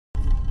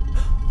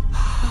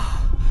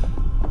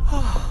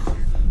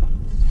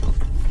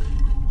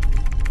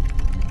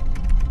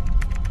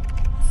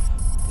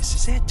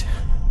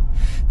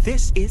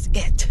This is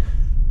it.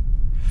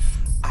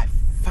 I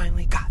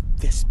finally got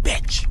this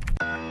bitch.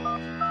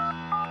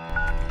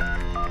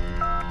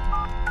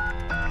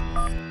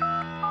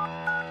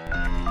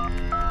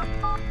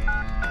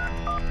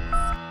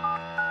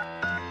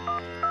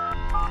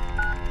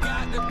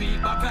 Got to beat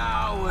my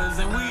powers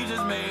and we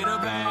just made a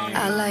bang.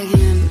 I like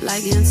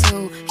him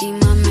too. He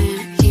my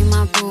man, he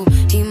my boo,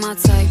 he my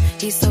type,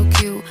 he's so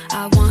cute.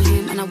 I want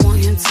him and I want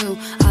him too.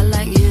 I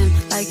like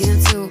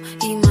him too.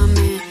 He my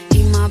man,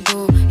 he my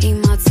boo, he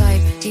my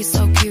type, he's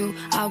so cute.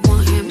 I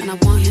want him and I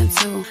want him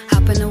too.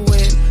 Hop in the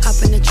whip,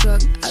 hop in the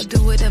truck. I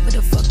do whatever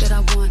the fuck that I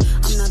want.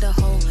 I'm not a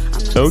hoe.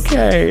 I'm not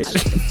Okay.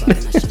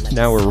 a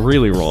Now we're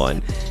really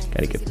rolling.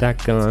 Gotta get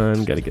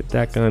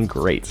that gun.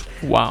 Great.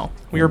 Wow.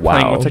 We are Wow.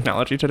 playing with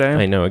technology today.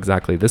 I know,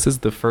 exactly. This is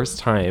the first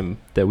time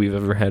that we've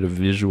ever had a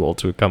visual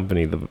to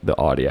accompany the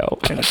audio.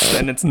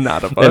 And it's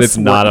not of us. And it's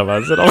not of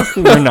us at all.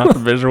 We're not the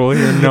visual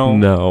here. No.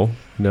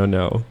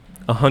 No.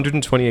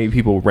 128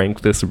 people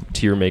ranked this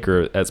tier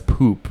maker as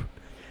poop.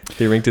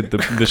 They ranked it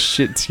the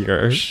shit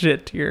tier.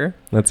 Shit here.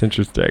 That's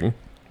interesting.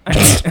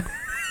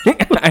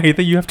 I hate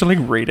that you have to like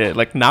rate it,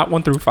 like not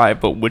 1 through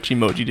 5, but which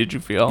emoji did you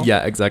feel?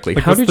 Yeah, exactly.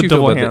 Like, How what's did the you feel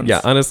double about that? hands? Yeah,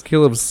 on a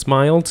scale of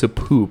smile to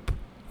poop,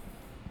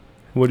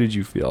 what did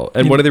you feel?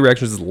 And what are the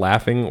reactions?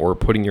 Laughing or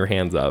putting your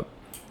hands up?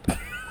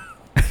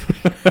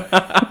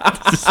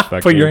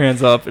 Put your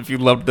hands up if you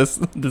loved this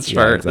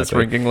chart, this exactly.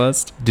 ranking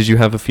list. Did you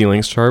have a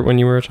feelings chart when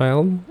you were a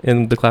child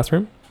in the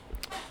classroom?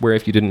 Where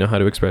if you didn't know how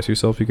to express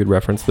yourself, you could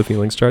reference the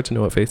feelings chart to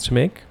know what face to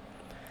make?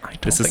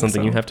 This is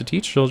something you have to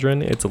teach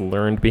children. It's a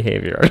learned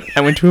behavior.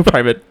 I went to a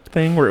private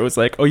thing where it was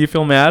like, oh, you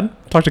feel mad?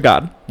 Talk to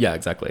God. Yeah,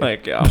 exactly.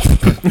 Like, yeah.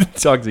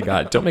 Talk to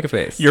God. Don't make a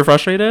face. You're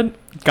frustrated?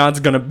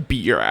 God's gonna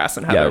beat your ass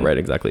in heaven. Yeah, right,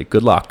 exactly.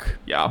 Good luck.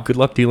 Yeah. Good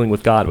luck dealing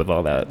with God with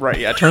all that. Right,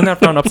 yeah. Turn that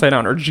frown upside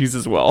down, or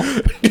Jesus will.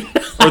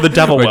 Or the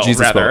devil Or will,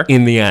 Jesus rather. will,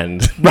 in the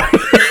end.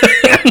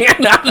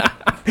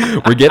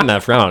 We're getting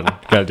that frown.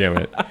 God damn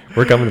it.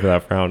 We're coming for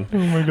that frown. Oh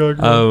my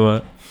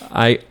God.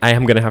 I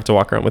am going to have to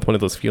walk around with one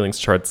of those feelings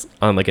charts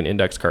on like an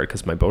index card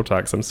because my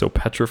Botox, I'm so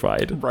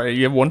petrified. Right,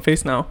 you have one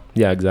face now.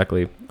 Yeah,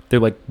 exactly. They're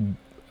like,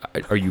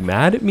 are you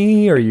mad at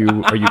me? Are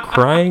you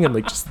crying? I'm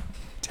like, just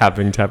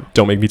tapping.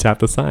 Don't make me tap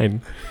the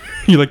sign.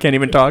 You like can't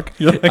even talk.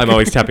 I'm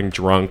always tapping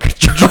drunk.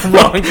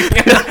 drunk.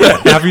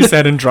 Happy,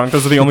 sad, and drunk.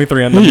 Those are the only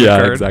 3 on the Yeah,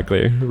 card.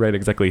 exactly. Right,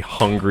 exactly.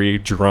 Hungry,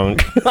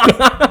 drunk.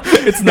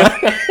 It's not.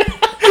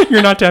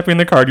 You're not tapping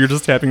the card. You're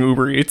just tapping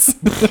Uber Eats.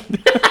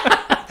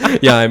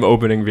 Yeah, I'm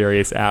opening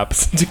various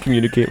apps to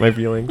communicate my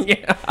feelings.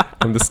 Yeah.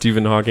 I'm the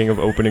Stephen Hawking of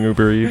opening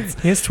Uber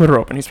Eats. He has Twitter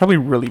open. He's probably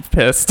really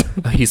pissed.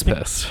 He's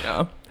pissed.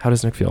 Yeah. How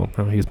does Nick feel?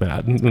 Oh, he's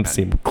mad. I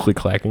see him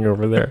click-clacking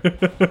over there.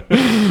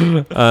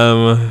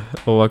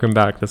 Well, welcome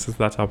back. This is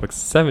That Topic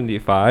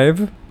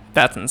 75.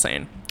 That's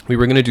insane. We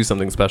were going to do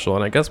something special,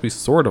 and I guess we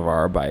sort of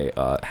are by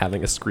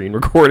having a screen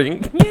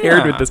recording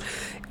paired with this.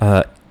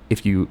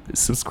 If you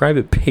subscribe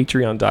at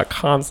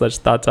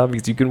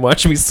patreon.com/thoughttopics, you can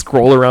watch me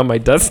scroll around my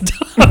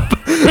desktop.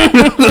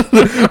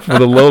 For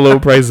the low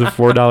price of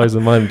 $4 a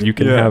month, you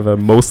can have a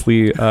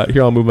mostly...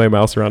 here, I'll move my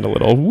mouse around a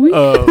little.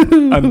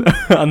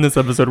 On this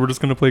episode, we're just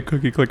going to play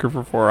Cookie Clicker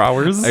for 4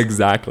 hours.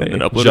 Exactly. And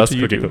then upload Just it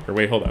to Cookie YouTube. Clicker.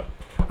 Wait, hold up.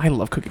 I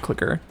love Cookie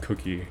Clicker.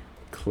 Cookie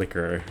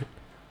Clicker.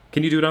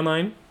 Can you do it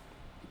online?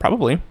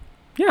 Probably.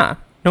 Yeah.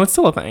 No, it's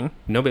still a thing.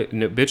 No,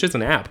 bitch, it's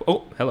an app.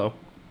 Oh, hello.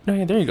 No,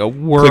 yeah, there you go.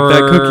 Click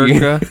that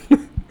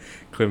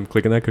cookie.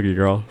 Clicking that cookie,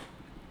 girl.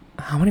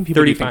 How many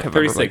people do you think 35, have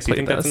ever 36. You played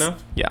think that's this?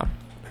 enough? Yeah.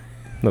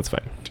 That's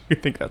fine. Do you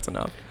think that's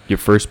enough? Your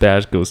first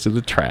badge goes to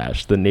the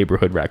trash. The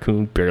neighborhood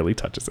raccoon barely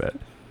touches it.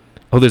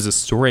 Oh, there's a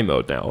story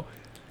mode now.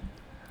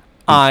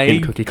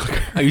 In Cookie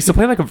Clicker. I used to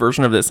play like a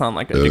version of this on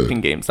like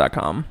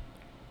addictinggames.com.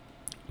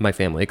 My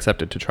family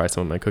accepted to try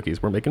some of my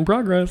cookies. We're making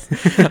progress.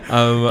 You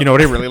know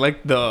what I really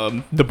like?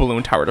 The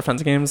balloon tower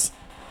defense games.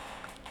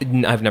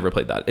 I've never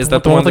played that. Is What,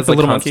 that the the one one with, that's like, the like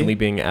little constantly monkey?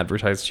 being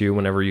advertised to you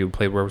whenever you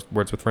play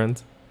Words with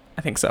Friends?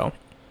 I think so.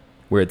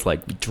 Where it's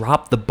like,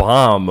 drop the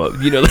bomb.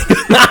 You know,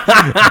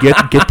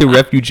 get the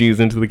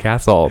refugees into the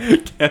castle.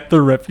 Get the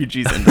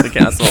refugees into the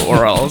castle,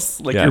 or else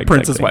like Yeah, your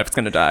princess exactly. what's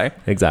gonna die.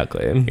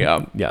 Exactly.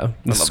 Yeah. Yeah.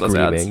 I love those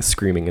ads.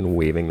 Screaming and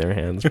waving their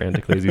hands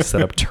frantically as you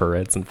set up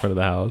turrets in front of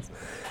the house.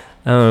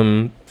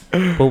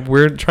 Well,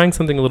 we're trying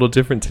something a little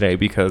different today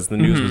because the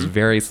news was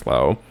very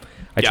slow.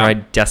 I Yeah.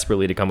 tried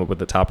desperately to come up with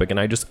a topic, and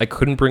I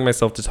couldn't bring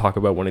myself to talk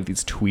about one of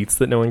these tweets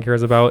that no one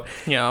cares about.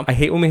 Yeah. I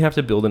hate when we have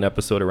to build an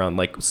episode around,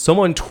 like,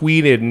 someone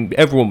tweeted and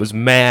everyone was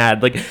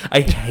mad. Like, I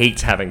hate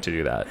having to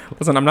do that.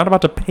 Listen, I'm not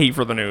about to pay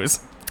for the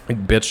news.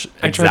 Like, bitch,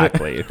 I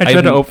exactly.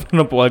 tried to open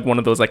up like one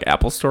of those like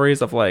Apple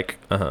stories of like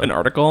Uh-huh. an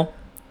article.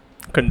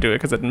 Couldn't do it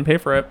because I didn't pay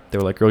for it. They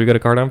were like, girl, you got a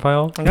card on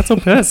file? I got so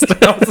pissed.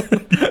 I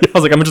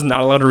was like, I'm just not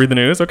allowed to read the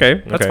news.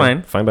 Okay, that's Okay,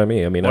 fine. Fine by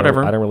me. I mean,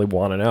 Whatever. I don't really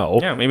want to know.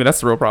 Yeah, maybe that's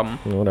the real problem.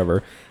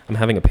 Whatever. I'm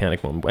having a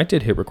panic moment. I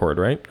did hit record,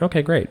 right?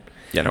 Okay, great.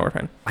 Yeah, no, we're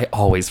fine. I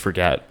always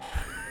forget.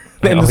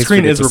 And the always screen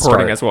forget is to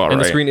recording start. as well, And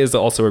the right? screen is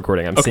also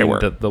recording. I'm Okay, seeing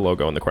work. the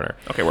logo in the corner.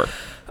 Okay, work.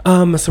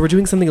 So we're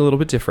doing something a little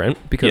bit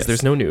different because Yes.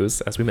 there's no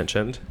news, as we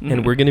mentioned, Mhm.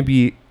 and we're going to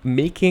be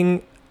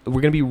making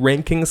be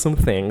ranking some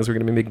things. We're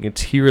gonna be making a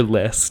tier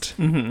list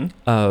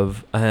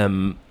of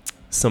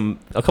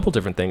a couple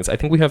different things. I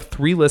think we have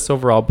 3 lists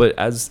overall, but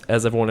as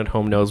everyone at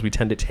home knows, we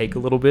tend to take a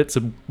little bit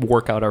to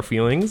work out our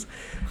feelings,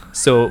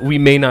 so we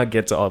may not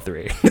get to all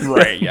 3.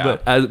 Right. Yeah.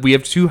 But we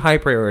have 2 high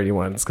priority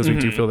ones because we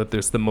do feel that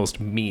there's the most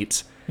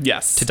meat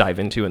Yes. to dive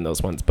into in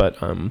those ones, but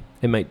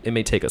it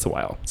may take us a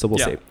while, so we'll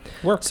see.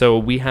 Work. So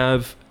we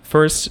have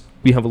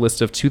a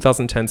list of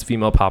 2010s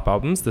female pop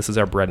albums. This is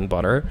our bread and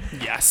butter.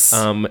 Yes.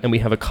 And we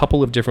have a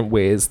couple of different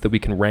ways that we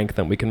can rank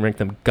them. We can rank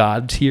them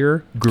God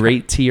tier,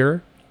 great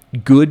tier,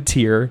 good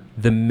tier,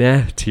 the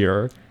meh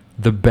tier,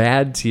 the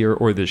bad tier,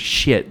 or the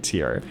shit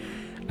tier.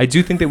 I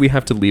do think that we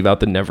have to leave out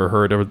the never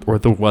heard or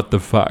the what the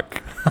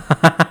fuck.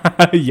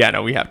 Yeah,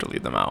 no, we have to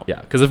leave them out.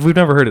 Yeah, because if we've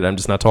never heard it, I'm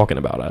just not talking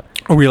about it.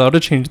 Are we allowed to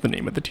change the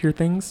name of the tier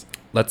things?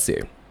 Let's see.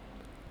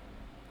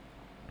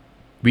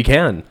 We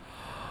can.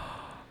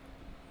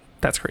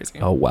 That's crazy.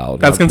 Oh, wow.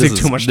 That's No, going to this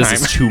take too much time.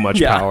 This is too much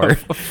Yeah. power.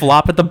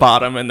 Flop at the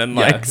bottom and then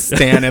Yeah.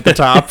 Stan at the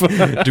top.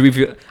 Do we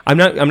feel... I'm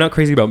not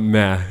crazy about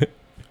meh.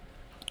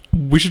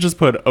 We should just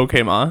put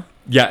okay ma.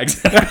 Yeah,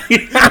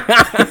 exactly.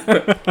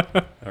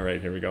 All right,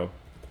 here we go.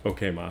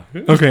 Okay, ma.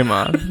 Okay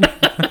ma.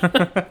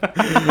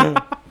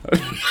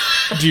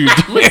 do you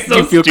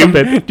so feel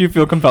stupid. do you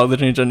feel compelled to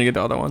change any of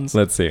the other ones?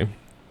 Let's see.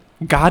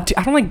 I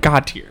don't like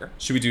God tier.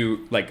 Should we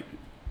do like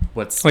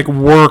what's Like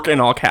work in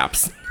all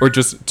caps. or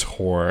just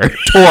tour?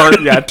 Tor.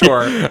 Yeah,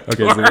 Tor.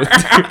 Okay, so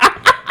let's do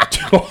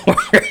tour.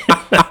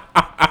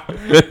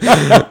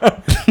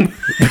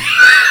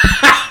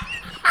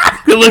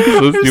 Look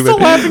so I'm still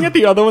stupid. laughing at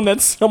the other one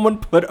that someone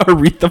put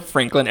Aretha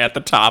Franklin at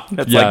the top.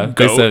 That's Yeah, like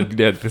they goat. said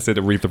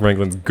Aretha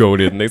Franklin's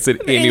goated, and they said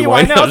Amy Amy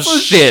Winehouse Winehouse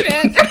was shit.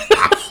 I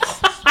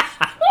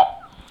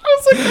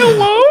was like,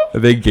 hello?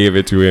 They gave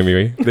it to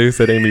Amy. They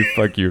said, Amy,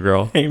 fuck you,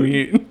 girl.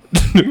 Amy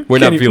We're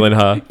not feeling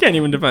her. can't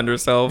even defend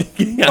herself.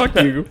 Fuck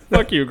you.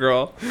 Fuck you,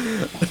 girl.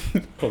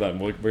 Hold on,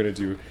 we're gonna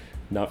do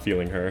not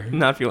feeling her.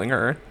 Not feeling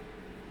her.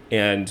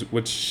 And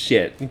what's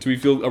shit?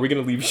 Are we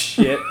gonna leave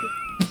shit?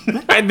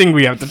 I think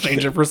we have to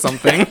change it for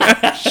something.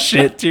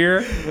 Shit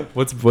tier.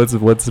 What's worse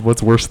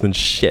than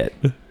shit?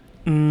 I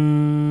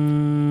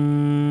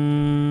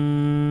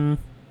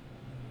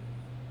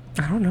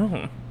don't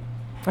know.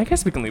 I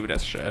guess we can leave it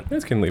as shit. I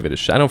just can leave it as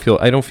shit. I don't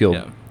feel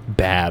Yeah.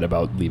 bad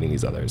about leaving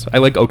these others. I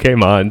like Okay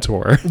Ma and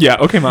Tour. Yeah,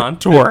 okay, man.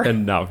 Tour.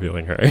 And not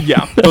feeling her.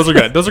 Yeah, those are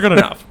good. Those are good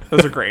enough.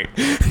 Those are great.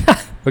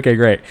 Okay,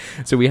 great.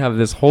 So we have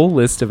this whole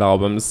list of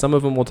albums. Some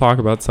of them we'll talk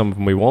about, some of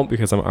them we won't,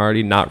 because I'm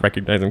already not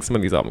recognizing some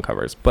of these album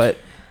covers. But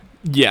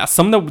Yeah,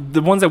 some of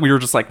the ones that we were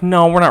just like,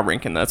 no, we're not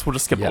ranking this. We'll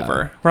just skip Yeah.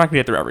 over. We're not gonna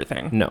get through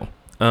everything. no.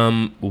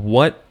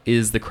 What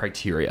is the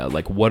criteria?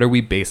 Like, what are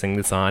we basing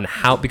this on?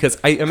 How? Because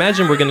I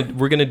imagine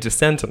we're gonna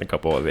dissent on a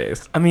couple of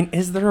these. I mean,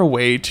 is there a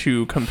way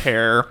to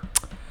compare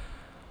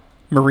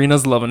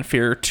Marina's Love and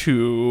Fear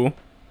to,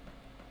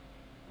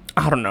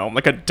 I don't know,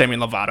 like a Demi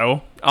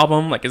Lovato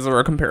album? Like, is there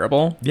a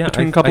comparable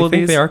between a couple I of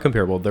think these? they are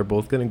comparable. They're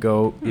both gonna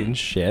go in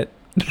shit.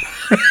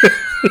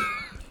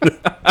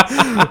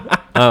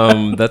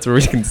 That's where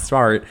we can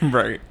start.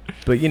 Right.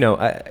 But you know,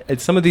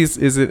 some of these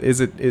it's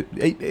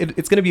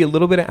going to be a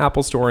little bit of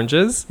apples to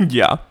oranges,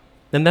 Yeah.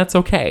 and that's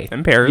okay.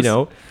 And pears. You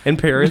know, and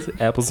pears,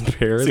 apples and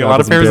pears. See a lot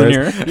of pears in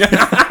here.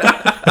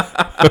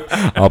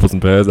 Apples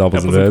and pears,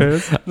 apples and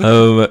pears.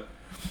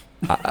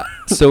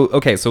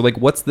 So like,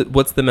 what's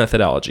the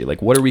methodology?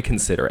 Like, what are we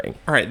considering?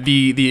 All right.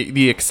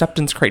 The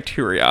acceptance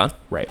criteria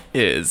Right.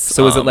 is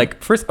So is it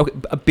like first? Okay,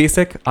 a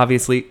basic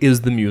obviously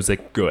is the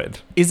music good?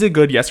 is it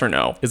good? Yes or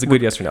no? Is it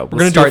good? Yes or no? We're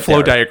gonna do a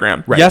flow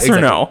diagram. Right, Yes or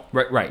exactly. no?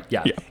 Right.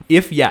 Yeah. Yeah.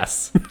 If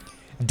yes,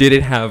 did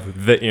it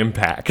have the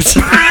impact?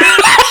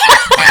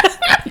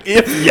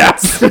 If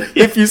yes,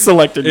 if you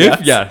selected yes.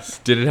 If yes,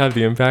 did it have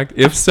the impact?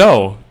 If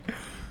so,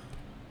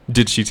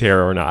 did she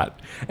tear or not?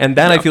 And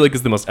that I feel like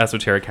is the most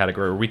esoteric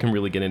category where we can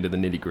really get into the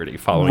nitty gritty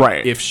following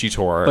Right. if she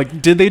tore.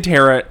 Like, did they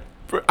tear it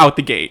out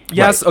the gate?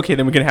 Yes. Right. Okay,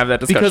 then we can have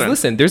that discussion. because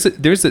listen,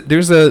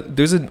 there's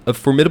a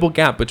formidable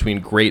gap between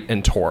great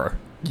and tore.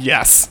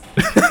 Yes.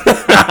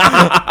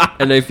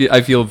 And I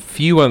feel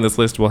few on this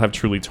list will have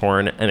truly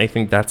torn, and I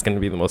think that's going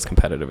to be the most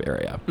competitive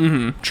area.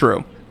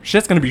 True.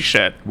 Shit's gonna be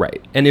shit.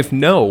 Right. And if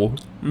no,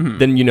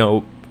 then, you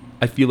know,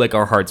 I feel like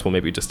our hearts will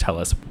maybe just tell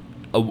us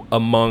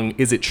among,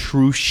 is it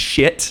true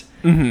shit?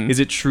 Is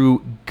it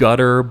true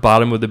gutter,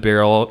 bottom of the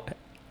barrel,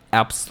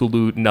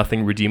 absolute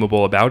nothing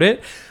redeemable about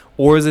it?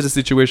 Or is it a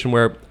situation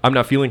where I'm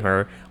not feeling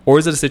her? Or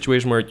is it a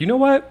situation where, you know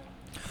what?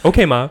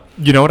 Okay, Ma.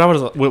 You know what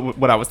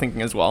I was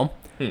thinking as well?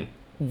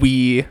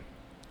 We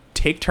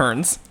take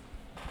turns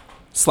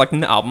selecting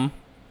the album,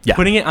 Yeah.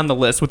 putting it on the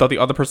list without the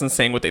other person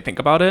saying what they think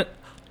about it,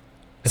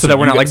 so that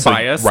we're not like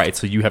biased. Right,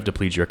 so you have to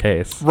plead your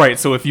case. Right.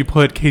 So if you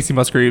put Casey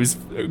Musgrave's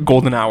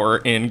Golden Hour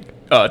in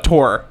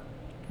Tour,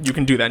 you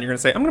can do that. And you're gonna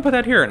say, I'm gonna put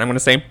that here, and I'm gonna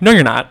say, no,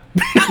 you're not.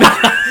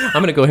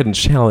 I'm going to go ahead and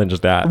challenge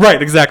that.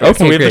 Right. Exactly. Okay,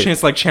 so we have great. the chance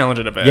to like challenge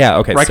it a bit. Yeah,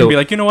 okay, Where I can so- be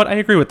like, you know what? I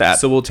agree with that.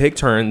 So we'll take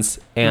turns,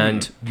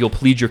 and you'll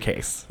plead your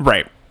case.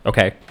 right.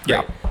 Okay.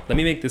 Yeah. Great. Let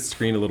me make this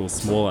screen a little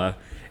smaller,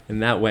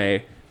 and that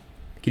way,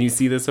 can you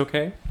see this?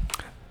 Okay.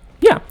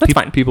 Yeah. Yeah, that's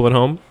fine. People at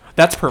home.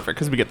 That's perfect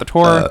because we get the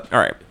tour. All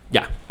right.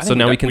 Yeah. I So think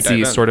now we we can dive see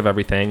in. sort of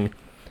everything.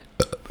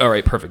 All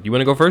right, perfect. You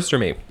want to go first or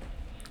me?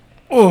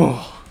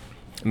 Oh,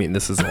 I mean,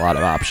 this is a lot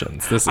of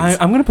options. This is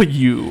I'm gonna put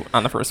you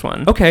on the first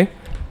one. okay.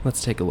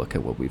 Let's take a look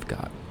at what we've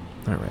got.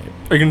 All right.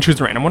 Are you gonna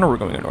choose a random one, or we're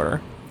going in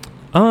order?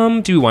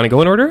 Do you want to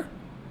go in order?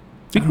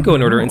 We can go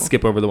in order and know.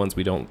 skip over the ones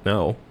we don't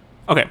know.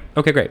 Okay.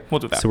 Okay, great. We'll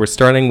do that. So we're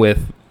starting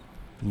with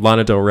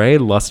Lana Del Rey,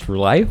 "Lust for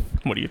Life."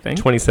 What do you think?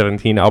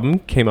 2017 album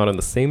came out on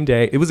the same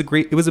day. It was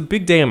a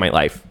big day in my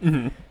life.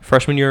 Mm-hmm.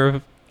 Freshman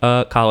year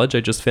of college, I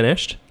just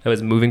finished. I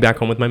was moving back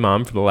home with my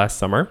mom for the last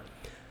summer.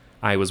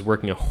 I was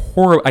working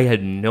I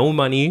had no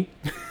money.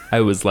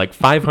 I was like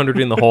 500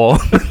 in the hole.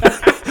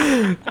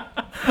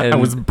 I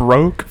was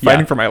broke,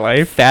 fighting for my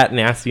life. fat,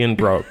 nasty, and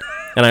broke.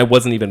 And I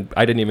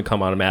didn't even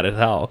come on mad as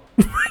hell.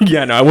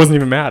 Yeah, no, I wasn't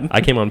even mad.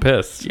 I came on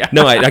pissed. Yeah.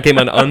 No, I came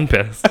on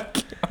unpissed.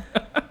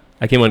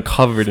 I came on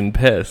covered in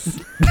piss.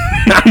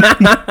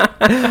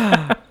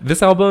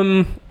 This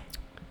album.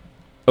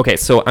 Okay,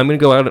 so I'm going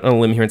to go out on a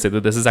limb here and say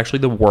that this is actually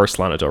the worst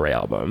Lana Del Rey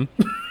album.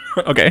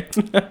 Okay.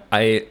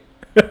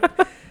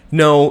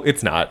 No,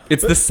 it's not.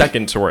 It's the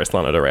second to worst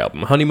Lana Del Rey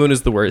album. Honeymoon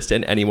is the worst,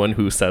 and anyone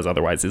who says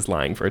otherwise is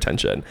lying for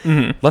attention.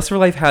 Lust for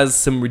Life has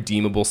some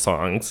redeemable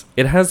songs.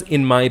 It has,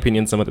 in my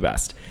opinion, some of the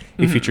best.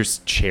 It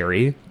features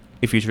Cherry.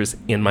 It features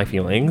In My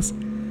Feelings.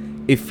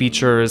 It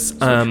features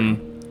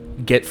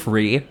Get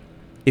Free.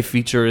 It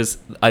features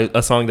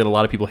a song that a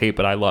lot of people hate,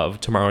 but I love,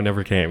 Tomorrow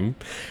Never Came.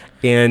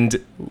 And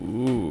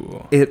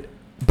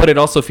but it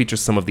also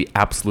features some of the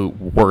absolute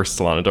worst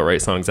Lana Del Rey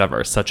songs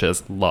ever, such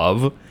as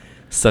Love,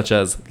 such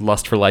as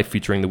Lust for Life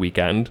featuring The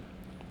Weeknd,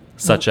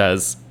 such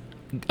as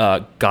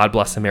God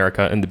Bless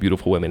America and the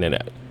beautiful women in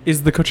it.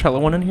 Is the Coachella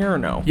one in here or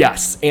no?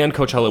 Yes, and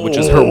Coachella, which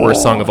is her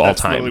worst song of all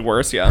That's time. really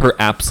worse, yeah. Her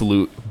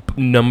absolute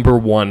number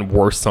one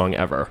worst song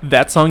ever.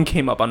 That song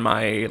came up on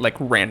my like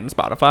random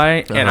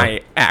Spotify, and Uh-huh.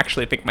 I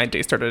actually think my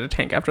day started to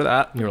tank after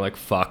that. And you're like,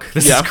 fuck,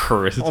 this Yeah. is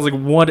cursed. I was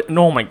like, what?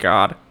 Oh my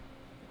god.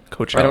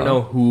 Coachella. I don't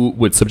know who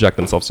would subject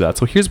themselves to that.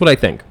 So here's what I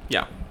think.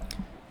 Yeah.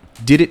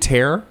 Did it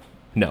tear?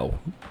 No.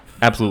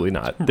 Absolutely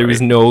not. There was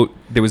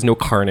Right. no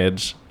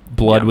carnage.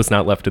 Blood Yeah. was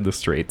not left in the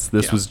streets.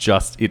 This Yeah. was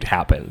just it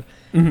happened.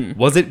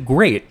 Was it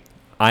great?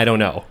 I don't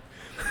know.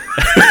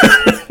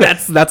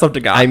 That's up to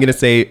God. I'm going to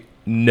say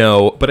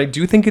no, but I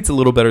do think it's a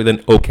little better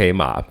than Okay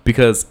Ma,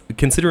 because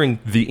considering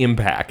the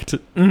impact,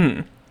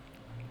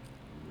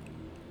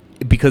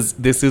 because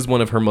this is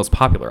one of her most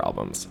popular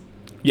albums,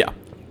 yeah.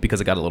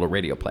 because it got a little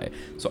radio play.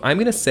 So I'm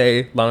going to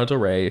say Lana Del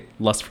Rey,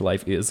 Lust for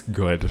Life is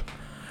good.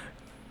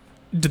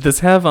 Did this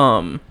have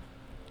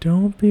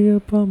Don't be a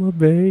bummer,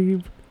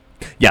 babe?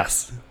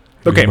 Yes.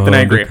 Okay, then I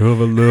agree.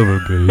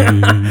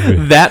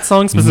 That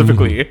song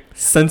specifically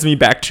sends me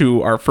back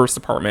to our first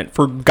apartment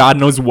for God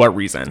knows what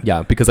reason.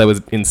 Yeah, because I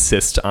would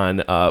insist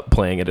on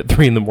playing it at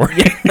 3 a.m.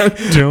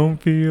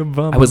 Don't be a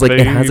bummer, I was like, babe.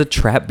 it has a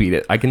trap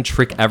beat. I can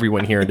trick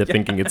everyone here into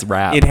thinking it's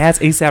rap. It has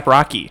ASAP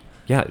Rocky.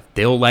 Yeah,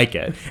 they'll like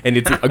it. And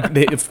it's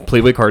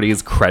Playboi Carti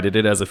is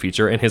credited as a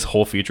feature, and his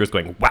whole feature is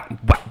going, wow,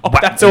 wow, wow.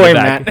 that's in the what I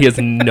back. meant. He has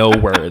no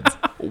words.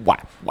 Wow,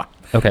 wow.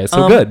 Okay,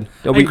 so good.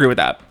 I agree with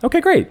that.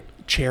 Okay, great.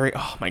 Cherry.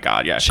 Oh my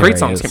God, yeah. Cherry Great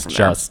songs is came from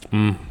just,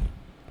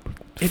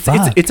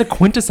 there. It's a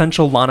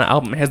quintessential Lana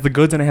album. It has the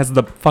goods and it has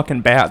the fucking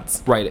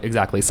bads. Right,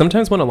 exactly.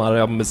 Sometimes when a Lana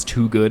album is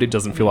too good, it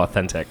doesn't feel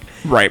authentic.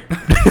 Right.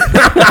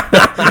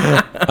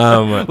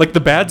 Like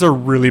the bads are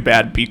really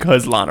bad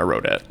because Lana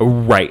wrote it.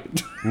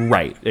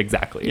 Right,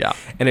 exactly. Yeah.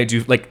 And I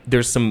do, like,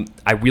 there's some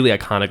really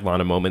iconic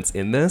Lana moments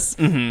in this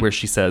where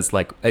she says,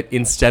 like,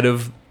 instead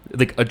of,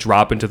 like, a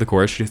drop into the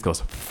chorus, she just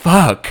goes,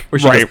 fuck. Or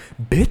she Right.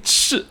 goes,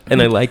 bitch.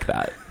 And I like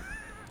that.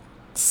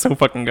 So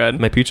fucking good.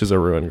 My peaches are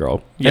ruined,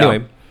 girl. Yeah.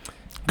 Anyway,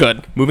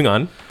 Good. moving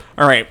on.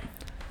 All right.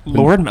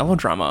 Lord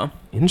Melodrama.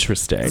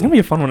 Interesting. It's gonna be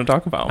a fun one to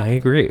talk about. I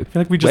agree. I feel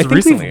like we just think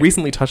recently- we've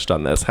recently touched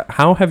on this.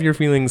 How have your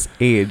feelings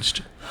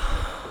aged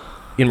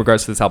in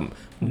regards to this album?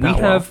 Not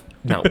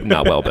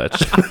Not well,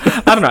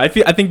 bitch. I don't know. I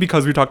think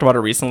because we talked about it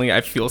recently, I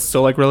feel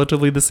still like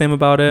relatively the same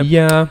about it.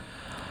 Yeah.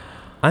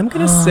 I'm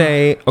gonna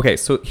say, okay,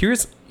 so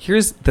here's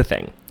the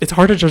thing. It's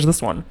hard to judge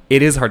this one.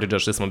 It is hard to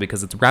judge this one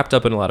because it's wrapped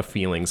up in a lot of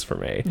feelings for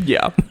me.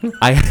 Yeah.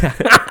 I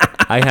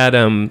had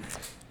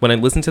when I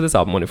listened to this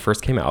album when it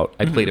first came out,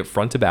 I played it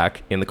front to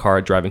back in the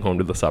car driving home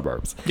to the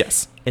suburbs.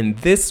 Yes. And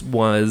this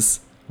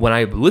was when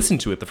I listened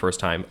to it the first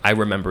time, I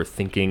remember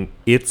thinking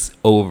it's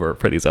over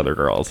for these other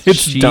girls.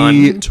 It's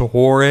done.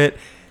 Tore it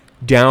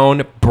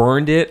down,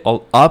 burned it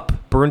all up,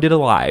 burned it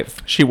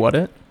alive. She what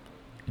it?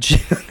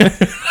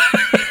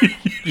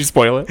 You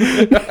spoil it.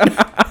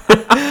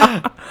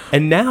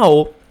 And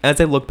now,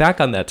 as I look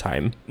back on that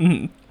time,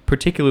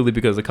 particularly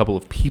because a couple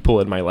of people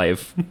in my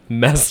life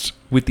messed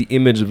with the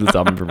image of this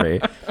album for me,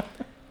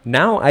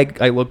 now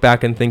I look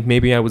back and think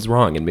maybe I was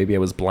wrong and maybe I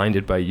was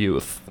blinded by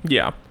youth.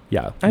 Yeah.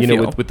 Yeah, I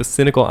feel. with the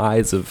cynical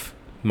eyes of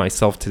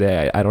myself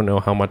today, I don't know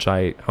how much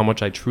I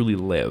truly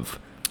live.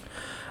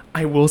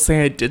 I will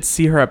say I did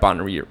see her at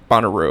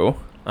Bonnaroo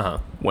Uh-huh.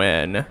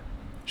 when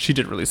she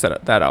did release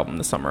that album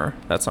that summer.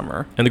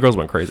 And the girls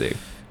went crazy.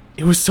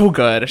 It was so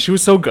good. She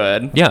was so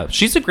good. Yeah,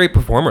 she's a great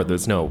performer.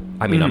 There's no,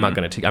 I mean, I'm not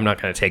gonna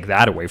take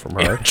that away from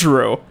her.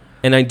 True.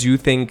 And I do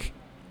think,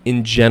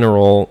 in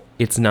general,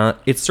 it's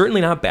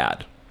certainly not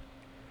bad.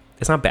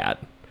 It's not bad.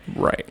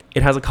 Right.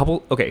 It has a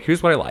couple. Okay,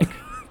 here's what I like.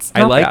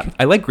 not bad.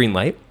 I like Green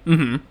Light.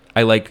 Mm-hmm.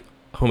 I like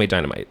Homemade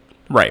Dynamite.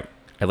 Right.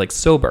 I like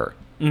Sober.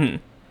 Mm-hmm.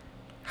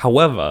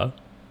 However,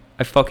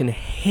 I fucking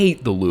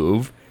hate The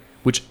Louvre,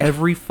 which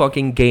every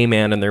fucking gay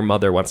man and their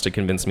mother wants to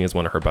convince me is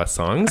one of her best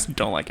songs.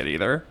 Don't like it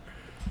either.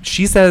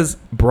 She says,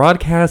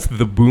 broadcast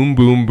the boom,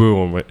 boom,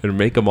 boom, and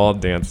make them all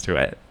dance to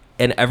it.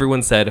 And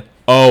everyone said,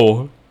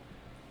 oh.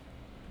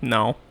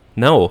 No.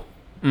 No.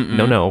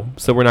 No.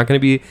 So we're not going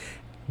to be...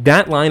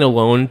 That line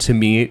alone, to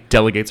me,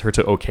 delegates her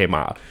to OK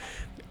Ma.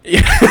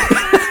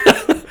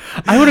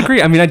 I would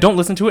agree. I mean, I don't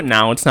listen to it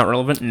now. It's not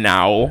relevant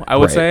now, I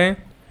would Right. say.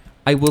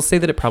 I will say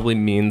that it probably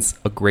means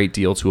a great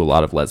deal to a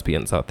lot of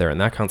lesbians out there,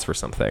 and that counts for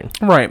something.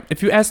 Right.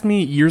 If you asked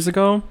me years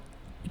ago,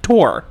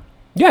 tour.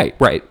 Yeah,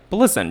 right. But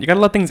listen, you got to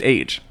let things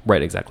age.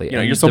 Right, exactly. You know,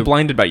 And you're so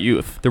blinded by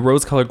youth. The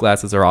rose-colored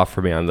glasses are off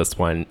for me on this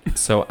one,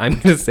 so I'm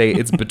going to say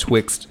it's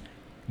betwixt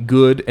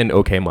good and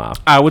OK Ma.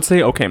 I would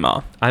say, okay,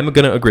 Ma. I'm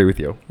going to agree with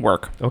you.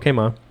 Work. OK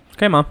Ma.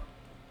 Okay, Ma.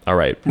 All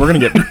right. We're going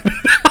to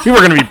get... we were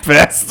going to be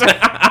pissed.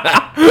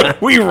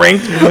 We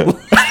ranked...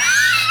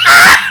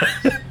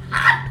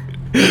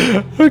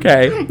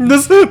 Okay.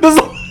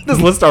 This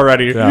list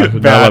already. Yeah,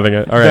 not loving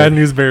it. All right. Bad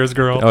News Bears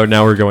girl. Oh,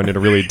 now we're going into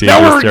really dangerous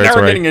now we're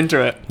territory. getting into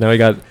it. Now we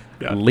got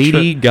Yeah,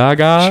 Lady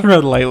Gaga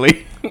Tread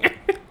lightly.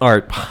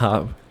 art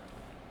pop.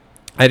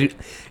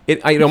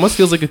 It almost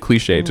feels like a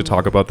cliche to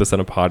talk about this on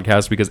a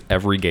podcast because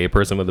every gay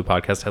person with the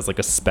podcast has like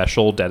a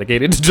special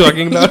dedicated to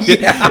talking about it.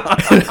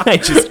 I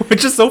just,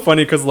 Which is so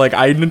funny because like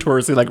I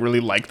notoriously like really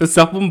like this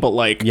album, but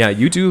like yeah,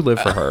 you do live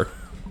for her.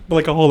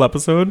 like a whole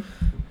episode.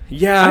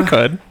 Yeah, I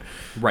could.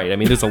 Right. I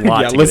mean, there's a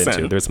lot Yeah, to listen. get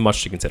into. There's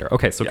much to consider.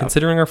 Okay, so Yeah.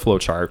 considering our flow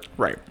chart,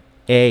 Right.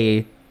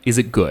 A, is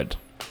it good?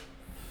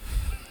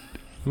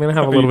 I'm gonna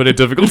have a little bit of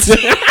difficulty.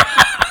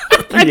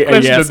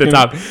 Question at the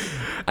top.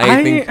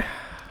 I think.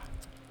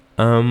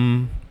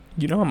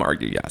 You know, I'm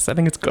arguing yes. I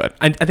think it's good.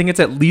 I think it's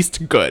at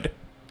least good.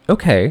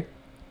 Okay.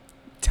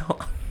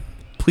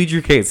 Plead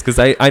your case, because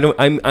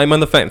I'm on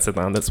the fence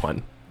on this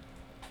one.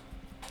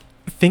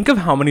 Think of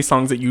how many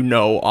songs that you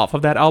know off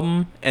of that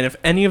album, and if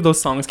any of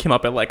those songs came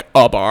up at like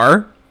a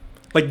bar,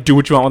 like "Do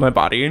What You Want with My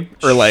Body"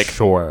 or like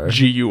Sure.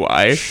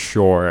 GUI,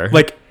 Sure.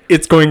 like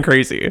it's going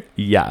crazy.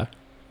 Yeah.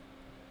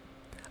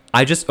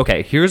 I just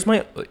okay. Here's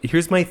my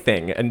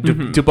thing, and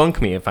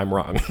debunk me if I'm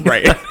wrong.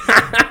 Right.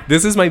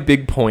 This is my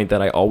big point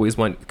that I always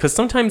want, because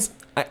sometimes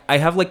I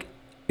have like,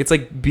 it's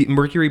like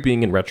Mercury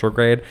being in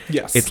retrograde.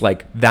 Yes. It's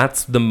like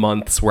that's the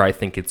months where I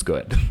think it's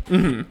good,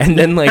 and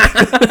then like,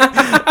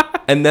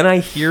 and then I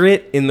hear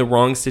it in the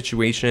wrong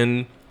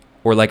situation,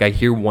 or like I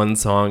hear one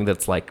song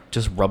that's like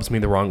just rubs me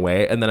the wrong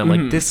way, and then I'm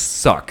like, this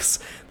sucks.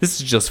 This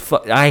is just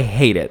I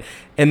hate it.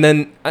 And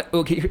then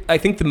I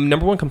think the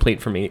number one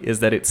complaint for me is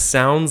that it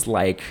sounds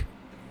like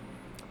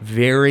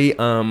very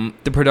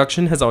the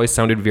production has always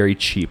sounded very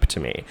cheap to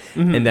me,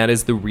 and that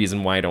is the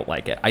reason why I don't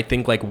like it. I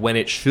think like when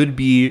it should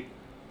be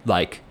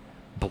like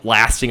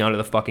blasting out of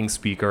the fucking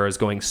speakers,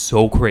 going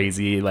so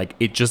crazy, like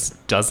it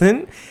just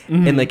doesn't,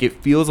 and like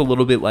it feels a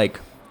little bit like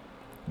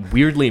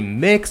weirdly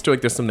mixed, or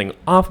like there's something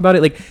off about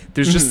it. Like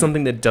there's just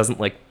something that doesn't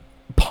like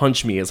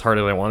punch me as hard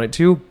as I want it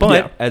to.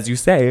 But as you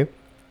say,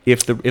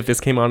 if this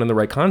came on in the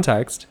right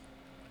context,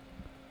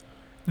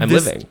 I'm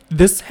living.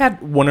 This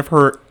had one of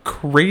her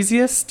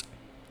craziest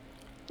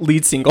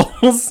lead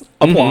singles,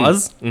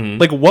 Applause.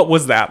 Like, what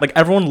was that? Like,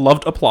 everyone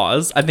loved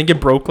Applause. I think it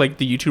broke like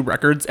the YouTube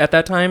records at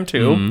that time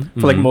too,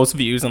 for like most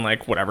views in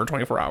like whatever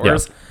 24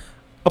 hours. I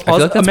Applause.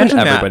 feel like that's Imagine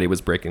when that. everybody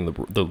was breaking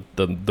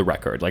the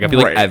record. Like I feel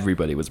like Right.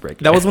 everybody was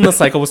breaking. That it. was when the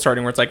cycle was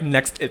starting, where it's like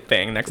next it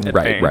thing, next it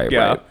Right, thing. right,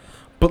 yeah. right.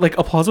 But like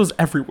Applause was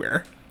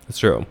everywhere. That's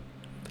true.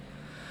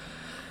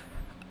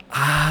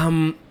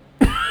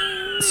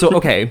 So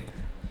okay,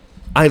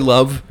 I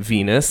love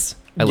Venus.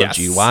 I love Yes.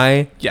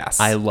 GY. Yes.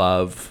 I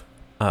love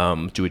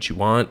Do What You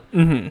Want.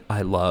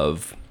 I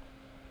love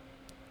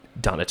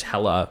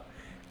Donatella.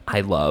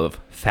 I love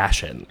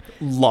Fashion.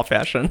 Love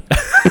Fashion.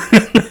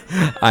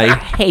 I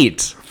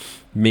hate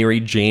Mary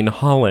Jane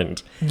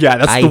Holland. Yeah,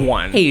 that's I the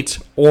one. hate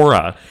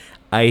Aura.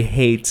 I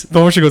hate. The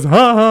one she goes, ha,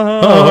 ha,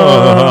 ha,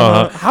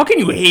 ha, ha. How can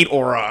you hate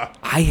Aura?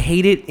 I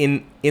hate it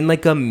in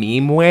like a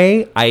meme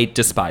way. I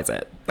despise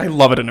it. I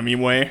love it in a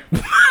meme way.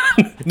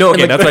 No,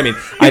 okay, like that's the- what I mean.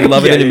 I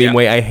love Yeah, it in a yeah, meme yeah.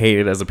 way. I hate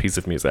it as a piece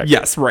of music.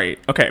 Yes, right.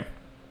 Okay.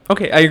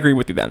 Okay, I agree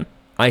with you then.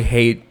 I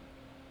hate.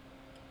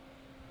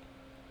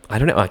 I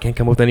don't know. I can't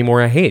come up with any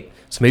more I hate.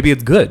 So maybe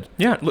it's good.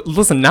 Yeah,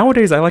 listen,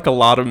 nowadays I like a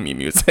lot of meme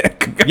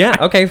music. Yeah.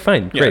 Okay.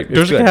 Fine. Yeah, Great. It's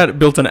Doja good. Cat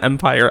built an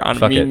empire on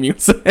Fuck meme it.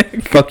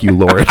 music. Fuck you,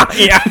 Lord.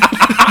 Yeah.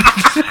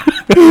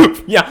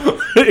 Yeah.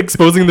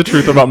 Exposing the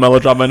truth about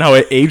melodrama and how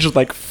it aged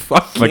like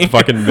fucking Like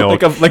fucking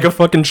milk. like a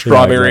fucking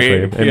strawberry. Yeah,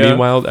 exactly. And Yeah.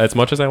 meanwhile, as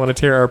much as I want to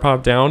tear our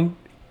pop down,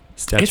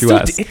 It's still,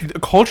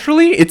 statuesque.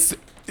 culturally, it's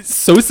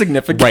so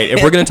significant. Right.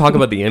 If we're going to talk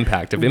about the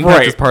impact, if impact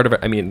Right. is part of it,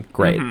 I mean,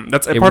 great.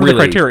 That's a part of the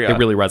criteria. It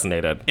really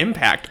resonated.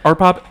 Impact. Art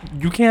pop.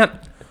 You can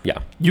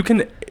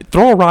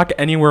throw a rock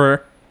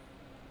anywhere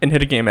and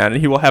hit a gay man,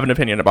 and he will have an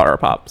opinion about art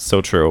pop.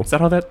 So true. Is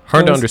that how that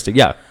Hard to goes? understand.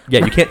 Yeah.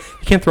 Yeah. You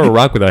can't throw a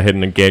rock without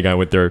hitting a gay guy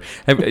with an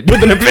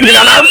opinion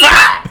on art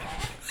pop.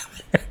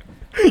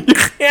 You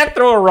can't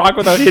throw a rock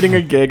without hitting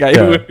a gay guy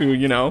Yeah. who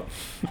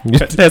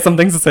has some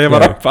things to say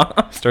about Yeah. art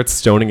pop. Start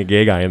stoning a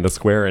gay guy in the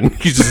square, and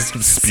he's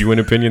just spewing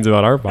opinions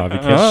about art pop. He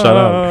can't shut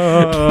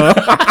up.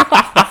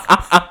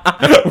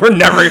 We're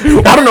never.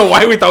 I don't know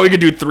why we thought we could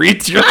do 3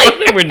 tiers.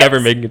 We're never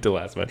making it to the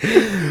last one.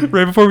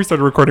 Right before we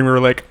started recording, we were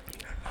like,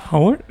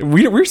 "How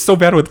we're so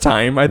bad with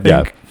time." I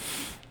think.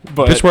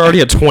 But Bitch, we're already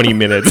at 20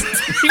 minutes.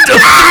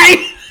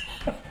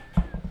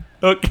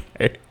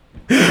 okay.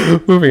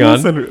 Moving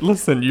on.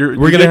 Listen.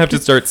 We're gonna have to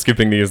start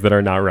skipping these that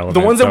are not relevant.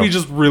 the ones that so we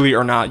just really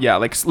are not. Yeah,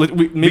 like maybe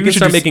we we can should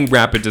start do making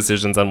rapid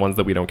decisions on ones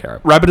that we don't care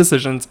about. rapid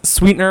decisions.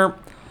 Sweetener.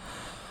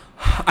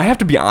 I have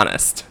to be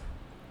honest.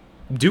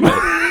 Do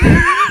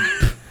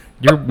it.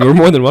 You're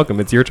more than welcome.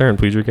 It's your turn.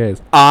 Please your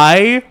case.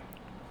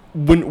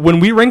 When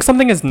we rank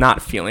something as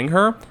not feeling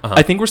her,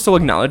 I think we're still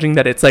acknowledging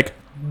that it's like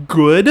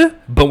good,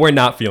 But we're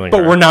not feeling.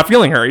 but her. we're not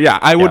feeling her. Yeah,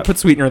 I would Yeah. put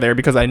Sweetener there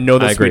because I know I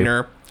that agree.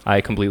 Sweetener.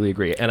 I completely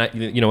agree. And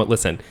you know what?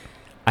 Listen,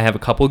 I have a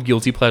couple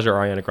guilty pleasure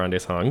Ariana Grande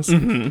songs,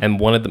 and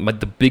one of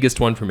the biggest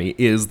one for me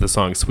is the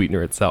song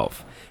 "Sweetener"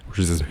 itself, which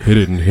is just hit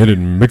it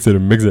and mix it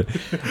and mix it.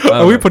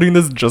 Are we putting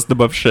this just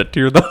above shit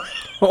tier though?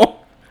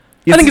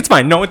 I think it's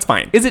fine. No, it's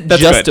fine. Is it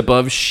That's just good.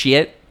 above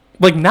shit?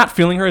 Like not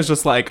feeling her is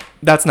just like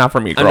that's not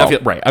for me, girl. I'm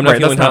not I'm not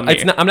feeling that's her. not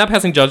It's me. not, I'm not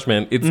passing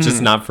judgment. It's just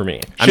not for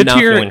me. I'm Shit not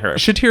tier, feeling her.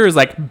 Shit tier is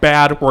like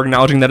bad. We're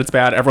acknowledging that it's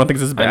bad. Everyone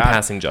thinks it's I'm bad.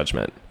 passing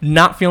judgment.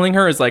 Not feeling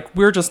her is like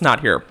we're just not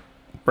here.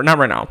 But not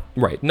right now.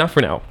 Right. Not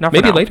for now. Not for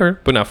Maybe now.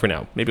 later, but not for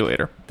now. Maybe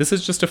later. This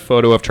is just a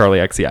photo of Charlie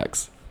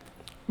XCX.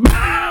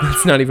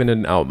 It's not even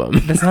an album.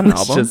 That's not an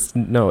It's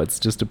album? it's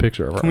just a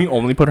picture of her. Can we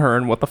only put her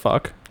in what the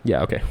fuck?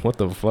 Yeah, okay. What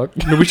the fuck?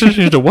 No, we should have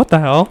changed it. What the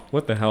hell?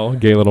 What the hell?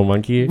 Gay little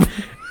monkey.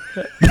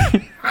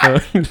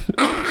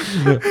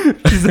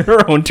 She's in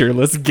her own tier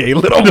list. Gay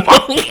little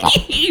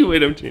monkey.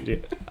 Wait, I'm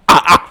changing it.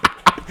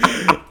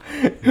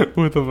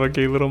 What the fuck,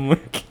 gay little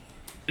monkey?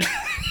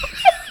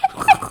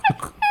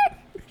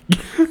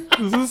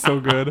 This is so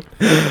good.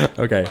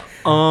 Okay.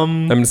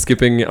 I'm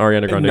skipping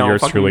Ariana Grande. No,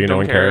 Yours fucking truly, no don't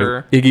one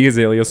cares. Iggy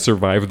Azalea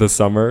survived the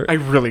summer. I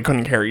really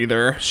couldn't care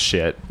either.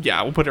 Shit.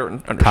 Yeah, we'll put her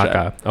under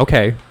Kaka.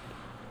 Okay. shit.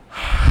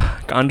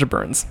 Ganja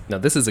Burns. Now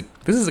this is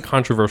a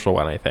controversial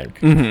one, I think.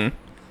 Mm-hmm.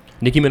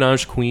 Nicki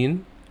Minaj,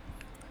 Queen.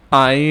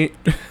 I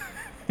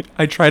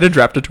tried to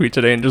draft a tweet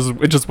today and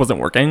it just wasn't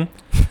working.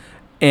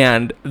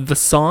 And the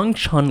song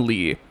Chun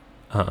Li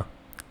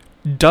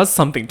does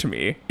something to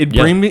me. It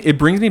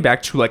brings me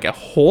back to like a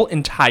whole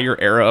entire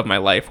era of my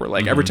life where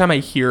like every time I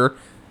hear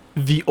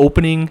the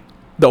opening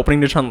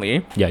to Chun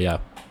Li, Yeah.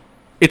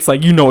 it's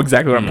like you know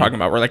exactly what I'm talking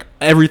about. Where like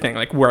everything,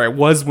 like where I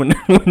was when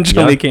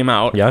Chun Li came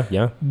out,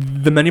 Yeah.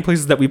 the many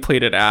places that we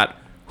played it at,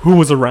 who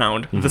was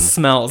around, the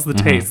smells, the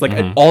taste, like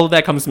all of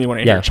that comes to me when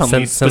I hear Chun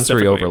Li.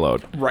 Sensory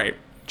overload. Right.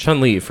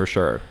 Chun-Li for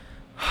sure.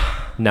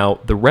 Now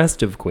the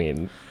rest of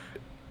Queen.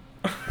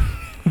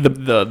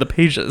 The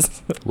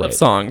pages Right. of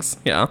songs.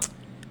 Yeah.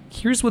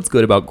 Here's what's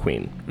good about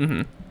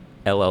Queen.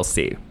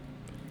 LLC.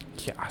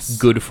 Yes.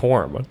 Good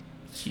Form.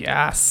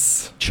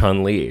 Yes.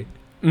 Chun-Li.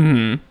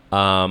 The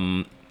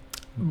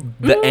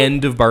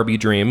end of Barbie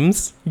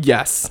Dreams.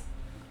 Yes.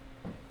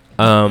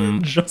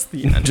 Just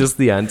the end. Just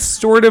the end.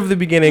 Sort of the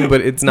beginning,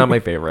 but it's not my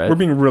favorite. We're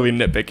being really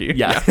nitpicky.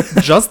 Yeah.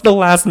 Just the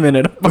last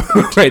minute.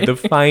 Right, the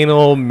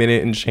final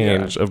minute and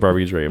change of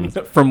Barbie Dreams.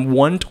 From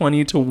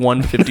 120 to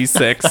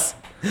 156.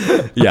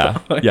 Yeah.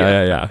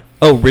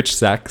 Oh, Rich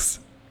Sex.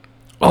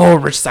 Oh,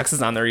 Rich Sex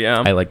is on there,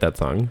 yeah. I like that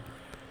song.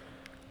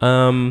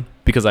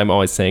 Because I'm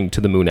always saying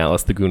to the moon,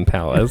 Alice, the Goon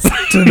Palace.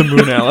 To the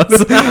moon,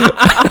 Alice.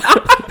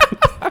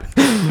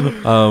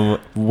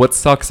 What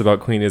sucks about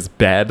Queen is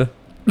Bed.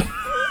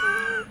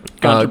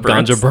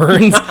 Ganja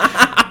Burns.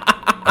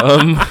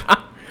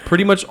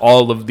 Pretty much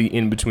all of the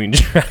in-between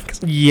tracks.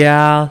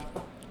 Yeah.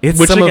 It's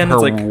Which some again of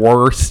is her like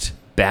worst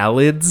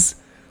ballads.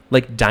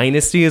 Like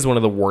Dynasty is one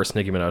of the worst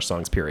Nicki Minaj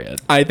songs, period.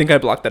 I think I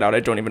blocked that out. I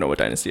don't even know what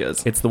Dynasty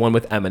is. It's the one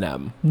with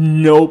Eminem.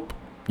 Nope.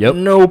 Yep.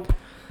 Nope.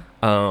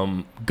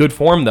 Good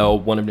Form, though,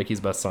 one of Nicki's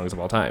best songs of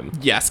all time.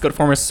 Yes, Good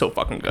Form is so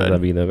fucking good.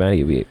 Be the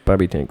body beat.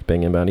 Barbie tank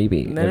banging body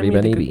beat.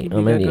 Everybody beat.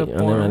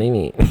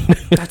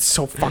 That's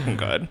so fucking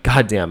good.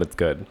 God damn, it's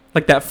good.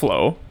 Like that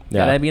flow.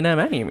 Yeah. Gotta be an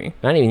enemy.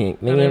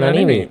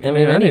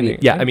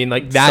 Yeah, I mean,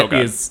 like that So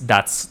good. is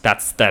that's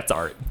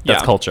art. That's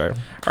Yeah. culture.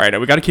 All right,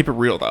 we got to keep it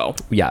real though.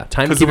 Yeah,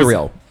 time to 'Cause keep it was-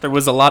 real. There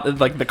was a lot of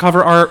like the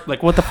cover art.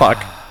 Like what the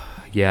fuck?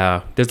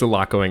 Yeah, there's a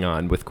lot going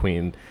on with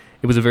Queen.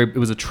 It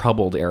was a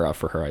troubled era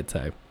for her, I'd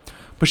say.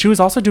 But she was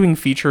also doing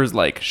features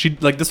like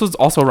this was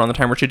also around the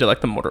time where she did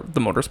like the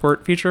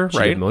motorsport feature, She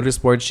right? did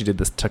Motorsport. She did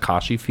this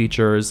Takashi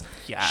features.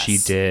 Yes. She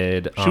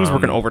did. She was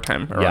working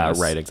overtime. around Yeah, this.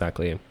 right,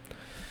 exactly.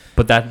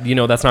 But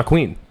that's not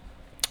Queen.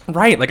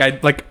 Right. Like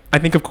I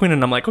think of Queen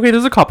and I'm like, okay,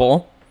 there's a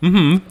couple.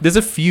 There's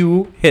a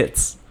few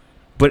hits,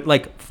 but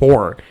like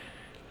 4.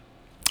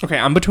 Okay,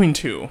 I'm between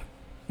 2.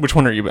 Which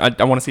one are you?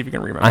 I want to see if you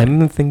can remember.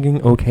 I'm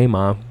thinking Okay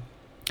Ma.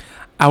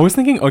 I was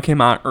thinking Okay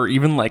Ma, or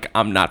even like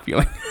I'm not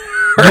feeling.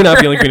 You're not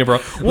feeling Queen of Bra.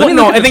 Well,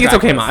 no, I think it's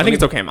Okay Ma. I think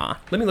it's Okay Ma.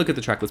 Let me look at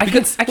the track list. I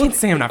can't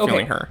say I'm not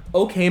feeling her.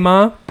 Okay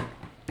Ma,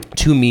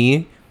 to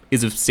me,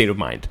 is a state of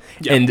mind.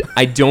 Yeah. And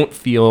I don't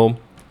feel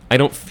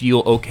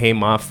Okay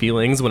Ma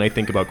feelings when I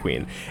think about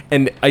Queen.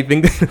 And I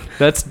think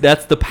that's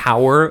the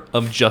power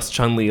of Just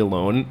Chun-Li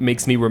alone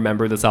makes me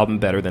remember this album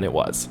better than it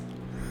was.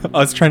 I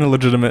was trying to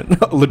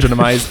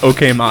legitimize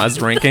Okay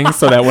Ma's ranking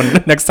so that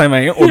when next time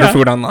I order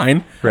food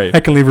online, Right. I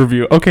can leave a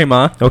review. Okay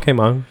Ma. Okay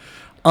Ma.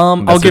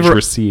 I'll give her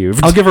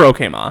received. I'll give her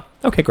Okay Ma.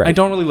 Okay, great. I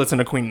don't really listen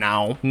to Queen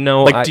now.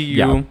 No, Like, do you?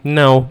 Yeah,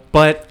 no,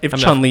 But if I'm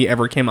not- Chun-Li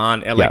ever came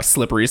on at like Yeah.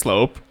 Slippery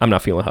Slope, I'm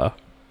not feeling her.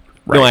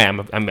 Right. No, I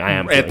am. I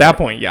am. at that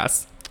point,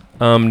 yes.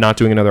 Not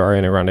doing another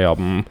Ariana Grande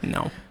album.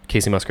 No.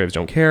 Casey Musgraves,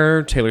 Don't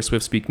Care. Taylor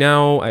Swift, Speak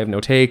Now. I have no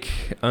take.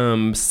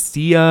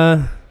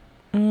 Sia.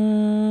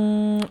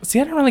 See,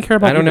 I don't really care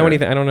about. I don't know either.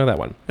 anything. I don't know that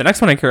one. The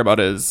next one I care about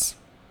is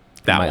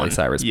that Miley one.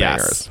 Cyrus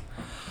Yes. bangers.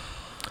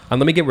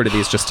 Let me get rid of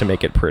these just to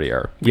make it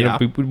prettier. Yeah.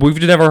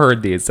 We've never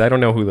heard these. I don't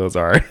know who those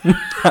are.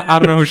 I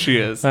don't know who she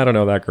is. I don't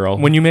know that girl.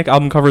 When you make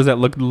album covers that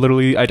look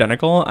literally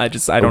identical, I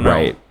don't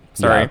Right. know.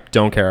 Sorry. Yeah,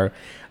 don't care.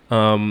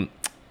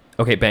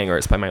 Okay,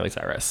 Bangers by Miley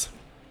Cyrus.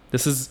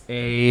 This is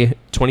a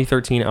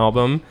 2013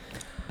 album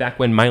back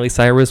when Miley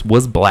Cyrus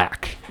was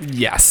black.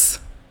 Yes.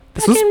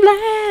 This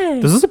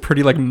is a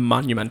pretty like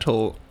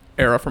monumental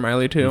era for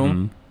Miley too.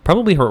 Mm-hmm.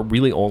 Probably her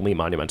really only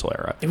monumental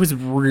era. It was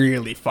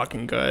really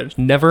fucking good.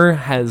 Never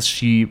has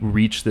she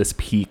reached this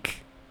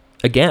peak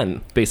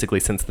again, basically,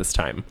 since this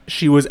time.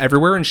 She was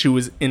everywhere and she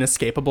was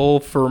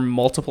inescapable for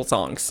multiple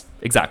songs.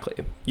 Exactly.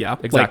 Yeah,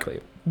 Exactly.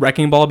 Like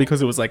Wrecking Ball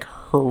because it was like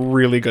her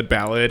really good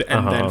ballad,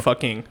 and then Uh-huh.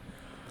 fucking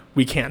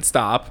We Can't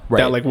Stop. Right.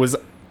 That like was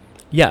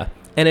Yeah.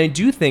 And I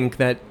do think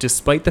that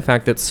despite the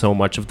fact that so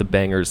much of the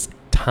Bangers'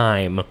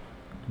 time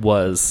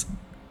was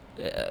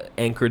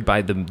anchored by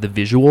the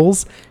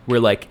visuals, where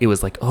like it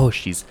was like, oh,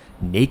 she's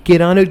naked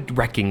on a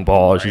wrecking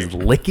ball, she's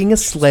licking a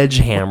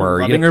sledgehammer,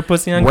 rubbing her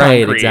pussy on right,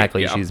 concrete.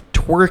 exactly. Yeah. She's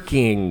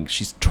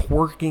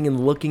twerking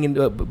and looking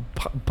into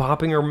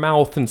popping her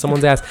mouth in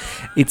someone's ass.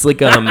 It's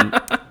like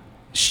I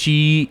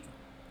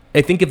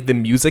think if the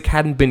music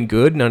hadn't been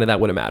good, none of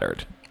that would have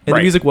mattered. And Right.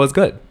 the music was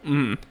good.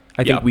 mm, I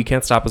think Yeah. We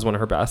Can't Stop is one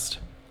of her best.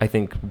 I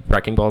think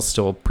Wrecking Ball is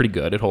still pretty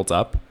good. It holds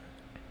up.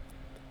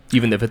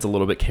 Even if it's a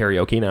little bit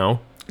karaoke now.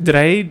 Did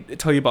I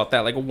tell you about that?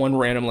 Like one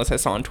random list I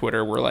saw on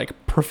Twitter where like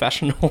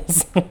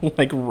professionals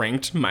like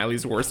ranked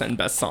Miley's worst and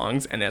best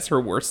songs, and as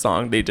her worst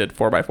song, they did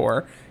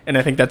 4x4. And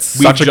I think that's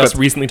We such a just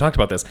good. recently talked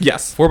about this.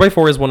 Yes,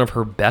 4x4 is one of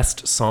her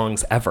best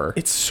songs ever.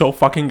 it's so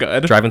fucking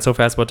good. Driving so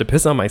fast, about to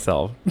piss on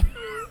myself.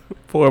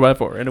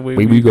 4x4, and away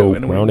Away we go,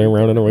 and away round we and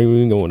round and away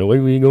we go, and away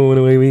we go, and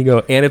away we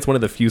go. And it's one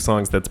of the few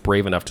songs that's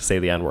brave enough to say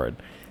the N-word.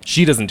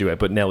 She doesn't do it,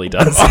 but Nelly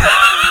does.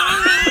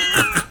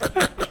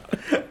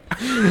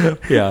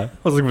 Yeah. I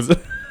was like, was it?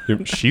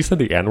 She said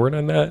the N-word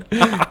on that?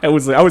 I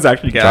was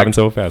actually Driving gagged.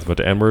 so fast, but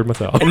to N-word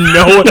myself.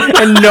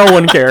 And no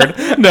one cared.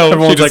 No,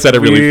 Everyone's she just said it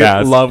really "We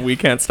fast." Love We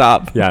Can't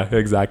Stop. Yeah,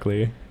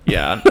 exactly.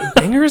 Yeah,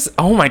 Bangers.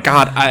 Oh my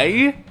god,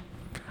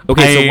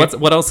 Okay, I- so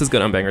what else is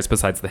good on Bangers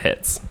besides the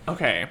hits?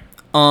 okay.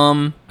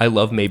 I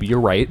love Maybe You're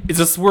Right. Is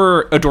this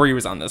where Adore You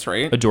was on this,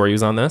 right? Adore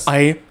You's on this.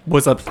 I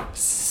was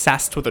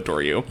obsessed with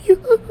Adore You.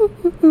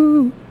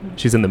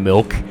 She's in the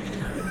milk.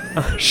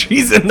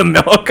 She's in the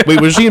milk.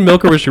 Wait, was she in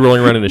milk or was she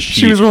rolling around in a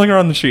sheet? She was rolling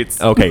around the sheets.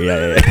 Okay,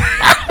 yeah.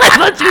 I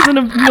thought she was in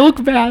a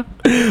milk bath.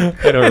 I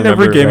don't And remember.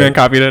 every gay man right.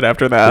 copied it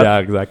after that. Yeah,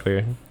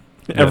 exactly.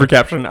 Every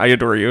caption, I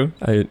adore you.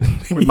 I,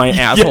 With my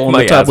asshole in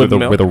my the tub ass with with,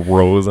 milk. with a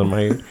rose on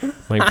my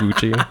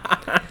Gucci.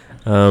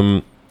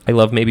 I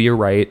love Maybe You're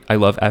Right. I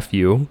love F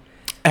You.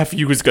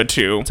 F.U. was good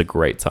too. It's a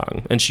great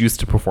song, and she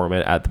used to perform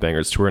it at the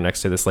Bangers tour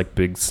next to this like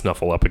big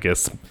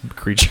snuffleupagus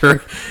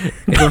creature.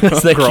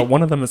 It's like- Girl,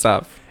 one of them is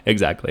F.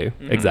 Exactly.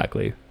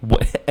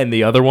 And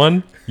the other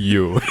one,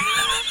 you.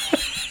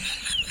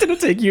 Did it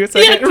take you a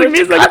second?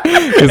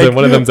 Because then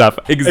one of them's F.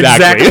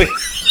 Exactly.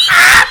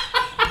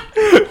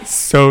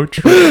 So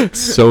true.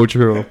 So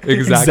true. Exactly.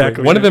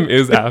 Exactly. One of them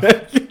is F.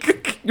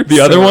 The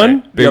so other right.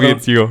 one, The baby, other-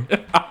 it's you.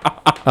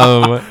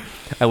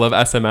 I love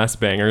SMS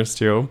bangers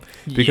too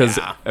because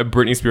Yeah.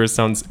 Britney Spears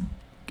sounds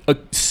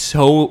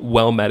so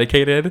well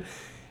medicated.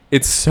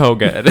 It's so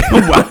good.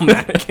 Well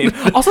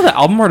medicated. Also, the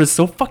album art is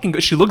so fucking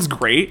good. She looks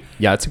great.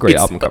 Yeah, it's a great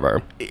It's- album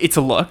cover. It's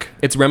a look.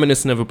 It's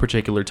reminiscent of a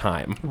particular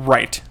time.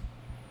 Right.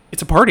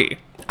 It's a party.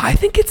 I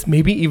think it's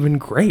maybe even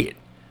great.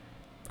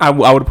 I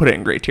would put it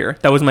in great tier.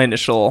 That was my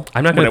initial.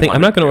 I'm not gonna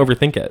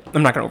overthink it.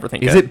 I'm not gonna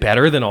overthink Is it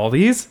better than all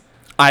these?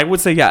 I would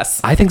say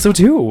yes. I think so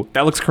too.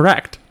 That looks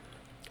correct.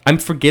 I'm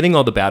forgetting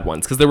all the bad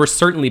ones because there were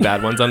certainly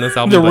bad ones on this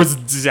album. There but- was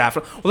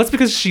definitely. Well, that's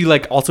because she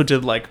like also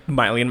did like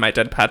Miley and My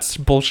Dead Pets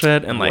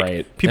bullshit, and like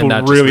right. people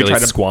and that really just tried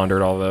to.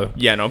 squandered all the.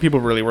 Yeah, no, people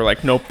really were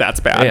like, nope, that's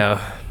bad.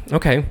 Yeah.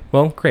 Okay.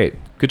 Well, great.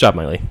 Good job,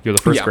 Miley. You're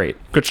the first Yeah, great.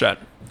 Good shit.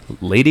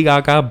 Lady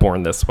Gaga,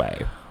 Born This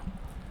Way.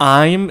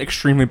 I'm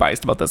extremely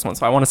biased about this one,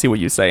 so I want to see what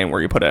you say and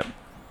where you put it.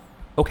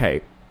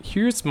 Okay,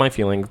 here's my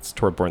feelings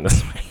toward Born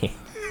This Way.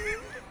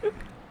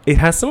 It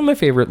has some of my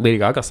favorite Lady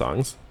Gaga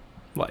songs,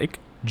 Like,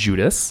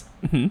 Judas,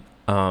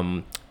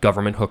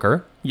 Government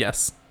Hooker,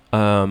 yes.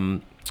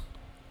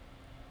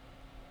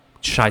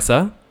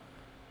 Shaisa.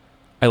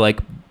 I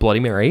like Bloody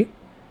Mary.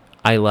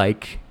 I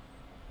like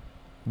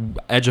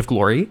Edge of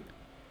Glory.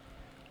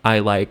 I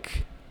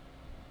like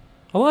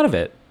a lot of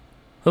it.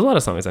 There's a lot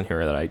of songs on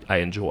here that I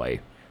enjoy.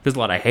 There's a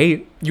lot I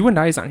hate. You and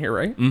I is on here,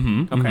 right?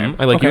 Mm-hmm. Okay.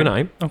 I like You and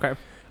I. Okay.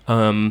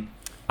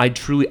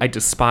 I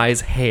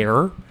despise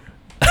Hair.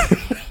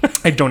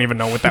 I don't even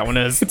know what that one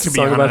is, It's to a be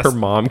song honest. about her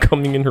mom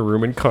coming in her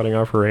room and cutting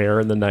off her hair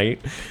in the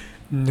night.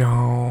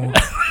 No.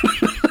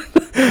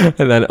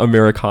 And then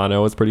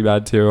Americano was pretty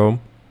bad too.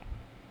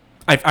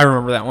 I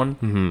remember that one.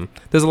 Mm-hmm.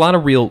 There's a lot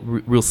of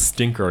real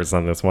stinkers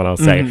on this one, I'll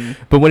say.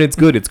 But when it's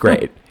good, it's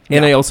great.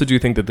 And I also do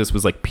think that this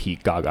was like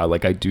peak Gaga.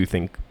 Like, I do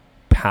think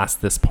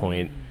past this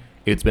point,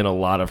 it's been a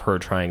lot of her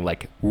trying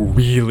like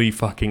really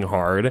fucking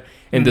hard.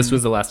 And this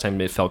was the last time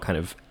it felt kind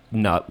of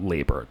not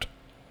labored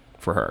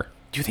for her.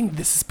 Do you think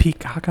this is peak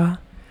Gaga?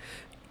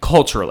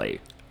 Culturally.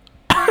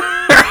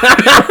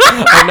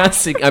 I'm not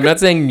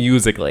saying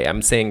musically.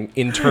 I'm saying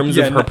in terms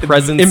of her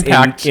presence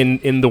impact.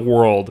 in the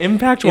world.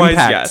 Impact-wise,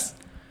 yes.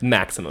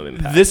 Maximum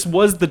impact. This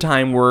was the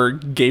time where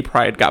gay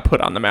pride got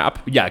put on the map.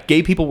 Yeah,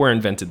 gay people were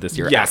invented this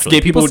year. Yes, actually.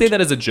 gay people say that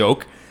as a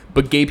joke,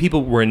 but gay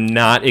people were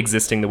not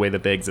existing the way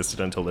that they existed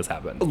until this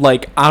happened.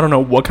 Like, I don't know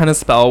what kind of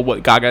spell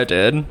what Gaga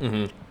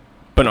did,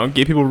 but no,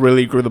 gay people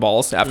really grew the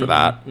balls after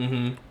that.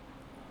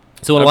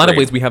 So in a lot of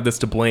Agreed. ways, we have this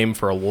to blame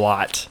for a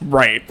lot.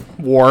 Right.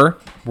 War,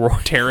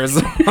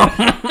 terrorism.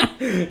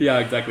 Yeah,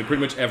 exactly. Pretty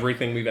much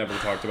everything we've ever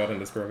talked about in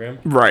this program.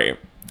 Right.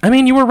 I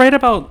mean, you were right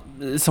about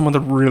some of the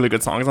really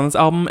good songs on this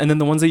album, and then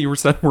the ones that you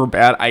said were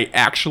bad, I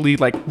actually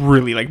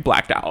really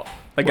blacked out.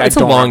 Like, It's I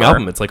a don't long remember.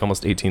 album. It's like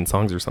almost 18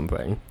 songs or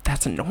something.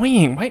 That's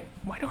annoying. Why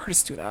do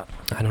artists do that?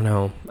 I don't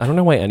know. I don't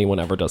know why anyone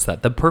ever does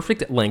that. The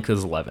perfect length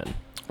is 11.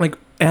 Like,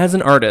 as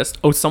an artist,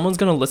 someone's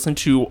gonna listen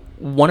to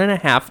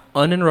 1.5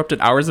 uninterrupted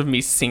hours of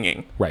me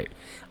singing. Right.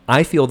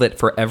 I feel that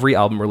for every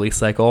album release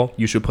cycle,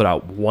 you should put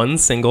out one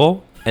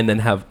single and then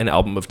have an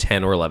album of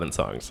 10 or 11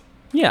 songs.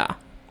 Yeah.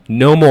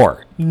 No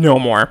more. No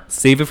more.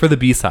 Save it for the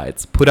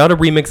B-sides. Put out a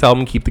remix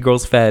album, keep the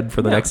girls fed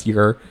for the next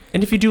year.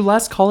 And if you do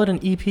less, call it an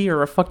EP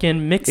or a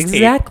fucking mixtape.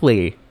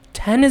 Exactly.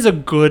 10 is a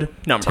good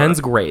number. 10's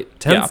great.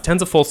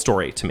 10's a full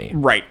story to me.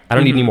 Right. I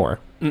don't need any more.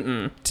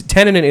 10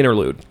 and an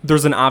interlude.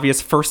 There's an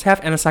obvious first half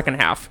and a second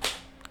half.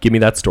 Give me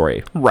that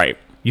story. Right.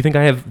 You think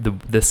I have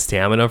the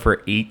stamina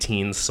for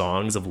 18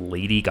 songs of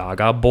Lady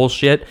Gaga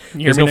bullshit?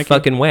 You There's hear no me, Nikki?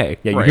 fucking way.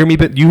 Yeah, Right.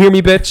 you hear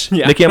me, bitch?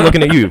 Yeah. Nikki, I'm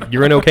looking at you.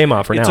 You're an okay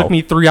ma for now. It took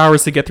me 3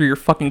 hours to get through your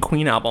fucking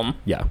Queen album.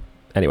 Yeah.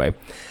 Anyway,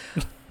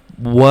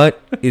 what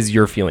is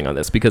your feeling on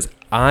this? Because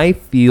I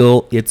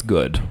feel it's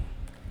good.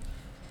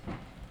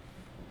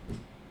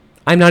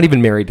 I'm not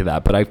even married to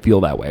that, but I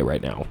feel that way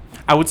right now.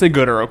 I would say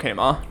good or okay,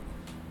 ma.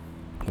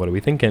 What are we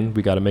thinking?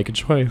 We got to make a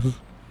choice.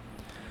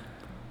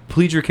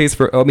 Plead your case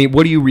for... I mean,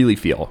 what do you really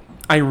feel?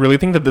 I really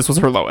think that this was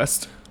her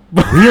lowest.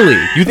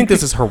 Really? You think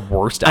this is her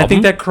worst album? I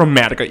think that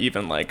Chromatica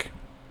even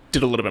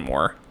did a little bit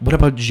more. What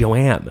about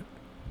Joanne?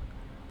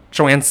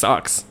 Joanne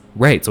sucks.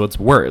 Right, so it's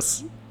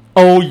worse.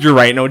 Oh, you're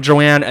right. No,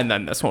 Joanne, and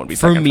then this one would be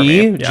For second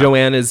me, Yeah.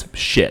 Joanne is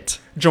shit.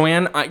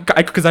 Joanne,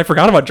 because I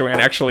forgot about Joanne,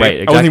 actually. Right, I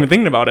wasn't exactly. even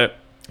thinking about it.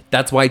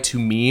 That's why, to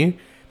me,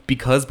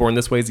 because Born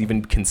This Way is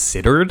even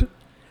considered,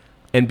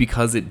 and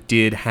because it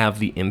did have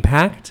the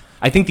impact,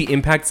 I think the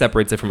impact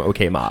separates it from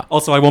Okay Ma.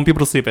 Also, I won't be able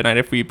to sleep at night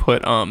if we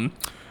put Art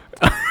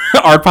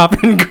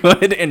Pop in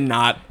good and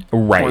not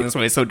Right. Born This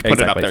Way. So put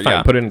it up Exactly. there. Fine,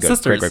 Yeah. put it in good.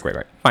 Sisters.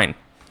 Great. Fine.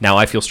 Now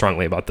I feel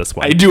strongly about this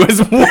one. I do as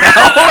well.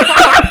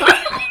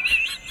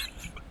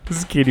 This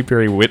is Katy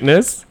Perry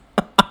Witness.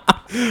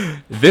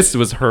 This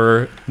was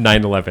her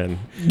 9/11.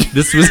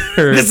 This was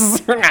her. This is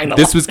her 9/11.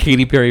 This was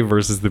Katy Perry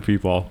versus the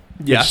people.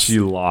 Yes. She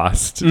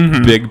lost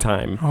big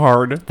time.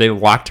 Hard. They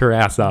locked her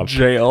ass up.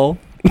 Jail.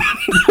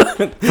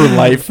 For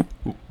life.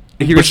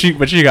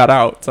 But she got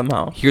out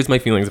somehow. Here's my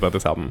feelings about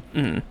this album.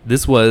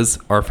 This was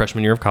our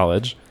freshman year of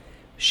college.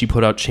 She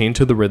put out Chained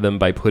to the Rhythm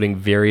by putting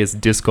various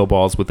disco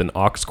balls with an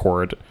aux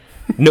cord.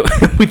 No,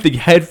 with the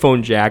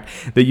headphone jack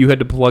that you had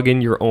to plug in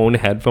your own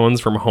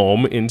headphones from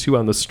home into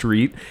on the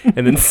street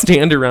and then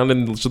stand around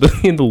in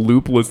the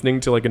loop listening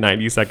to like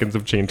 90 seconds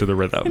of Chained to the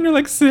Rhythm. And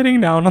you're sitting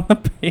down on the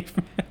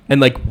pavement.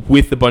 And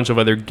with a bunch of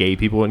other gay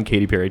people in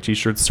Katy Perry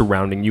t-shirts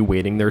surrounding you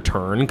waiting their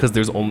turn because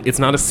it's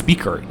not a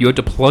speaker. You had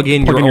to plug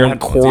in your your own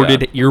headphones,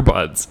 corded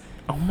earbuds.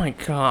 Oh my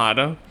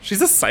god.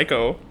 She's a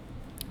psycho.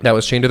 That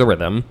was Chained to the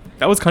Rhythm.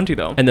 That was cunty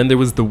though. And then there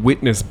was the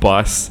Witness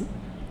bus.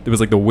 There was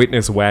the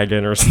Witness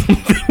wagon or something.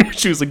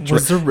 She was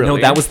Was there really?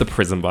 No, that was the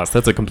Prison Bus.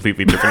 That's a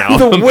completely different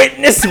album. the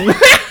Witness The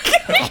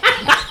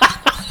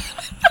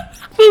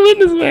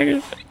Witness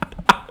wagon.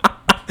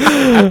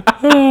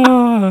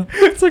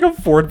 It's like a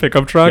Ford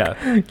pickup truck.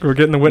 Yeah. We're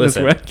getting the Witness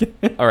Listen.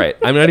 wagon. All right,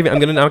 I'm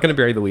not gonna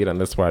bury the lead on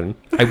this one.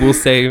 I will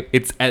say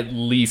it's at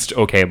least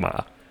Okay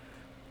Ma.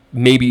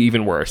 maybe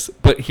even worse.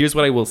 But here's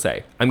what I will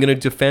say. I'm going to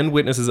defend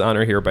Witness's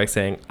honor here by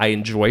saying I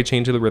enjoy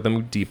Change of the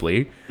Rhythm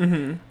deeply.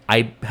 Mm-hmm.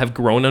 I have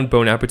grown on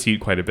Bon Appetit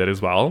quite a bit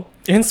as well.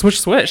 And Swish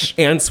Swish.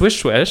 And Swish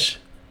Swish.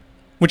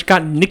 Which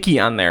got Nicki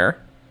on there.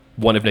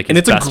 One of Nicki's And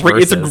it's best a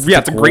great, verses.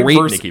 it's a great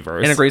verse, Nicki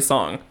verse. and a great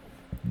song.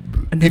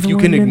 If you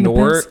can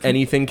ignore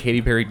anything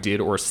Katy Perry did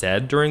or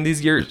said during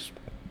these years,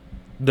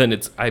 then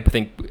it's, I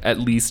think, at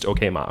least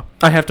Okay Ma.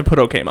 I have to put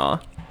Okay Ma.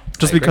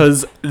 Just I agree.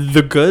 because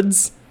the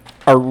goods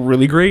are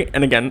really great.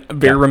 And again,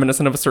 very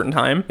reminiscent of a certain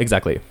time.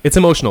 Exactly. It's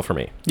emotional for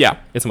me. Yeah.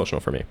 It's emotional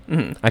for me.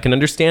 Mm-hmm. I can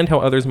understand how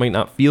others might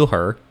not feel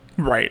her,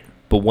 Right.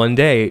 but one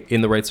day,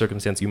 in the right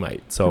circumstance, you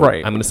might. So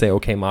Right. I'm going to say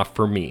Okay Ma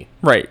for me.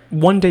 Right.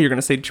 One day you're going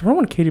to say, do you remember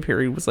when Katy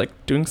Perry was like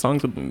doing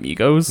songs with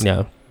Migos?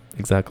 Yeah,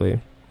 exactly.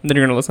 And then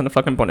you're going to listen to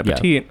fucking Bon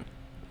Appetit.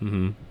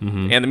 Mm-hmm.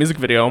 Mm-hmm. And the music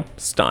video,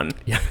 stun.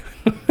 Yeah.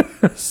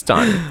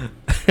 Stun.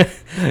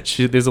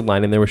 There's a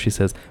line in there where she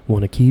says,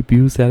 "Want to keep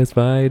you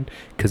satisfied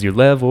because your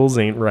levels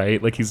ain't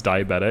right." Like he's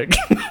diabetic.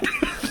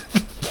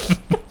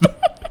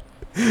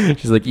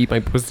 She's like, "Eat my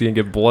pussy and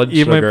get blood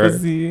Eat my sugar."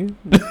 pussy.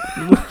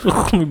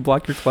 Let me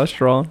block your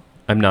cholesterol.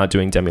 I'm not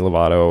doing Demi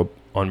Lovato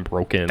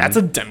Unbroken. That's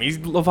a Demi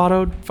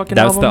Lovato fucking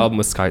That's album? the album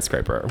with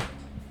Skyscraper.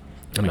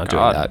 I'm not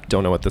God. doing that.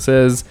 Don't know what this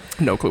is.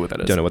 No clue what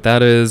that is. Don't know what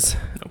that is.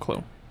 No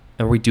clue.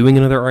 Are we doing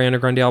another Ariana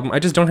Grande album? I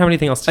just don't have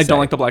anything else to I say. don't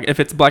like the black. If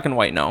it's black and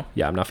white, no.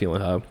 Yeah, I'm not feeling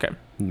her. Okay.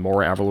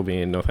 More Avril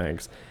Lavigne, no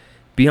thanks.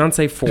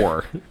 Beyonce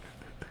 4.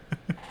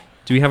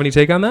 Do we have any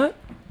take on that?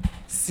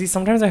 See,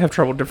 sometimes I have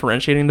trouble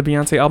differentiating the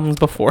Beyonce albums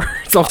before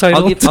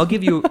self-titled. I'll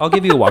give you a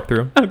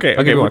walkthrough. Okay.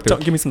 I'll give you a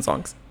walkthrough. Give me some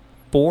songs.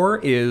 4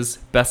 is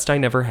Best I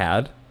Never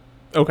Had.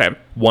 Okay.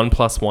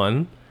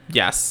 1+1.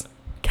 Yes.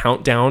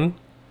 Countdown.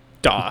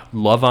 Duh.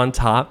 Love on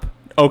Top.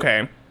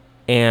 Okay.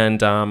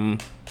 And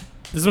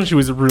This one she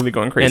was really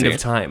going crazy. End of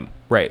Time.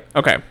 Right.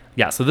 Okay.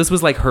 Yeah, so this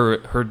was like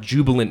her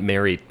jubilant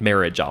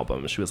marriage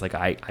album. She was like,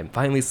 I'm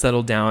finally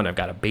settled down. I've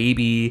got a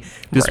baby.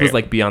 This was Right.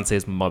 like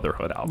Beyonce's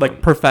motherhood album.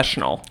 Like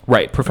professional.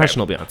 Right,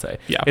 professional Beyonce.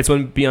 Yeah. It's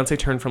when Beyonce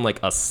turned from like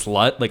a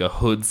slut, like a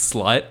hood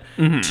slut,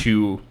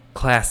 to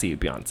classy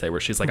Beyonce, where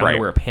she's like, I'm Right.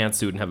 gonna wear a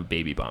pantsuit and have a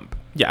baby bump.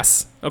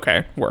 Yes.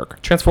 Okay.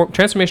 Work.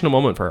 Transformational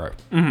moment for her.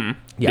 Mm-hmm.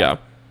 Yeah.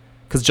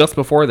 Because just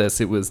before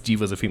this, it was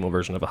Diva's a female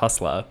version of a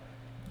hustler.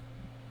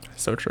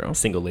 So true.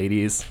 Single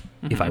Ladies,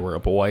 If I Were a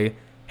Boy,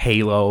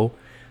 Halo.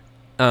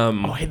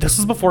 Oh, hey, this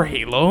was before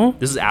Halo?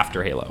 This is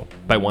after Halo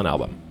by one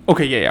album.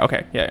 Okay, yeah.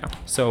 Okay, yeah.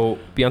 So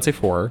Beyonce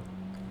 4.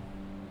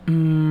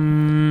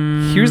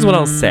 Here's what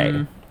I'll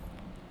say.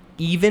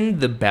 Even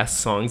the best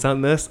songs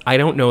on this, I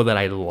don't know that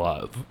I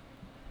love.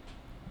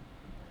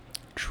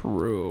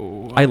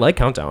 True. I like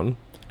Countdown,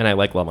 and I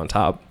like Love on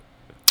Top.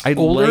 I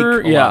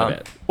Older, like a lot of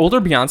it. Older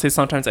Beyonce,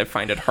 sometimes I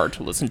find it hard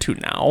to listen to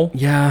now.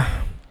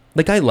 Yeah.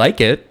 Like, I like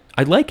it.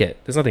 I like it.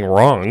 There's nothing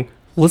wrong.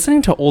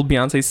 Listening to old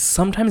Beyonce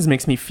sometimes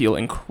makes me feel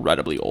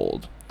incredibly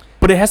old.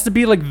 But it has to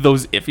be like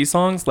those iffy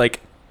songs. Like,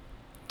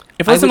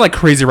 if I listen to like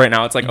Crazy right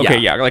now, it's like, okay,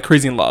 yeah, like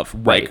Crazy in Love.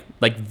 Right.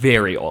 Like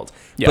very old.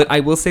 Yeah. But I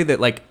will say that,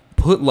 like,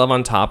 put Love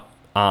on Top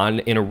on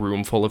in a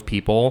room full of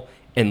people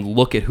and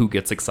look at who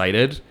gets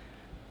excited.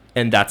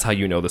 And that's how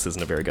you know this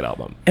isn't a very good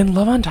album. And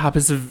Love on Top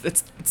is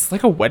it's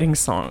like a wedding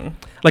song.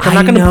 Like, I'm I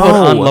not going to put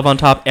on know. Love on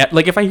Top.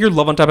 Like, if I hear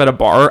Love on Top at a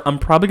bar, I'm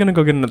probably going to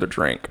go get another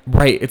drink.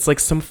 Right. It's like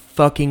some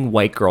fucking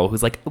white girl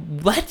who's like,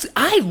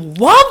 I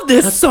love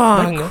this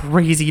song. That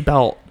crazy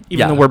belt. Even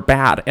Yeah. though we're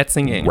bad at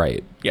singing.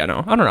 Right. Yeah,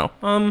 no. I don't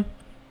know.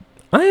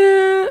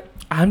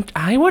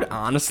 I would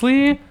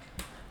honestly...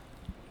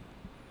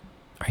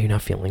 Are you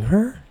not feeling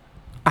her?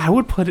 I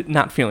would put it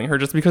Not Feeling Her,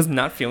 just because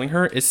Not Feeling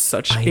Her is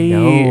such I a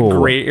know.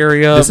 gray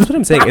area. This is what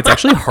I'm saying. It's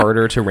actually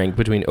harder to rank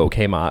between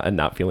Okay Ma and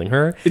Not Feeling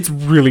Her. It's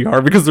really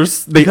hard because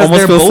they Because almost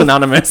they're feel both-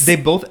 synonymous.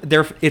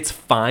 It's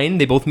fine.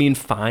 They both mean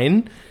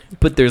fine,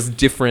 but there's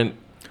different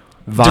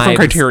vibes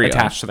criteria.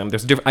 attached to them.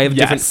 I have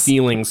different Yes.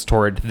 feelings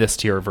toward this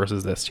tier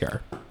versus this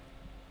tier.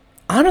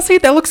 Honestly,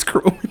 that looks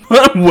cruel.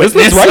 This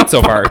is right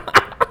so far.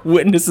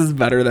 Witness is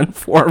better than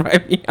 4 by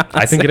Beyonce.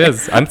 I think it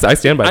is. I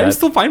stand by I'm that.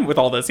 still fine with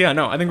all this. Yeah,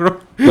 no, I think we're...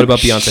 What about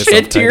Beyonce's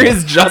Shit tier self-titled?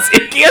 is just...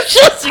 It can't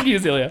just you,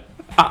 Celia.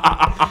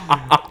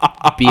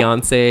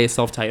 Beyonce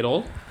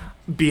self-titled.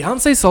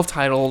 Beyonce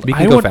self-titled. We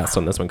can go fast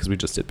on this one because we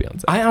just did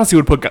Beyonce. I honestly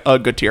would put a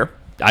good tier.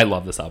 I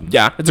love this album.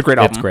 Yeah, it's a great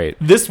album. It's great.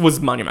 This was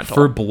monumental.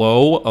 For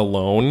Blow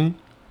alone,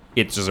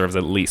 it deserves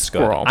at least good.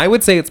 Girl. I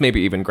would say it's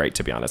maybe even great,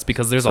 to be honest,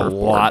 because there's a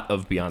Surfboard. lot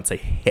of Beyonce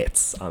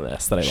hits on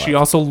this that I love. She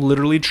also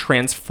literally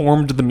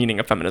transformed the meaning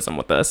of feminism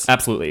with this.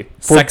 Absolutely.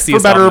 For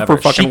Sexiest better or album for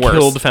ever. fucking She worse.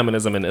 killed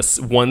feminism in this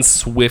one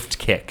swift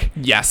kick.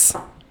 Yes.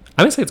 I'm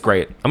gonna say it's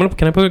great. Can I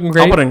put it in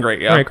great? I'll put it in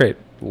great, yeah. All right, great.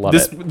 Love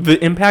This it.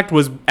 The impact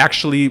was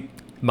actually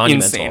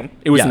Monumental. insane.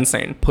 It was Yeah.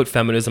 insane. Put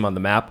feminism on the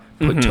map.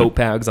 Put tote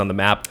bags on the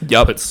map.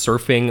 Yup. Put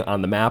surfing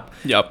on the map.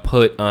 Yup.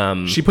 Put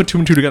She put 2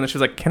 and 2 together and she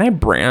was like, can I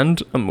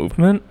brand a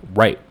movement?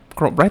 right.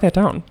 Girl, write that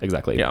down.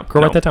 Exactly. Yeah.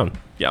 Girl, No. write that down.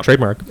 Yeah.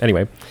 Trademark.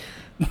 Anyway.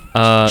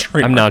 I'm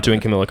Trademark. not doing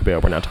Camila Cabello.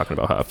 We're not talking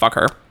about her. Fuck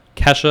her.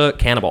 Kesha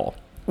Cannibal.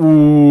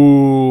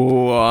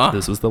 Ooh.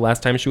 This was the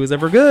last time she was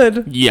ever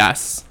good.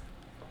 Yes.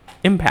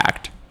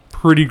 Impact.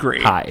 pretty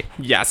great. High.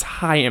 Yes,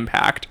 high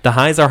impact. The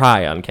highs are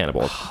high on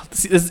Cannibal.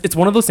 See, it's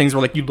one of those things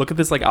where like you look at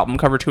this like album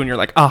cover too, and you're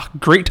like,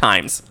 great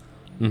times.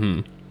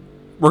 Mm-hmm.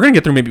 We're gonna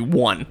get through maybe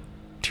one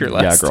tier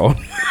list. Yeah, girl.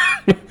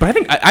 But I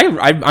think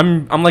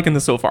I'm liking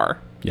this so far.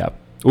 Yeah.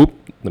 Oop.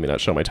 Let me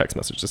not show my text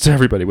messages to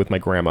everybody with my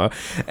grandma.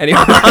 Anyway.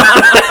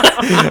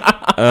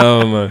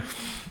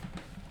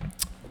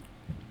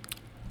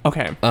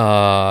 Okay.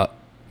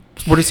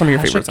 What are some of your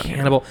favorites on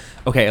Cannibal?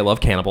 Okay, I love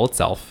Cannibal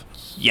itself.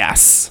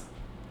 Yes.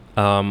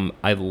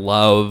 I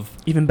love.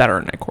 Even better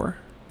in Nightcore.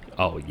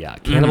 Oh yeah,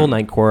 Cannibal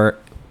Nightcore.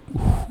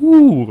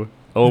 Ooh.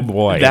 Oh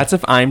boy. That's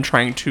if I'm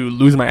trying to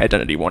lose my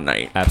identity one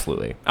night.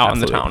 Absolutely. Out in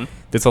the town.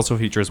 This also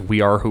features We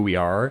Are Who We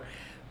Are,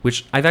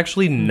 which I've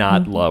actually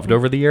not loved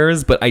over the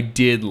years, but I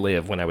did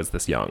live when I was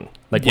this young.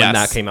 Like when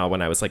that came out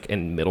when I was like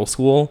in middle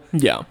school.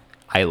 Yeah.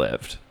 I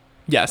lived.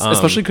 Yes,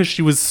 especially because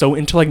she was so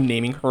into like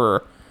naming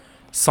her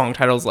song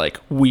titles like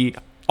We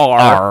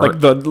Are. Like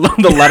the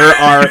letter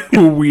R,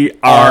 who we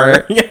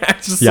are. Yeah,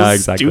 it's just so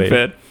exactly.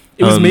 stupid.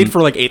 It was made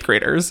for like 8th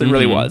graders. It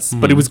really was.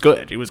 But it was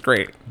good. It was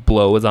great.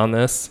 Blow was on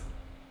this.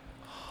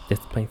 This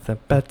place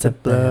about to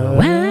blow.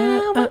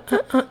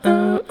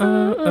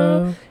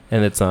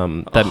 And it's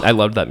that I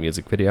loved that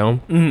music video.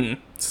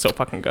 So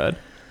fucking good.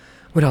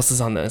 What else is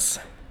on this?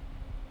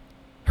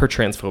 Her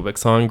transphobic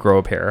song, Grow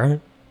a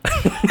Pair.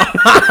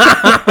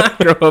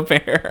 Grow a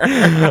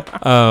Pair.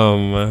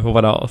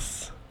 What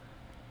else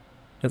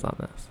is on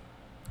this?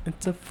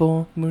 It's a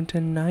full moon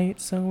tonight,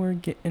 so we're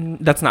getting.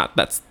 That's not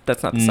this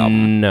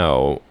album.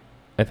 No,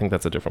 I think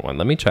that's a different one.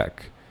 Let me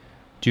check.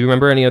 Do you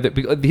remember any other?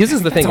 This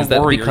is the thing, is that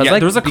Warrior. because Yeah,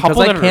 there's a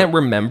couple I that can't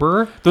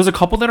remember. There's a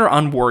couple that are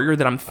on Warrior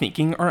that I'm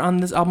thinking are on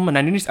this album, and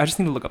I just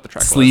need to look up the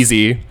track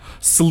Sleazy.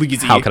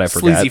 Sleazy. How could I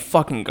forget? Sleazy,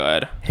 fucking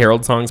good.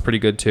 Harold song's pretty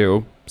good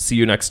too. See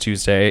You Next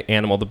Tuesday.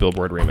 Animal, the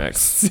Billboard remix.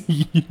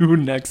 See You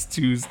Next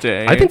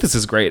Tuesday. I think this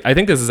is great. I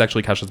think this is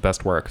actually Kesha's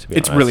best work, to be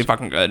honest. It's really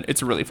fucking good.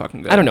 It's really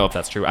fucking good. I don't know if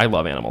that's true. I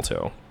love Animal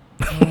too.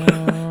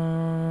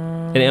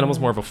 And Animal's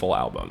more of a full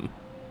album.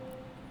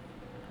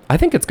 I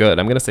think it's good.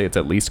 I'm going to say it's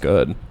at least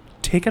good.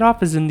 Take It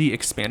Off is in the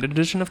expanded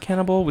edition of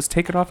Cannibal. Was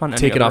Take It Off on any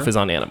Take It other? Off is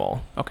on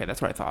Animal. Okay,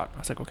 that's what I thought. I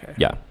was like, okay.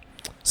 Yeah.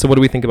 So what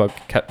do we think about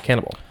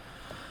Cannibal?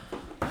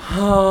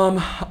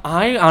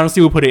 I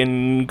honestly would put it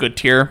in good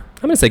tier.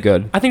 I'm going to say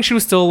good. I think she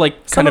was still like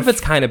Some of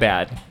it's kind of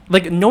bad.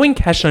 like knowing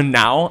Kesha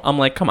now, I'm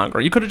like, come on,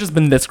 girl, you could have just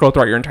been this girl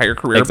throughout your entire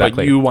career, Exactly.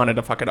 but you wanted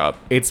to fuck it up.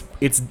 It's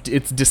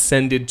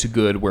descended to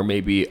good where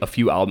maybe a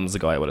few albums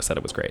ago I would have said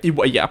it was great.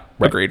 Yeah,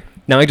 Right. agreed.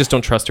 Now I just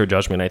don't trust her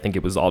judgment. I think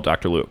it was all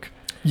Dr. Luke.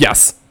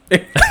 Yes.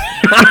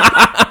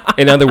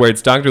 In other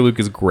words, Dr. Luke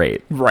is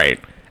great. Right.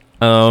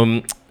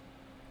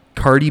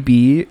 Cardi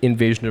B,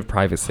 Invasion of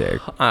Privacy.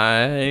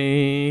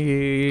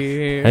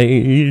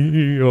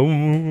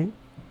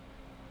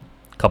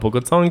 Couple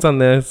good songs on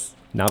this.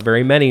 Not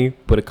very many,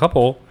 but a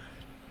couple.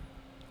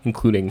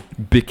 Including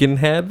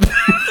Bickenhead.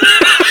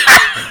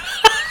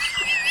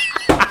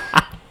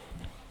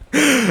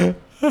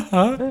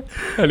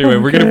 Anyway,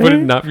 we're going to put it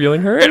in Not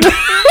Feeling Hurt.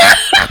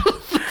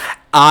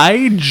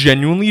 I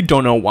genuinely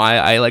don't know why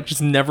I like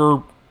just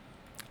never.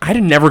 I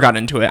never got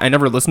into it. I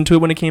never listened to it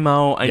when it came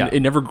out. It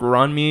never grew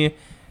on me.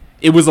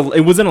 It was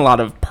in a lot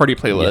of party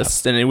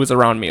playlists, and it was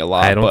around me a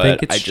lot. I don't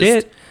think it's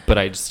shit. shit, but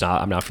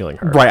I'm not feeling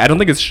hurt. Right, I don't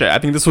think it's shit. I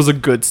think this was a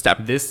good step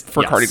for Yes.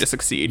 Cardi to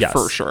succeed, Yes.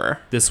 for sure.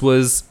 This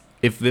was,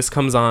 if this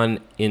comes on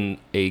in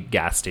a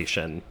gas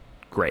station,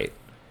 great.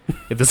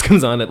 If this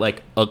comes on at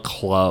like a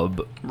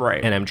club,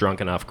 Right. and I'm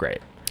drunk enough, great.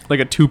 Like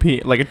a 2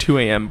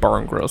 a.m. bar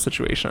and grill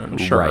situation.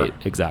 Sure. Right,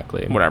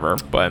 exactly. Whatever,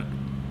 but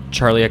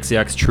Charlie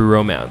XCX, True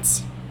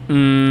Romance.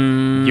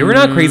 You're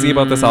not crazy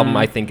about this album.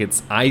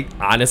 I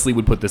honestly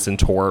would put this in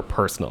tour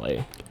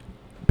personally.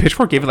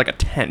 Pitchfork gave it like a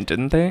 10,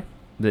 didn't they?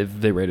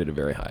 They rated it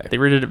very high. They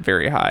rated it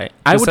very high.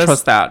 I This would says-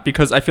 trust that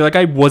because I feel like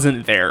I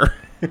wasn't there.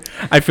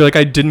 I feel like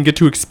I didn't get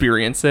to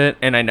experience it,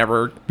 and I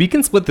never. We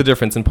can split the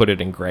difference and put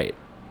it in great.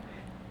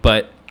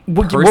 But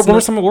What were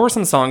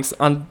some songs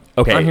on?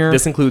 okay, on here?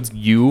 this includes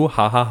You,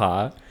 Ha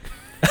Ha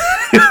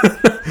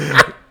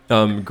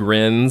Ha.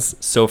 Grins,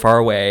 So Far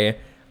Away,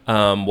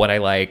 What I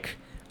Like,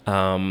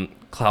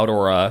 Cloud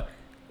Aura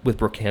with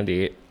Brooke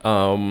Candy.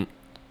 What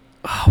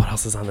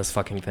else is on this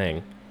fucking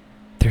thing?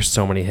 There's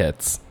so many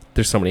hits.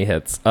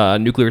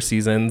 Nuclear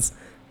Seasons.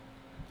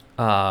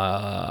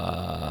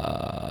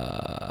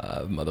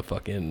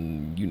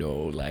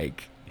 Motherfucking,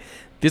 like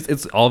this.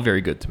 It's all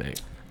very good to me.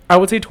 I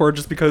would say tour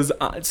just because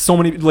so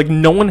many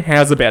no one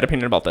has a bad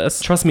opinion about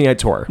this. Trust me, I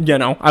tour. Yeah,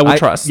 no, I will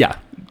trust. Yeah,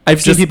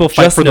 I've seen Just- people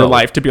fight just for their know.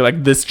 life to be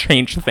like, this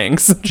changed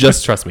things.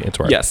 just trust me, I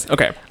tour. Yes.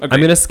 Okay. I'm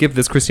gonna skip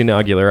this Christina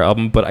Aguilera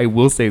album, but I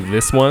will say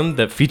this one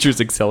that features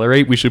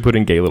Accelerate, we should put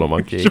in Gay Little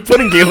Monkey. put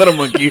in Gay Little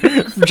Monkey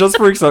just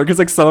for Accelerate, because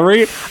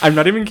Accelerate, I'm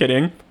not even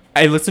kidding.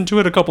 I listened to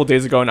it a couple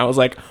days ago and I was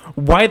like,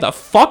 why the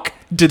fuck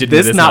did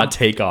this not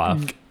take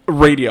off?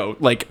 radio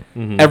like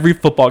every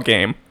football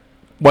game?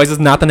 Why is this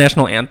not the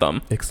national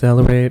anthem?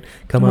 Accelerate,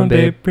 come on,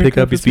 babe, pick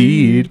up your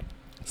speed.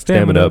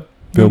 Stamina up,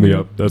 fill me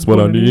up, that's what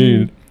I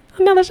need.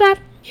 Another shot,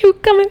 you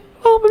coming?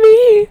 help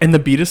me. And the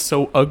beat is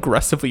so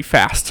aggressively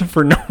fast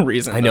for no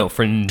reason. I know,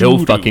 for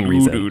no fucking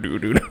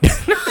reason.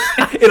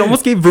 It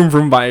almost gave Vroom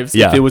Vroom vibes.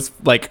 Yeah. If it was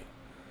like,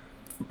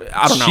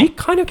 I don't She know.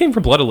 kind of came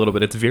from Blood a little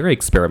bit. It's very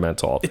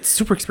experimental. It's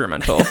super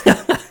experimental.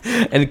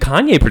 And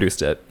Kanye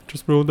produced it.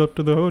 Just rolled up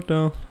to the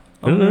hotel.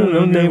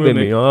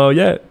 Oh,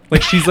 yeah.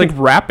 Like she's like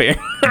rapping.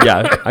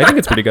 Yeah, I think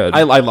it's pretty good.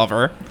 I love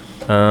her.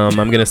 I'm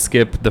going to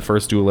skip the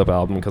first Dua Lipa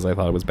album because I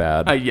thought it was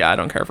bad. Yeah, I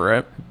don't care for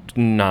it. I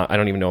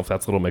don't even know if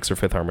that's Little Mix or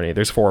Fifth Harmony.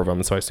 There's 4 of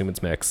them, so I assume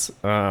it's Mix.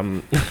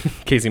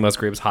 Casey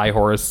Musgraves, High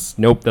Horse.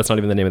 Nope, that's not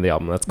even the name of the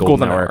album. That's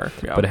Golden Hour.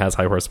 Yeah. But it has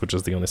High Horse, which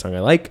is the only song I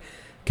like.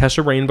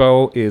 Kesha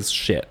Rainbow is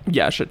shit.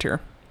 Yeah, shit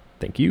tier.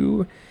 Thank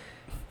you.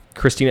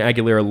 Christina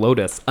Aguilera,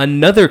 Lotus.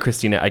 Another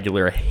Christina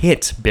Aguilera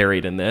hit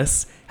buried in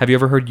this. Have you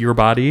ever heard Your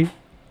Body?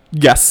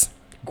 Yes.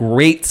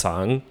 Great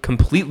song.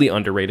 Completely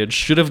underrated.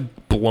 Should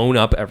have blown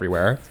up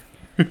everywhere.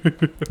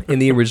 In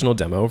the original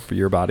demo for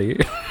Your Body.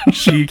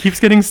 She keeps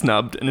getting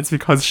snubbed, and it's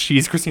because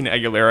she's Christina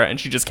Aguilera, and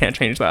she just can't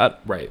change that.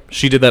 Right.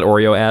 She did that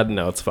Oreo ad.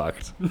 No, it's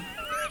fucked.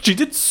 She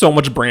did so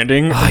much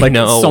branding, I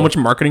know. so much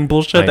marketing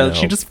bullshit I that know.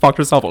 she just fucked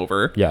herself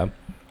over. Yeah.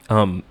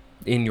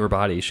 In Your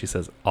Body, she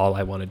says, all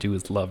I want to do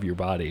is love your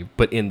body.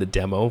 But in the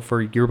demo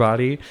for Your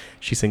Body,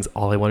 she sings,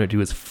 all I want to do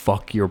is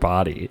fuck your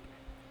body.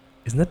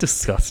 Isn't that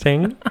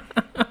disgusting?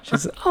 She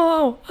says,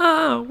 all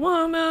I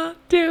want to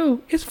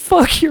do is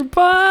fuck your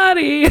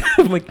body.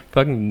 I'm like,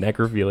 fucking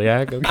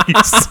necrophiliac.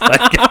 You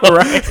psycho.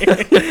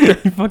 Right?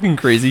 You fucking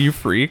crazy, you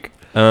freak.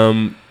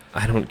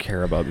 I don't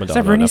care about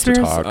Madonna Britney enough to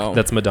Spears? talk. Oh.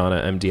 That's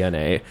Madonna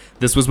MDNA.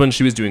 This was when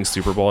she was doing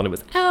Super Bowl, and it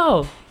was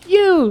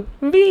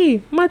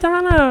L-U-V,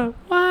 Madonna,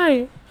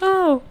 why?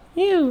 Oh,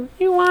 you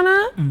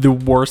wanna? The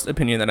worst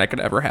opinion that I could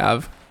ever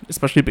have,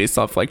 especially based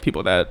off like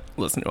people that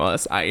listen to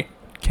us. I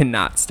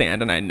cannot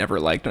stand, and I never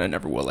liked, and I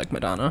never will like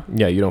Madonna.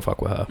 Yeah, you don't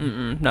fuck with her.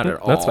 Not at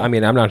all. That's. I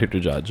mean, I'm not here to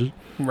judge.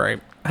 Right.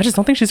 I just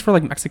don't think she's for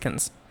like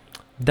Mexicans.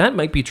 That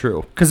might be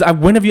true. Because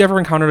when have you ever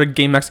encountered a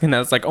gay Mexican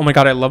that's like, oh my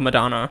god, I love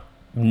Madonna?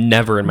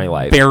 Never in my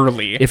life.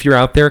 Barely. If you're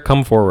out there,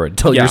 come forward.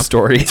 Tell Yeah. your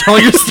story. Tell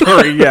your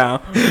story, yeah.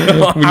 We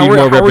need How more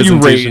were you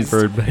representation raised?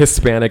 for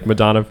Hispanic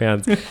Madonna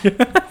fans.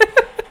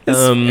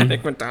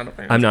 Hispanic Madonna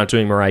fans. I'm not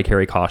doing Mariah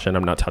Carey Caution.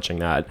 I'm not touching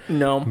that.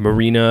 No.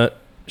 Marina,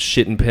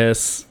 Shit and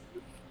Piss.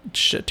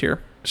 Shit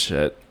tier.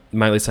 Shit.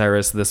 Miley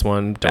Cyrus, this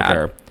one. Don't Bad.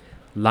 care.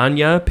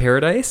 Lanya,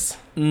 Paradise.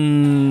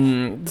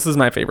 This is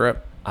my favorite.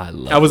 I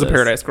love I was this. a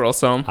Paradise girl,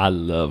 so I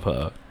love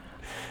her.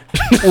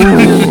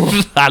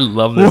 I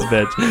love this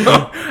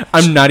bitch.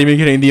 I'm not even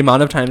kidding. The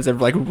amount of times I've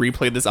like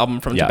replayed this album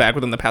front Yeah. to back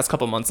within the past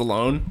couple months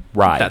alone.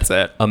 Ride. That's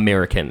it.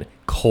 American,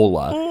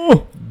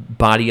 Cola,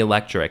 Body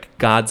Electric,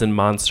 Gods and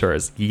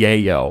Monsters,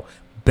 Yayo,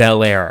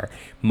 Bel Air,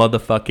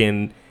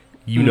 motherfucking,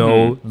 you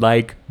know,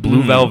 like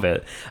Blue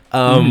Velvet,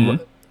 When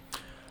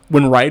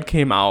Ride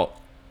came out,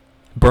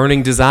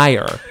 Burning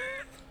Desire.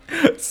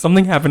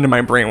 something happened in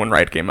my brain when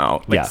Ride came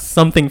out. Like Yeah.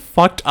 something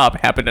fucked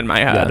up happened in my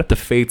Yeah, head. the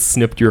fates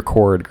snipped your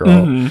cord,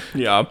 girl.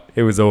 Yeah.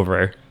 It was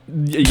over.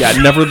 Yeah,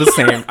 never the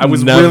same. I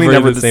was Never really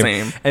never the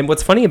same. And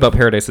what's funny about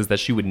Paradise is that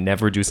she would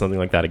never do something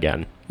like that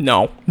again.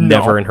 No.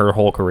 Never in her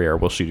whole career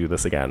will she do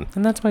this again.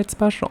 And that's why it's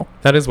special.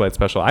 That is why it's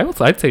special.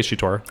 I'd say she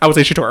tore. I would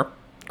say she tore.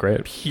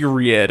 Great.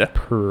 Period.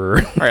 Purr.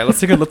 All right, let's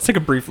take a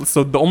brief.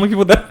 So the only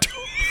people that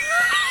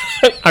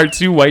Our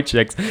 2 white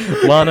chicks,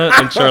 Lana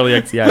and Charlie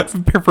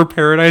XCX. for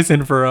Paradise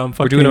and for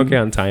We're doing okay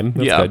on time.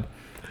 That's Yeah. good.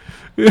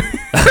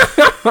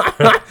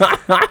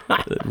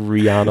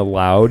 Rihanna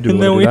Loud. Do we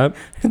And then want to do that?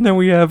 And then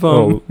we have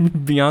Oh.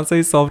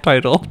 Beyonce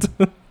self-titled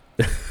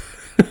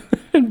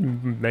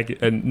Megan,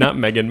 and not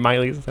Megan,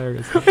 Miley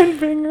Cyrus. and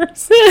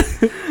bangers.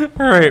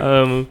 All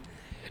right.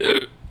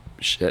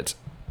 Shit.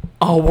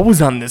 Oh, what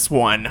was on this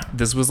one?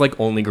 This was like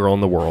Only Girl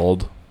in the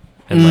World.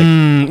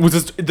 And like,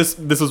 Was this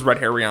was Red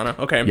Hair Rihanna?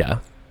 Okay. yeah.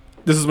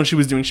 This is when she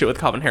was doing shit with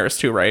Calvin Harris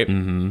too, right?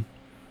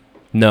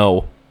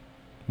 No.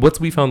 What's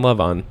We Found Love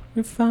on?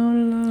 We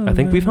found love. I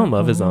think We Found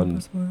Love is on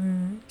It's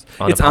on-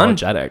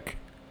 Unapologetic.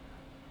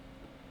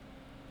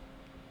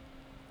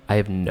 I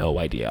have no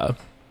idea.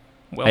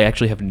 Well, I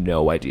actually have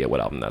no idea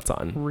what album that's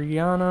on.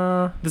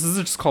 Rihanna. This is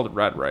just called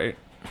Red, right?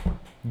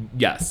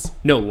 Yes.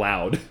 No,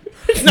 Loud.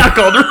 It's not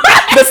called Red.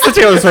 That's the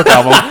Taylor Swift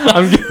album.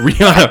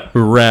 Rihanna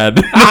Red.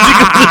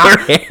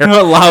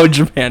 A loud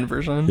Japan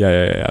version.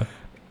 Yeah.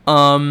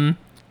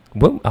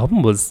 What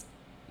album was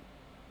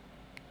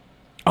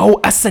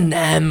Oh,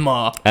 S&M.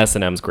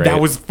 S&M's great?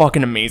 That was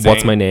fucking amazing.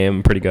 What's My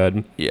Name? Pretty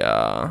good.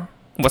 Yeah.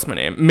 What's my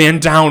name? Man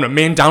Down.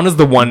 Man Down is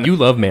the one. You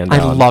love Man I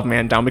Down. love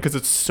Man Down because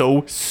it's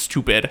so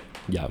stupid.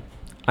 Yeah.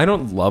 I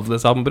don't love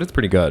this album, but it's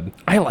pretty good.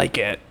 I like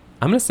it.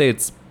 I'm gonna say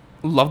it's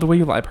Love the Way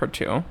You Lie Part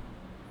 2.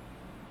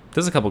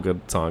 there's a couple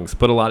good songs,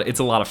 but it's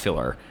a lot of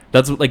filler.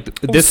 That's like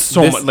this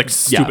much like yeah.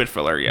 stupid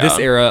filler, yeah. This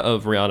era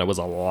of Rihanna was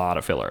a lot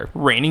of filler.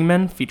 Raining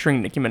Men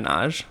featuring Nicki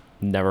Minaj.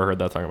 Never heard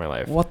that song in my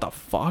life. What the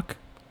fuck?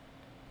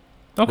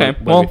 Okay,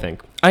 What well, do we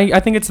think? I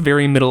think it's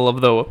very middle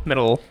of the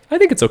middle. I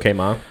think it's okay,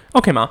 Ma.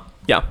 Okay, ma.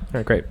 Yeah, All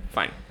right, great.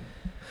 fine.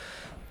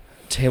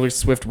 Taylor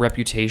Swift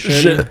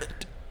Reputation.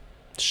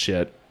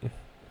 Shit.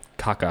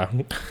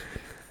 Caca.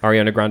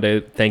 Ariana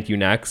Grande, Thank You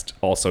Next,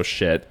 also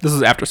shit. This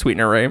is after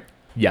Sweetener, right?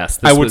 Yes,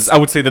 this I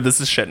would say that this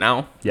is shit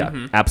now.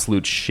 yeah,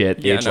 absolute shit.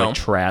 Yeah, Aged no. like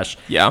trash.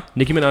 Yeah.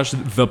 Nicki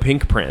Minaj, The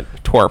Pink Print.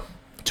 Tour.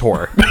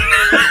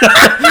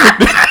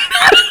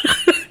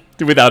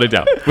 Without a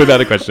doubt. Without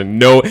a question.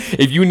 No,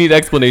 if you need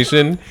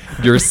explanation,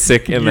 you're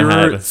sick in the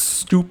You're head.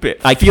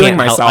 stupid. I feeling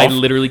can't help- myself. I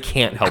literally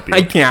can't help you.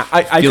 I can't.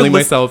 I Feeling could listen-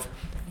 myself,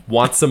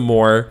 want some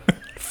more.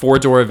 Four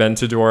Door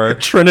Aventador.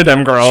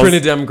 Trinidad girls.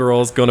 Trinidad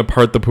Girls gonna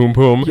part the poom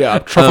poom. Yeah.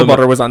 Truffle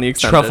butter was on the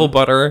extended. Truffle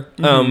butter.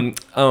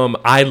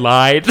 I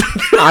lied.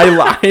 I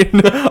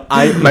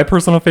lied. My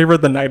personal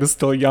favorite, The Night Is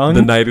Still Young.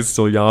 The night is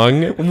still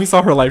young. When we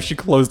saw her live, she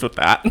closed with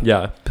that.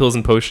 Yeah, Pills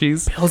and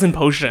Potions. Pills and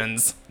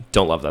Potions.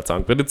 Don't love that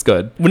song, but it's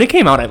good. When it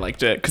came out, I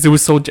liked it because it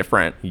was so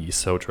different.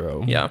 So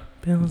true. Yeah.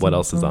 What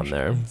else is on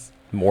there?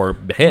 More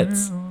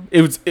hits.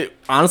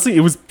 Honestly,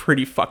 it was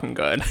pretty fucking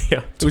good.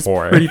 Yeah. It was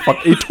Tour. pretty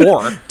fucking. It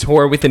tore.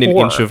 Tore within an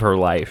Tour. inch of her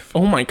life.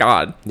 Oh my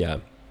god. Yeah.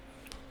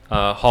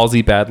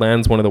 Halsey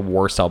Badlands, one of the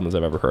worst albums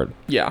I've ever heard.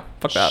 Yeah.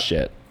 Fuck that.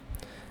 Shit.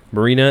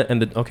 Marina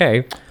and the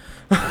okay.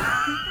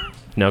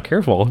 Now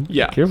careful.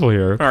 Yeah. Careful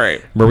here. All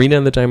right. Marina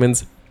and the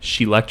Diamonds,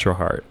 She Lecture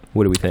Heart.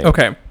 What do we think?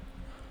 Okay.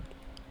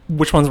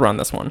 Which ones were on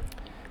this one?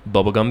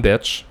 Bubblegum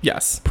Bitch,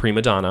 Yes.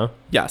 Prima Donna,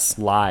 Yes.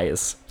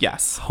 Lies,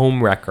 Yes.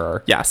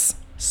 Homewrecker, Yes.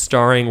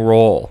 Starring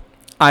Role.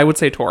 I would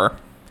say Tour.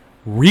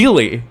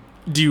 Really?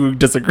 Do you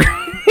disagree?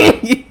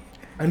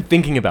 I'm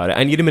thinking about it.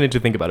 I need a minute to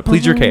think about it.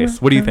 Please your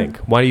case. What do you think?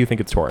 Why do you think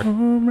it's Tor?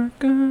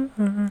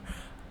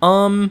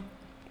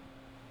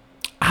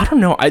 I don't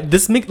know.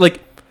 This make like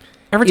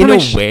every In time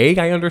a way,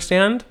 I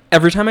understand.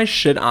 every time I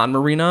shit on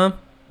Marina,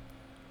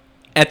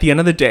 at the end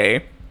of the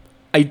day,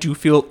 I do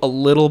feel a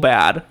little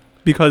bad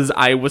because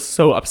I was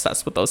so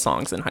obsessed with those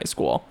songs in high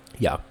school.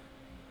 Yeah.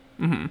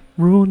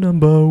 Rule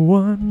number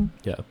 1,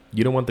 Yeah.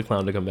 You don't want the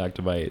clown to come back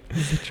to bite.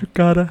 you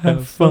gotta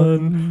have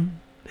fun.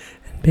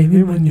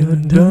 Baby, when you're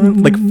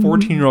done. Like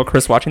 14-year-old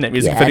Chris watching that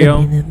music video.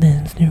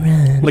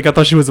 Like I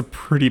thought she was a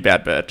pretty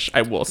bad bitch,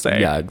 I will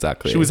say. Yeah,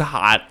 exactly. She was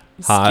hot,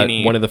 hot.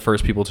 skinny. One of the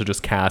first people to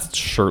just cast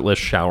shirtless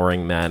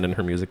showering men in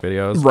her music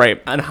videos.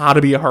 Right. And How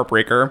to Be a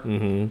Heartbreaker.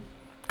 Mm-hmm.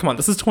 Come on,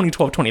 this is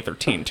 2012,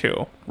 2013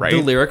 too, right?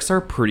 The lyrics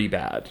are pretty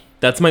bad.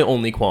 That's my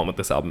only qualm with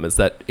this album is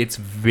that it's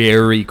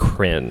very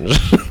cringe.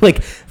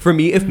 Like, for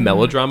me, if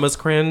melodrama's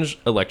cringe,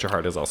 Electra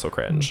Heart is also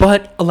cringe.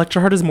 But Electra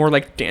Heart is more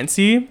like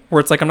dancey, where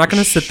it's like I'm not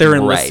going to sit there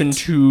and Right. listen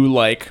to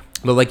like...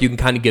 But, like, you can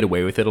kind of get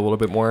away with it a little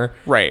bit more.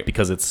 Right.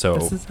 Because it's so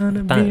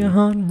gonna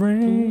fun.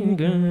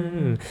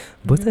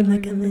 What's it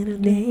like a little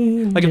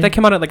name? Like if that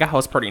came out at like a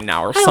house party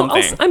now or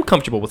something. I'm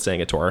comfortable with saying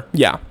it to her.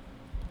 Yeah.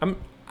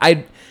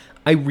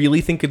 I really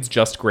think it's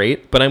just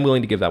great, but I'm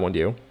willing to give that one to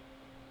you.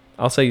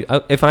 I'll say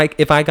if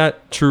I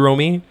got True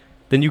Romy,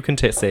 then you can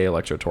say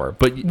Electro Tour.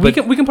 But We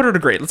can put her to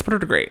great. Let's put her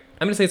to great.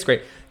 I'm gonna say it's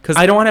great because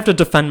I don't want to have to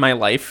defend my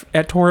life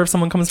at tour if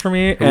someone comes for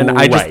me, and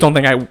I just Right. don't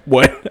think I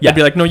would. Yeah. I'd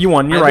be like, no, you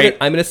won. You're right.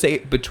 I'm gonna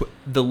say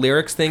the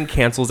lyrics thing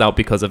cancels out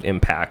because of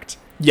impact,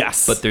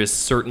 Yes. but there's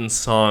certain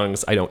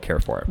songs I don't care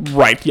for.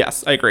 right.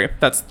 Yes, I agree.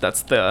 That's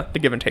the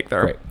give and take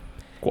there. Right.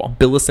 Cool.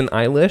 Billis and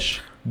Eilish,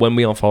 When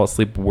We All Fall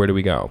Asleep, Where Do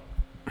We Go?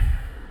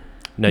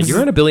 Now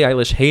you're on a Billie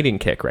Eilish hating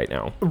kick right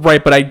now.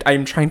 Right, but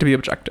I'm trying to be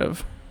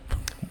objective.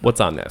 What's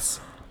on this?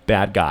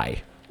 Bad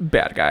Guy.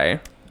 Bad guy.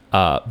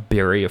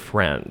 Bury a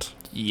Friend.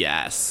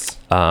 Yes.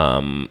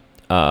 When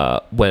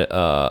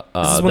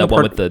This is when that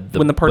one with the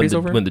when the party's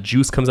over? when the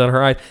juice comes out of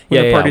her eye.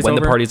 When the Yeah, party's when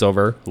the over? party's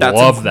over. That's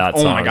Love that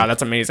song. Oh my god,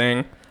 that's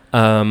amazing.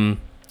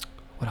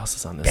 What else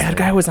is on this? Bad thing?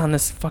 guy was on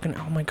this fucking.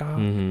 Oh my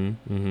god.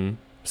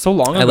 So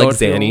long ago. I like it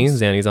Zanny.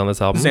 feels. Zanny's on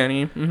this album.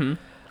 Zanny.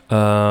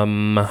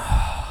 Mm-hmm.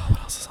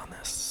 What else is on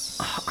this?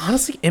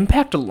 Honestly,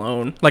 Impact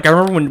alone. Like I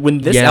remember when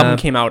this Yeah. album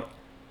came out,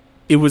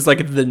 it was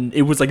like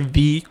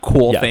the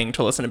cool Yeah. thing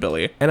to listen to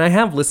Billy. And I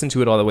have listened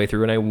to it all the way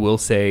through, and I will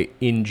say,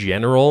 in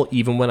general,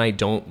 even when I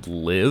don't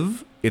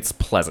live, it's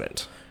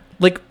pleasant.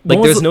 Like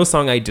There's no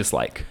song I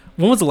dislike.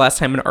 When was the last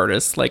time an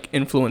artist like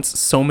influenced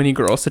so many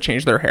girls to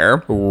change their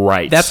hair?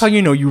 Right. That's how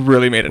you know you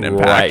really made an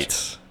impact.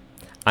 Right.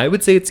 I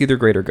would say it's either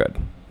great or good.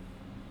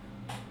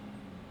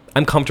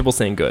 I'm comfortable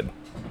saying good.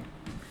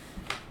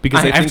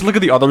 Because I have to look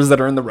at the others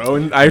that are in the row,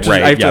 and I have to,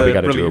 Right, I have yeah, to we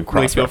gotta really, do a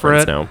really feel for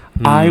cross-reference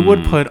it. now. I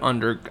would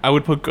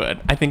put good.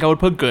 I think I would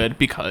put good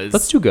because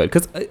Let's do good.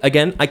 Because,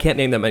 again, I can't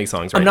name that many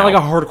songs right I'm not now.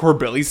 like a hardcore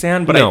Billy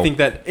stan, but No. I think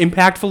that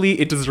impactfully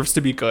it deserves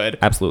to be good.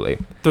 Absolutely.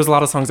 There's a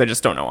lot of songs I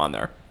just don't know on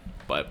there,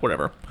 but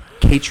whatever.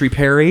 Katy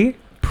Perry,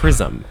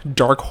 Prism.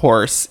 Dark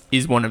Horse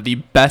is one of the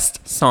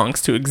best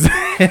songs to exist.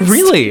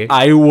 Really?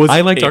 I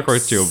like Dark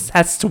Horse too.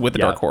 Obsessed with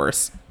Yeah. Dark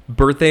Horse.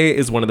 Birthday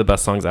is one of the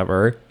best songs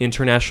ever.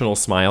 International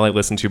Smile I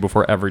listen to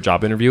before every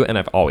job interview, and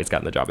I've always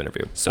gotten the job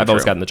interview. I've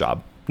always true. gotten the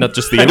job. Not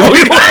just the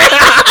interview.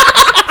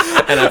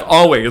 And I've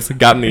always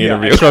gotten the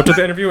interview. I showed up to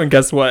the interview, and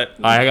guess what?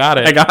 I got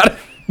it. I got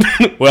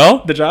it. Well,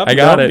 The job. I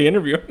got it. The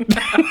interview.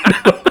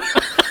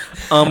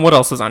 What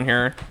else is on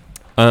here?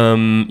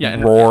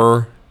 Yeah,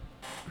 Roar,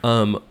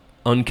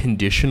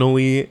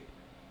 Unconditionally,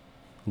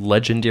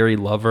 Legendary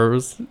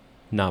Lovers.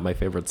 Not my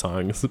favorite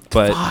songs,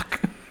 but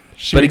Fuck.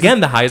 But again,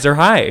 the highs are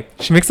high.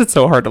 She makes it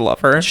so hard to love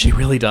her. She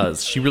really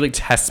does. She really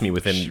tests me She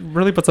within.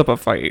 really puts up a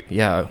fight.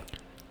 Yeah.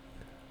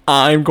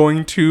 I'm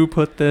going to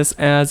put this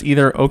as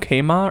either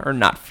okay ma or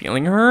not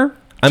feeling her.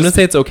 I'm gonna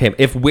say it's okay.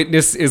 If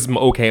Witness is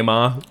okay,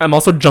 ma. I'm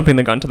also jumping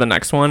the gun to the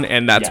next one,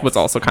 and that's Yes. what's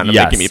also kind of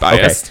Yes. making me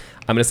biased. Okay.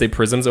 I'm gonna say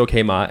Prism's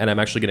okay, ma, and I'm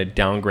actually gonna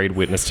downgrade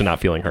Witness to not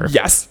feeling her.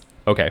 Yes.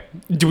 Okay.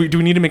 Do we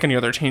need to make any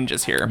other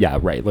changes here? Yeah.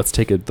 Right. Let's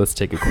take a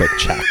quick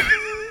check.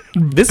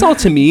 This all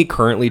to me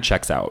currently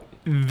checks out.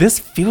 This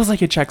feels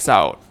like it checks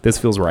out. This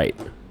feels right.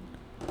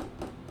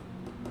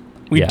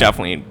 We Yeah.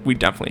 definitely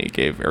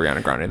gave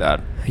Ariana Grande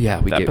that. Yeah.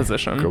 We That gave,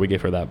 position. Girl, we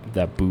gave her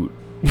that boot.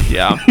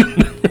 Yeah.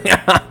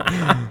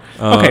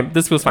 Okay,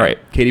 this feels fine. All right.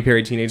 Katy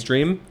Perry, Teenage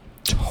Dream.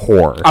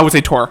 Tour. I would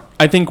say Tor.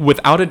 I think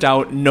without a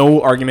doubt,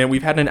 no argument.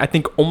 We've had I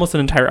think almost an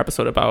entire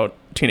episode about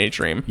Teenage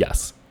Dream.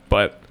 Yes.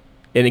 But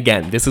And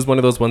again, this is one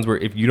of those ones where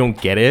if you don't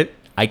get it,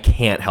 I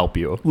can't help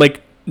you.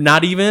 like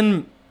not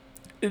even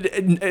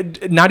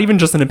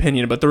just an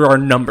opinion, but there are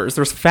numbers.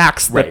 There's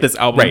facts that this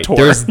album right. tore.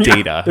 There's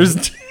data.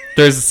 There's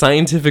There's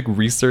scientific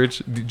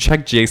research.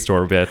 Check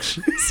JSTOR,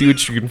 bitch. See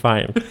what you can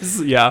find.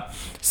 yeah,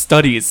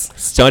 studies.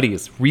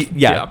 Studies.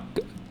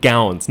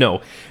 Gowns.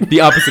 No,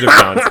 the opposite of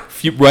gowns.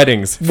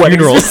 Weddings.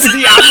 Funerals.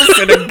 the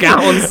opposite of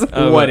gowns.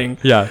 Wedding.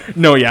 Yeah.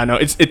 No,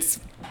 it's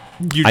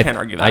you can't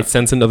argue that. I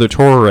sense another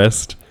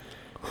tourist.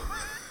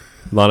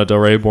 Lana Del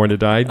Rey, Born to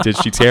Die. Did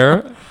she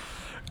tear?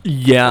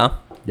 yeah,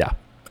 Yeah.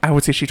 I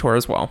would say she tore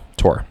as well.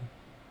 Tour.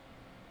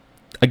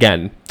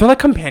 Again, They're like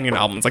companion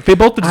albums. Like they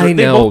both deserve. I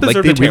know, They both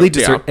like deserve they really to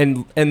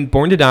deserve. And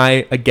Born to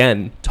Die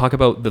again. Talk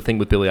about the thing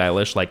with Billie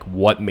Eilish, like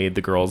what made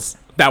the girls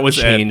That was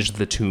change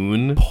the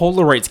tune.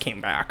 Polaroids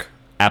came back.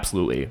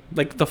 Absolutely,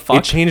 Like the fuck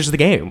it changed the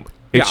game.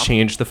 It Yeah.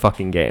 changed the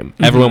fucking game.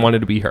 Everyone wanted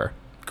to be her.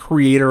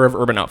 creator of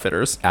Urban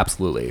Outfitters.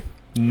 Absolutely,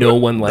 no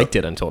one liked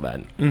it until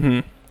then.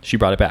 Mm-hmm. She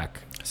brought it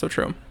back. So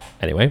true.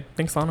 Anyway,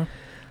 Thanks, Lana.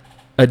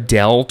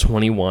 Adele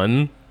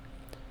 21.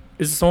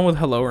 Is this the one with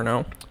Hello or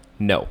no?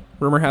 No.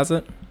 Rumor has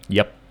it.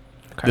 Yep.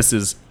 Okay. This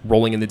is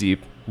Rolling in the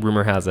Deep.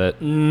 Rumor has it.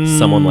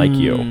 Someone Like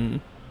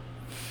You.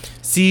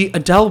 See,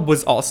 Adele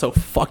was also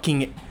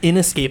fucking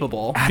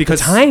inescapable At because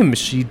the time,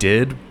 she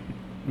did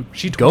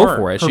she go tore.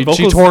 for it. Her She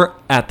vocals- tore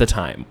at the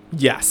time.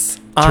 Yes,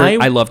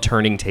 I love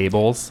Turning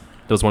Tables.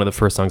 That was one of the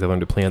first songs I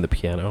learned to play on the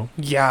piano.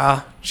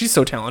 Yeah, she's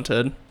so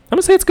talented, I'm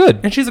gonna say it's good.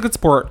 and she's a good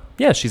sport.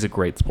 Yeah, she's a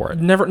great sport.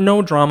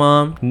 No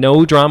drama.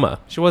 No drama.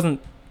 She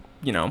wasn't,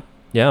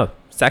 Yeah,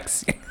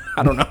 sexy.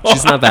 I don't know.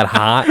 she's not that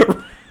hot.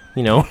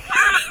 You know,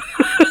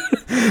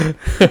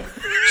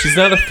 she's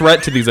not a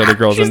threat to these other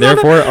girls, and not a-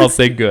 therefore I'll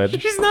say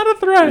good. She's not a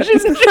threat.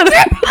 She's not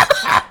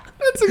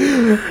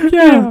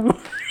Yeah,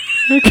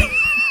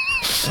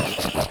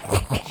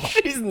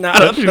 she's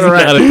not a she's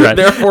threat. not a threat.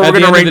 Therefore, At we're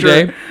the gonna end of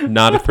rank the her. day,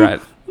 not a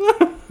threat.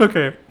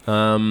 Okay.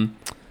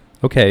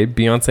 Okay,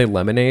 Beyonce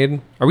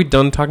Lemonade. Are we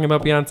done talking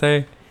about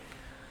Beyonce?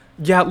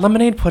 Yeah,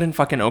 Lemonade put in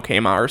fucking Okay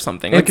Ma or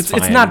something. Like it's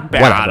fine. not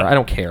bad. Whatever. I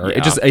don't care.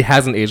 Yeah. It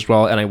hasn't aged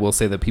well, and I will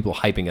say that people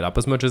hyping it up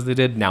as much as they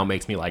did now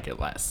makes me like it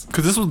less.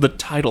 Because this was the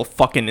title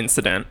fucking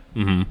incident.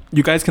 Mm-hmm.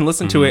 You guys can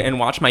listen to it and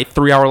watch my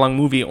 3-hour-long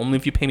movie only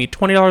if you pay me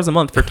 $20 a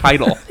month for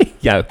title.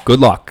 Yeah, good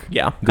luck.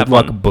 Yeah, Good have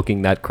luck fun.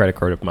 booking that credit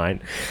card of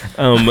mine.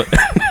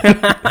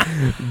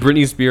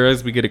 Britney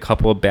Spears, we get a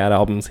couple of bad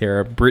albums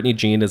here. Britney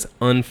Jean is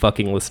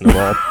unfucking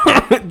listenable.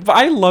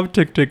 I love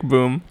Tick Tick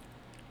Boom.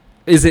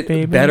 Is it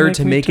Baby, better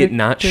to me make tick, it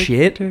not tick,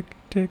 shit? Tick,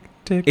 tick,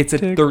 tick, It's a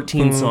tick,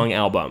 13-song boom.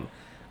 album.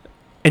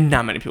 And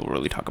not many people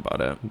really talk about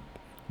it.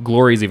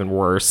 Glory's even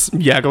worse.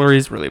 Yeah, Glory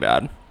is really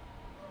bad.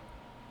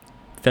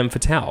 Femme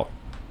Fatale.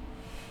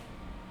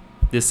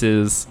 This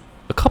is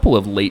a couple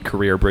of late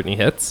career Britney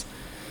hits.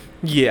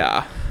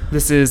 Yeah.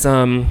 This is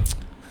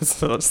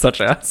Such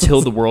as.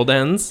 Till the World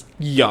Ends.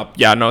 Yup.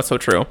 Yeah, no, it's so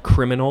true.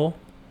 Criminal.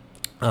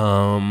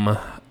 Hold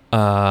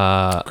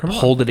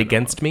It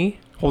Against Me.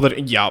 Hold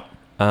it. Yup.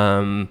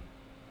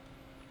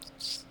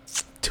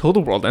 Till the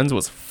World Ends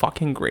was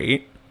fucking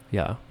great.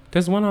 Yeah.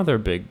 There's one other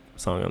big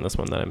song on this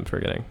one that I'm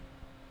forgetting.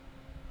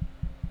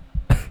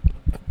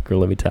 Girl,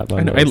 let me tap my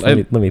I know, nose.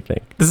 Let me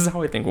think. This is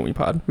how I think when we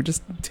pod. We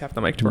just tap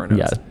the mic to our nose.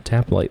 Yeah,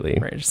 tap lightly.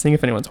 Right, just seeing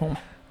if anyone's home.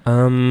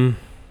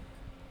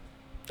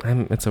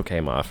 It's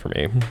okay, Ma, for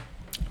me.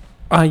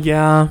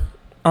 Yeah.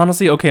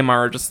 Honestly, Okay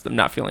Mara, just I'm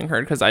not feeling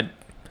heard because I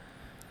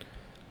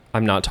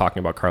I'm not talking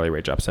about Carly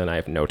Rae Jepsen. I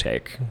have no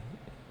take.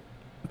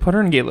 put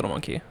her in Gay Little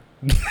Monkey.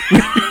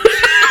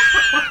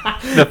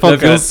 That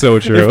feels so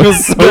true. It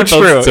feels so That true.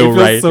 feels so it feels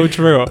right. so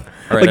true. All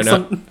right, Like I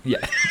know. Yeah.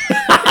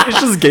 It's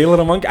just Gay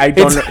Little Monkey. I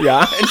don't know.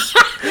 Yeah.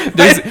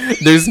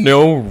 There's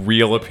no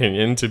real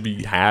opinion to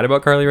be had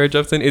about Carly Rae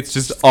Jepsen. It's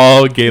just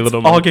all Gay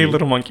Little Monkey. All Gay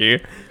Little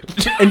Monkey.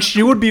 And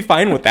she would be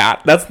fine with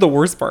that. That's the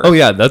worst part. Oh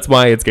yeah, that's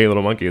why it's Gay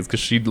Little Monkey. Is because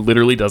she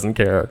literally doesn't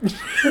care.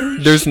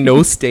 There's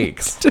no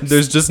stakes.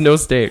 There's just no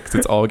stakes.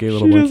 It's all Gay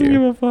Little She Monkey. doesn't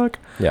give a fuck.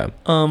 Yeah,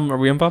 Are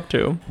we on Pop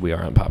 2? we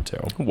are on Pop 2.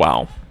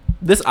 Wow.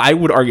 I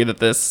would argue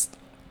that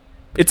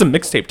it's a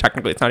mixtape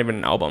technically. It's not even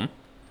an album.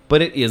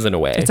 But it is in a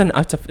way. It's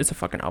a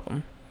fucking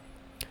album.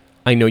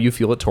 I Know You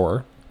Feel It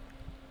tour.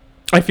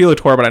 I feel a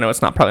tour, but I know it's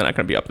probably not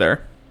going to be up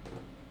there.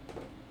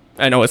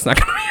 I know it's not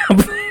going to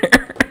be up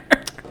there.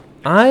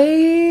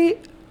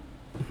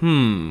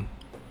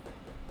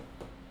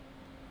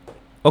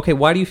 Okay,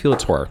 why do you feel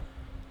it's horror?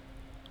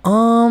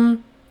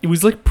 It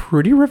was like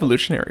pretty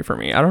revolutionary for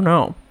me. I don't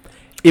know.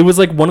 It was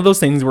like one of those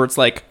things where it's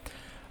like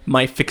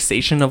my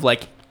fixation of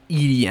like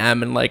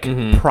EDM and like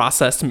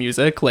processed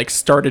music like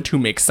started to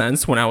make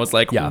sense when I was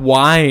like, Yeah.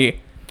 why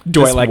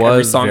do I This like every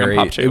was song on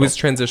Pop 2? It was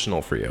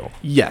transitional for you.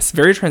 Yes,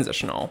 very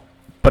transitional.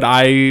 But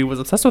I was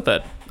obsessed with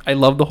it. I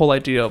love the whole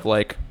idea of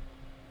like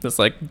this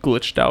like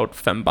glitched out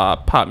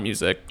fembop pop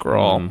music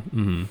girl.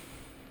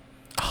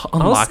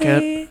 Unlock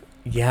it.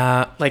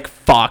 Yeah. Like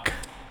fuck.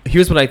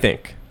 Here's what I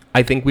think.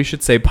 I think we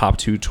should say Pop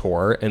 2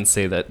 Tour and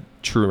say that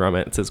True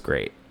Romance is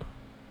great.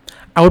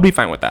 I would be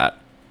fine with that.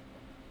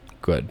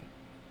 Good.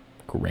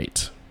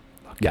 Great.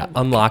 Yeah,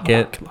 unlock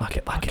it.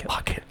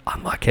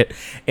 Lock it.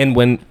 And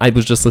when I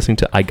was just listening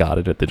to I Got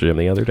It at the gym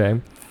the other day,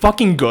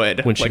 Fucking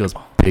good. when she Like, goes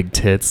big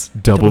tits,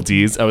 double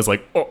D's, I was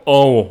like,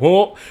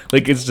 oh.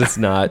 Like, it's just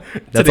not,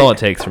 that's Today- all it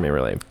takes for me,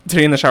 really.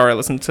 today in the shower, I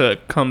listened to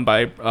 "Come"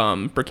 by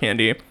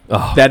Burkandy.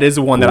 Oh, That is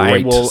one that I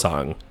great will.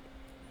 song.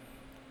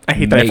 I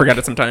hate that I Make- forget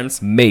it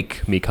sometimes.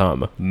 Make me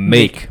come.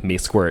 Make me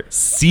squirt.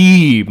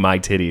 See my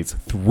titties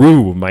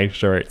through my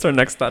shirt. It's our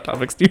next thought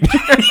topic, Steve.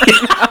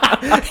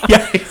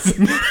 Yes.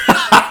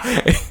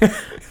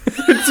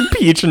 It's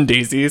Peach and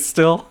Daisy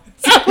still.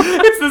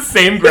 It's the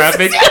same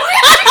graphic.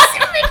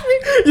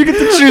 You get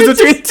to choose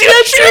between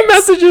two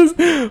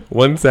messages.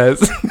 One says,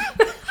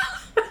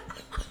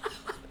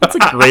 that's a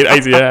great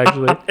idea,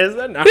 actually. Is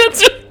that not?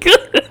 That's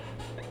good.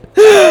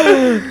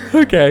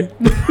 Okay.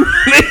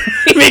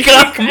 Make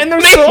me and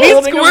they're still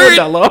holding a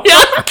Modelo.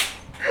 Yeah.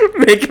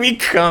 Make me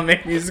come,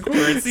 make me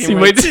squirt, see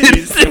my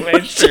titties, see my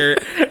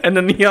shirt, and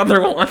then the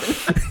other one.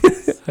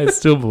 I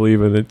still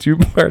believe in the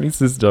two-party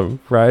system.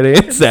 Friday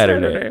and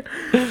Saturday.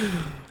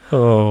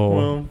 Oh.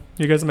 Well,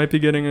 you guys might be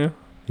getting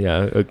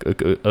Yeah,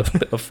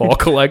 a fall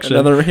collection.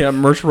 another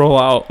merch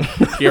rollout.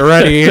 Get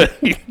ready.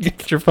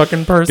 Get your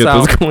fucking purse Get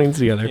out. those coins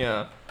together.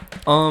 Yeah.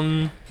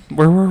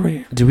 Where were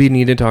we? Do we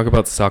need to talk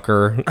about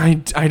Sucker? I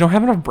don't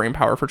have enough brain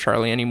power for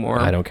Charlie anymore.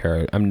 I don't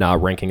care. I'm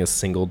not ranking a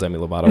single Demi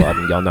Lovato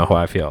album. Y'all know how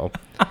I feel.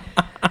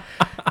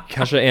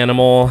 Kesha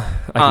Animal.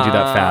 I can do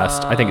that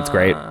fast. I think it's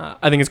great.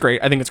 I think it's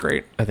great. I think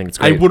it's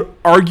I great. would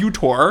argue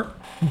Tour,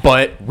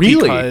 but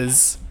Really?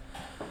 because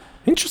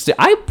Interesting.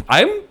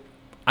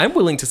 I'm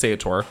willing to say a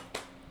Tour.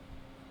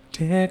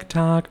 tick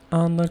tock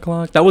on the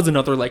clock. That was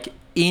another like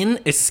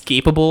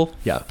inescapable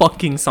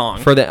fucking song.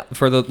 For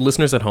the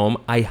listeners at home,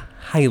 I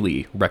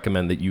highly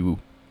recommend that you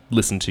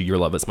listen to Your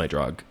Love Is My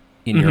Drug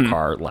in your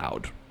car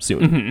loud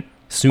soon.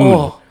 Soon.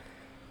 Oh.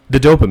 The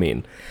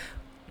dopamine.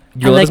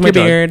 Your Love Is My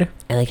Drug.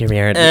 I like your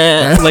beard.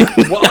 like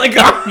what?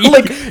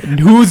 Like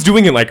Who's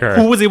doing it like her?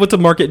 who was able to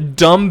market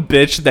dumb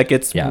bitch that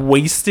gets Yeah.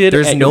 wasted?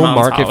 There's at no your mom's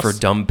market house? for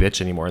dumb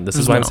bitch anymore, and this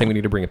is why I'm No. saying we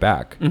need to bring it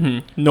back.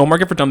 No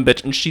market for dumb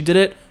bitch, and she did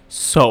it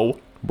so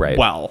Right.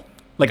 well.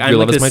 Like Your I'm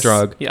Love like Is My this-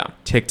 Drug. Yeah.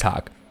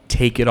 TikTok.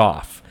 Take It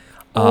Off.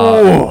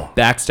 Oh.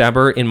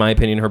 Backstabber, in my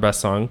opinion, her best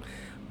song.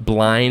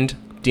 Blind,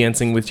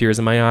 Dancing with Tears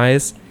in My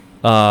Eyes.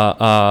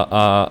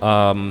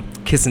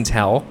 Kiss and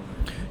Tell.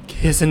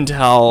 Kiss and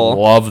Tell.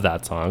 Love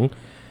that song.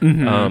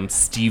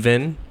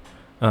 Steven.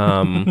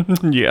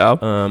 Yeah.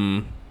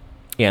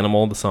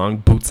 Animal, the song.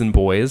 Boots and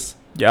Boys.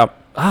 Yep.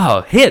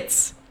 Oh,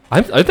 hits.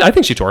 I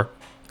think she tore.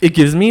 It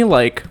gives me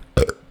like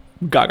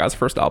Gaga's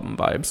first album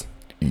vibes.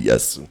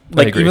 Yes.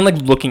 Like even like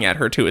looking at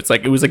her too. It's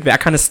like it was like that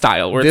kind of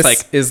style where this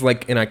it's like is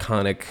like an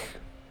iconic.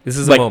 This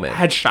is like a moment.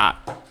 headshot.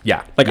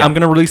 Yeah. Like yeah. I'm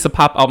gonna release a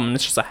pop album. And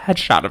it's just a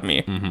headshot of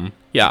me. Mm-hmm.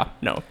 Yeah.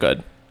 No.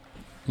 Good.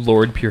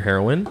 Lord Pure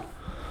Heroine.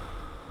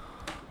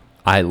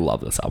 I love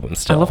this album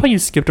still. I love how you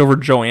skipped over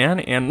Joanne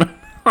and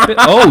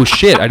Oh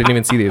shit! I didn't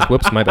even see these.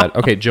 Whoops, my bad.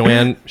 Okay,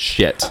 Joanne,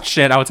 shit,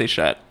 shit. I would say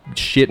shit.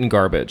 shit and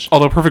garbage.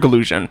 Although Perfect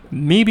Illusion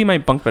maybe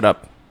might bump it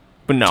up,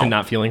 but no. To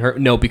not feeling her?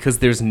 No, because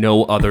there's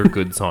no other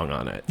good song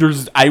on it.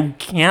 I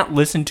can't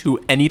listen to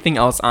anything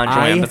else on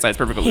Joanne besides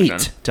Perfect Illusion.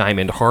 hate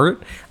Diamond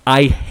Heart.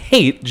 I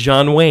hate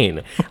John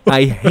Wayne.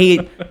 I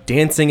hate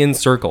Dancing in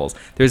Circles.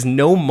 There's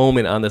no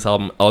moment on this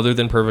album other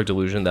than Perfect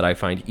Illusion that I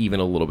find even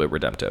a little bit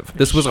redemptive.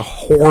 This was a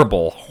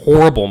horrible,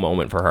 horrible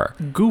moment for her.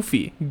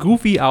 Goofy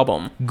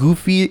album.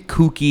 Goofy,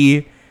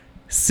 kooky,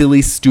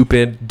 silly,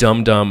 stupid,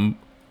 dumb,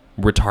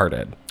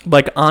 retarded.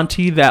 Like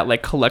auntie that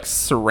like collects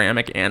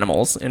ceramic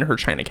animals in her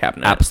china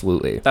cabinet.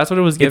 Absolutely. That's what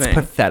it was giving. It's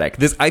pathetic.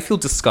 I feel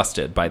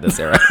disgusted by this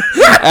era.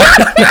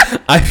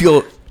 I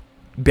feel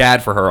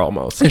bad for her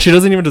almost. And she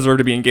doesn't even deserve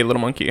to be in Gay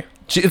Little Monkey.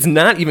 It's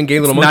not even Gay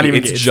Little It's not Monkey.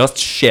 even It's gay. just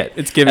shit.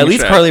 It's giving At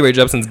least shit. Carly Rae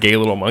Jepsen's Gay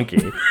Little Monkey.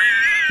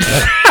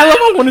 I love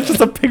how when it's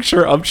just a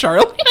picture of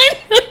Charlie.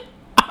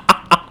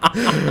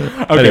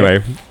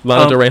 Anyway,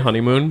 Lana Del Rey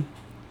Honeymoon.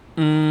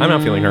 I'm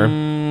not feeling her.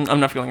 I'm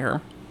not feeling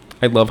her.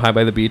 I love High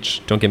by the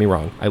Beach. Don't get me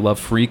wrong. I love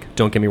Freak.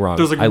 Don't get me wrong.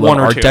 There's like I one love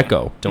or Art two.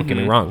 Deco. Don't get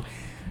me wrong.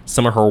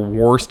 Some of her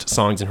worst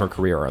songs in her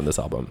career are on this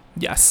album.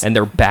 Yes. And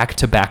they're back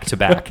to back to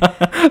back.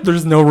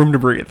 There's no room to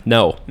breathe.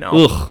 No. No.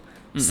 Ugh.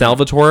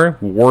 Salvatore,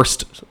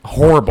 worst.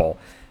 Horrible.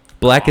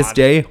 Blackest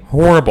Day,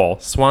 horrible.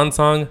 Swan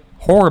Song,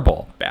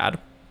 Horrible. Bad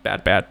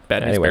news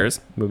Anyway, bears.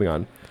 moving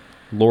on.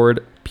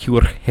 Lord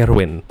Pure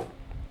Heroin.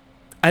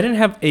 I didn't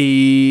have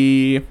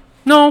a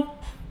no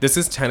This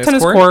is tennis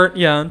court.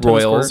 Yeah, tennis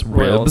Royals, court.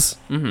 Ribs.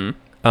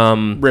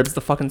 Ribs,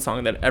 the fucking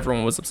song that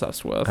everyone was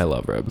obsessed with. I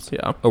love Ribs.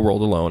 Yeah. A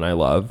World Alone, I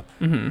love.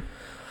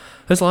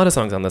 There's a lot of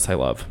songs on this I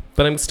love,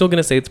 but I'm still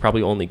gonna say it's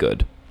probably only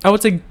good. I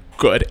would say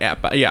good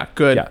good. Yeah,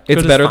 Good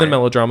it's is better than fine.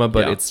 Melodrama,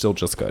 but Yeah. it's still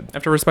just good. I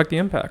have to respect the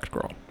impact,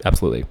 girl.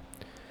 Absolutely.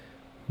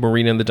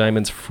 Marina and the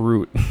Diamonds,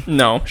 Fruit.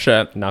 No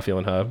shit. Not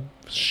feeling her.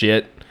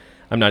 Shit.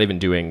 I'm not even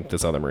doing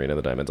this other Marina and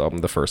the Diamonds album,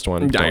 the first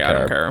one. I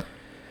don't care.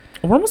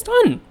 We're almost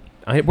done.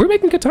 We're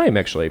making good time,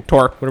 actually.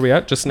 Tour. What are we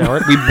at? Just an hour?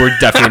 We're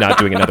definitely not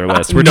doing another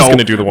list. We're just going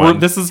to do the one.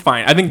 This is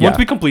fine. I think Yeah. once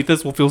we complete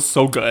this, we'll feel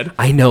so good.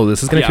 I know.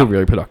 This is going to Yeah. feel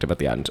really productive at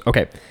the end.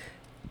 Okay.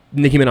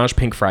 Nicki Minaj,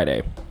 Pink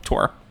Friday.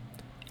 Tour.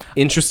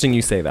 Interesting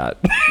you say that.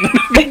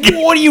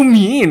 What do you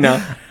mean? I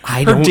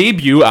Her don't,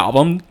 debut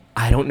album.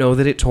 I don't know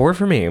that it tore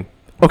for me.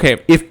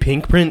 Okay, If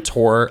Pink Print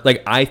tore,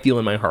 like, I feel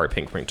in my heart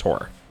Pink Print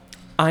tore.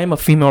 I am a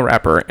female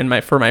rapper, and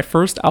for my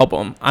first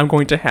album, I'm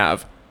going to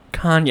have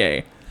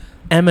Kanye,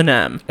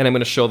 Eminem. And I'm going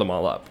to show them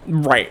all up.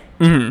 Right.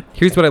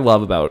 Here's what I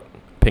love about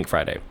Pink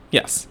Friday.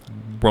 Yes.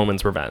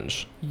 Roman's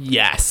Revenge.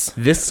 Yes.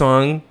 This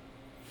song,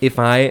 if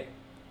I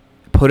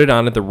put it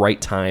on at the right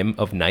time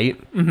of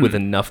night with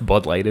enough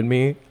Bud Light in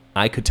me,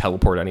 I could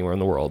teleport anywhere in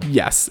the world.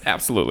 Yes,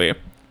 absolutely.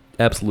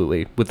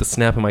 Absolutely. With the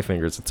snap of my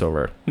fingers, it's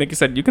over. Nikki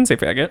said, you can say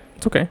faggot.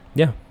 It's okay.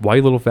 Yeah. Why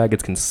you little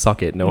faggots can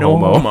suck it. No No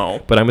homo.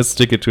 homo. But I'm going to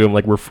stick it to him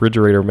like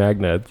refrigerator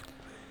magnets.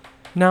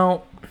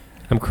 Now,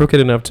 I'm crooked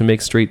enough to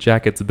make straight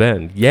jackets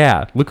bend.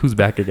 Yeah. Look who's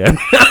back again.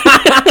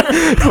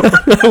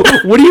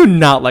 what do you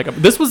not like?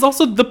 This was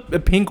also the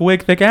pink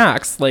wig, thick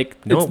axe. Like,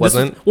 No, it's- it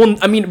wasn't. this was- well,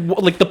 I mean,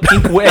 like the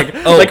pink wig,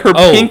 like her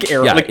pink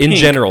era. Yeah, like in pink.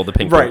 general, the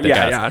pink Right? wig, thick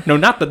Yeah, axe. yeah. No,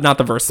 not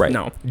the verse. Right.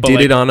 No. But Did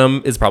like, It On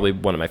 'Em is probably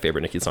one of my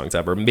favorite Nicki songs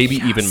ever. Maybe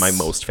even my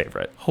most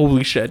favorite.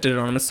 Holy shit! Did It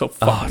On 'Em is so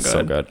fucking Oh, good.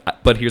 so good.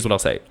 But here's what I'll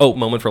say. Oh,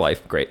 Moment for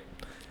Life. Great.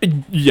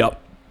 Yep.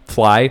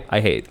 Fly. I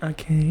hate. I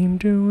came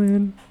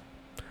doing.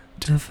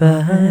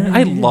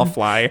 I love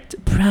Fly.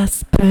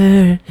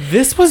 Prosper.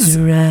 This was.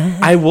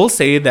 I will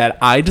say that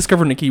I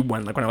discovered Nicki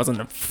when I was in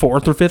the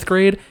 4th or 5th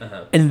grade,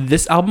 and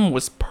this album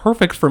was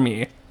perfect for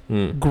me.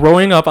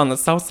 Growing up on the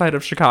south side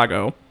of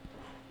Chicago,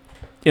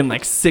 in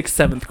 6th,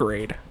 7th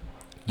grade,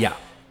 Yeah.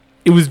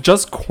 it was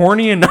just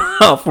corny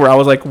enough where I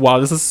was like, "Wow,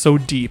 this is so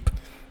deep."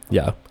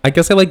 Yeah. I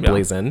guess I like Yeah.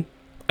 Blazin'.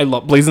 I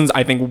love Blazin's.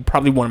 I think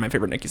probably one of my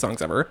favorite Nicki songs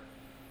ever.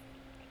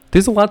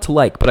 There's a lot to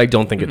like, but I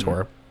don't think it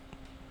tore.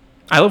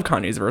 I love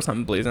Kanye's verse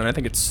on Blazin'. I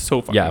think it's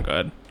so fucking Yeah.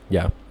 good.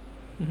 Yeah.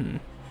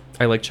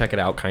 I like Check It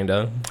Out, kind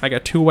of. I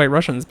got 2 white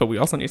Russians, but we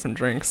also need some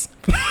drinks.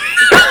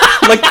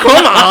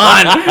 Come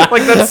on!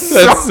 That's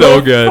so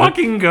good.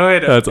 Fucking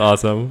good. That's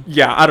awesome.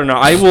 Yeah, I don't know.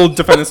 I will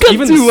defend this.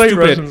 Even the 2 white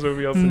stupid. Russians, but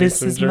we also need This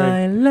some is drink.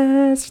 my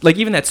last.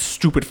 Even that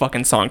stupid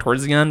fucking song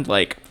towards the end.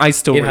 I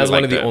still. It really has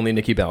one of liked the it. only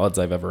Nicki ballads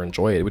I've ever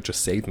enjoyed. It would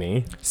just save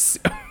me.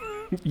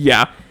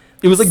 Yeah,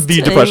 it was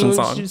the depression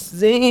song.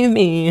 Save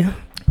me.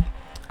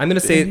 I'm gonna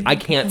say I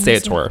can't say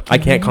it tore. I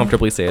can't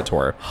comfortably say it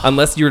tore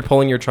unless you're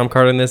pulling your trump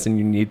card on this and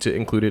you need to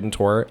include it in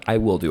tour. I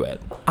will do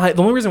it. The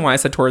only reason why I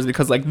said tour is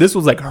because this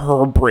was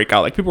her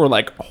breakout. People were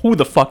like, "Who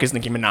the fuck is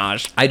Nicki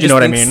Minaj?" I just you know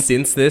what I think mean?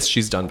 since this,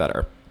 she's done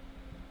better.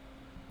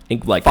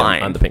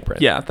 Fine on the Pink Print.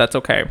 Yeah, that's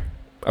okay.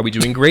 Are we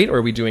doing great or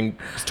are we doing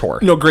tour?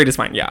 No, great is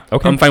fine. Yeah.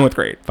 Okay. I'm fine with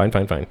great.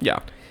 Fine. Yeah.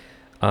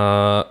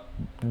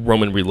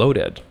 Roman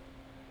Reloaded.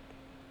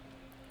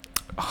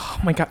 Oh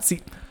my god.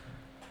 See,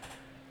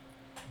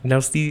 Now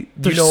see,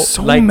 there's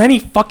so many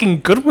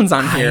fucking good ones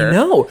on here. I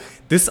know.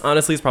 This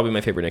honestly is probably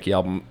my favorite Nicki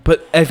album.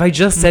 But if I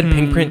just said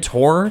Pink Print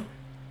tour,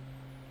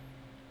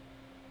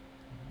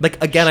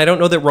 again, I don't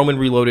know that Roman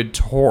Reloaded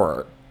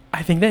tour.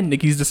 I think that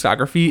Nicki's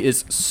discography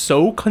is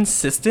so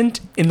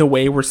consistent in the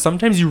way where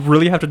sometimes you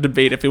really have to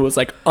debate if it was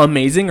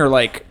amazing or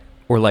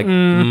Or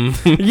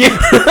yeah,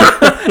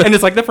 and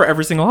it's like that for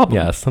every single album.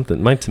 yeah,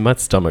 something. My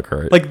stomach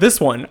hurt. This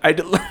one, I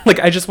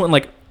just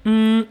went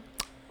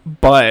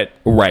but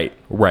Right.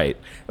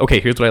 Okay,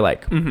 here's what I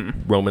like.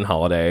 Roman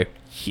Holiday.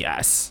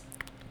 yes,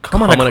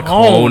 Come on a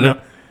cone.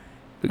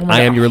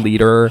 I Am Your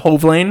Leader.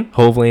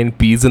 Hovlane.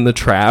 Bees in the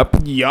Trap.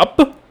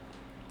 Yup.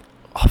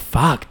 Oh,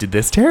 fuck. Did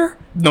this tear?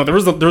 No, there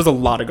was a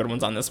lot of good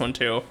ones on this one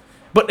too.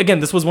 But again,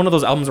 this was one of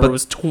those albums where it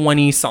was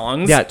 20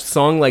 songs. Yeah,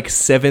 song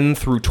 7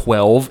 through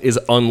 12 is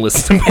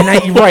unlistenable.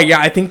 And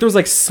I think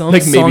there's some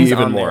maybe songs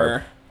even on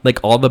more. there.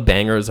 All the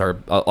bangers are,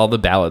 all the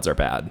ballads are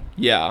bad.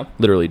 Yeah.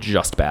 Literally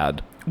just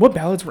bad. What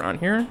ballads were on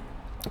here?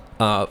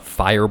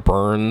 Fire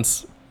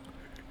Burns.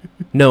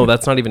 No,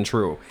 that's not even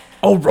true.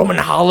 Oh, Roman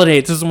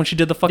Holiday. This is when she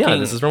did the fucking... Yeah,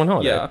 this is Roman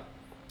Holiday. Yeah.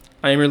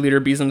 I Am Your Leader,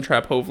 Bees in the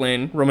Trap,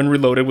 Hovlane, Roman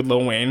Reloaded with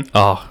Lil Wayne.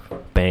 Oh,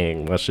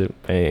 bang. That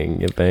shit, bang,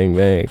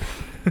 bang.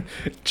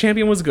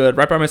 Champion was good.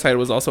 Right By My Side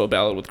was also a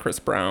ballad with Chris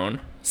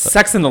Brown.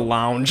 Sex in the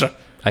Lounge.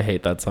 I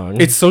hate that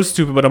song. It's so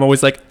stupid, but I'm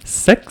always like,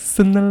 Sex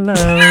in the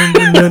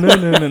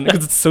Lounge.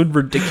 Because it's so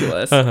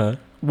ridiculous.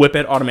 Whip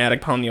It,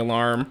 Automatic, Pound the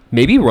Alarm.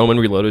 Maybe Roman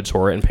Reloaded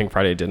tour and Pink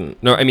Friday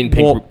didn't. No, I mean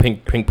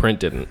Pink Print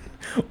didn't.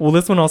 Well,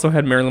 this one also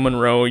had Marilyn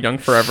Monroe, Young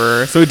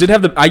Forever. So it did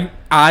have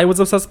I was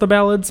obsessed with the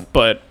ballads,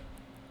 but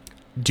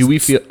Do we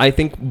feel? I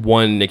think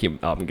one Nicki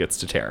album gets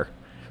to tear.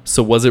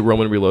 So was it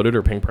Roman Reloaded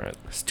or Pink Print?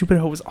 Stupid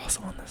Ho was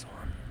also on this one.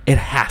 It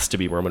has to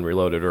be Roman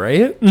Reloaded,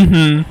 right?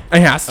 It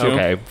has to.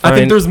 Okay, I fine.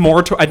 think there's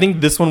more to. I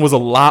think this one was a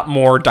lot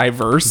more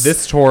diverse.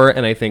 This tour,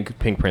 and I think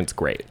Pink Print's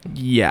great.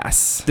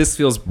 yes. This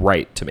feels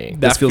right to me.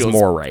 This feels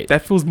more right.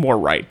 That feels more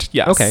right.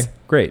 Yes. Okay,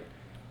 great.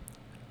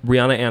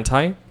 Rihanna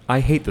Anti. I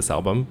hate this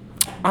album.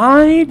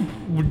 I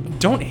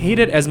don't hate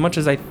it as much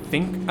as I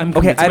think I'm. Okay,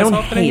 convincing I don't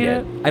myself that hate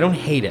it. I don't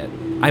hate it.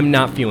 I'm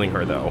not feeling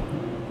her though.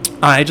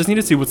 I just need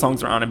to see what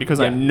songs are on it because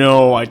I Yeah.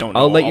 know I don't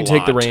know. I'll let a you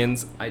take the lot.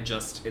 reins.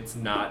 It's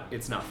not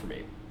for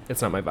me.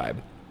 It's not my vibe.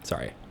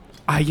 Sorry.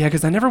 Yeah,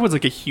 because I never was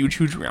like a huge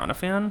Rihanna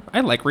fan. I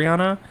like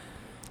Rihanna.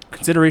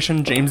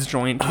 Consideration, James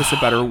Joint, Kiss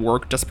It Better,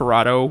 Work,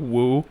 Desperado,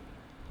 Woo,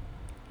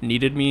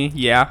 Needed Me.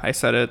 Yeah, I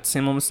said it.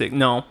 Same old mistake.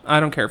 No, I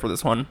don't care for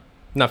this one.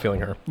 Not feeling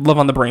her. Love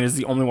on the Brain is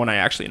the only one I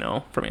actually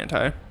know from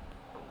Anti.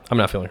 I'm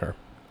not feeling her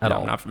at No,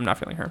 all. I'm not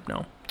feeling her.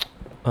 No.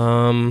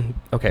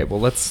 Okay, well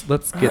let's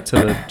get to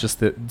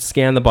the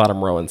scan the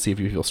bottom row and see if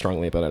you feel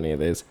strongly about any of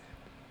these.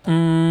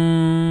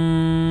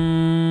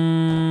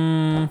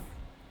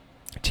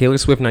 Taylor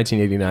Swift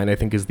 1989 I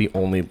think is the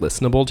only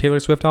listenable Taylor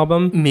Swift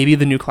album. Maybe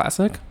the new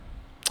classic.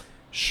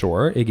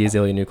 Sure, Iggy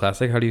Azalea New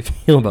Classic. How do you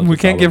feel about We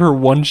this can't give her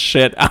one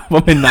shit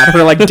album and not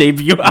her like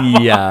debut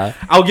album. Yeah.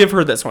 I'll give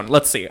her this one.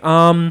 Let's see.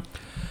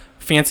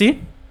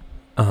 Fancy.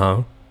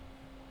 Uh-huh.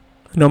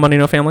 No Money,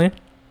 No Family.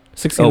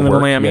 16 in the Middle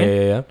Work. Miami.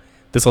 Yeah.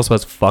 This also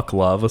has Fuck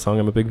Love, a song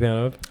I'm a big fan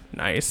of.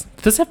 Nice.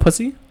 Does this have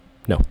Pussy?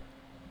 No.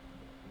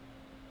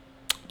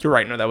 You're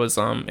right. No, that was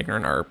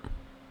Ignorant Art.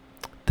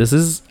 This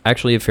is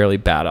actually a fairly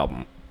bad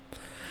album.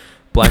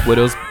 Black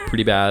Widow's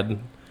pretty bad.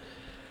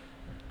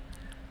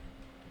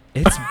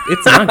 It's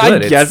not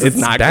good. I guess it's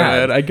not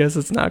bad. good. I guess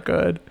it's not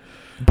good.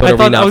 But I are we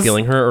thought not I was-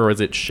 feeling her, or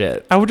is it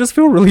shit? I would just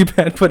feel really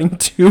bad putting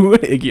two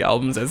Iggy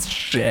albums as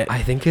shit.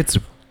 I think it's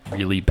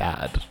really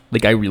bad.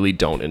 Like, I really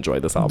don't enjoy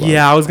this album.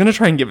 Yeah, I was gonna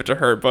try and give it to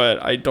her,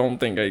 but I don't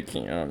think I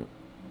can.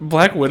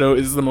 Black Widow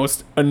is the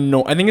most I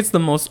think it's the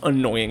most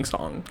annoying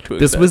song to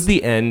This exist. was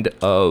the end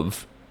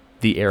of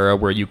the era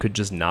where you could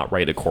just not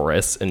write a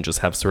chorus and just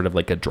have sort of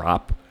like a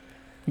drop.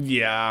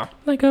 Yeah.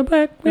 Like a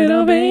Black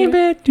Widow,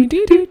 baby.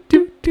 Do.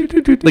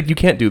 Like, you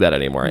can't do that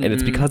anymore. And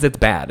it's because it's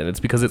bad. And it's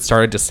because it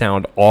started to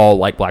sound all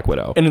like Black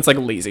Widow. And it's like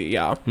lazy,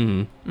 yeah.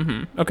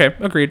 Okay,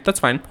 agreed. That's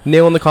fine.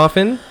 Nail in the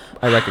Coffin,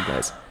 I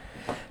recognize.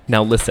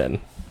 Now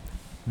listen,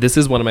 this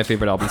is one of my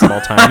favorite albums of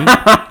all time.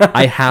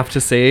 I have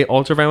to say,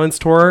 Ultraviolence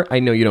Tour. I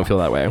know you don't feel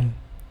that way,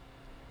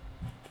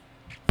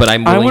 but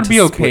I'm I willing would to be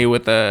okay split-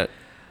 with it.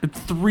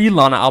 3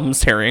 Lana albums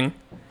tearing.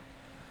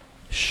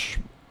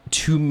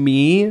 To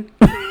me,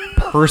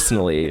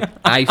 personally,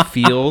 I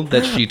feel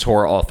that she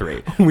tore all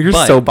 3. We're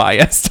But- so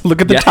biased.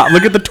 Look at the Yeah. top.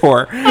 Look at the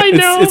tour. I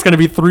know. It's going to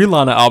be 3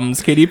 Lana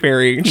albums. Katy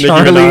Perry,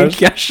 Charlie, Minaj.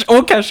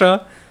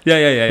 Kesha.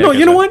 Yeah. No,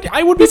 you know what?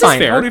 I would be This is fine.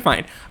 fair. I would be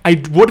fine. I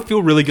would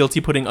feel really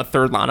guilty putting a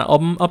 3rd Lana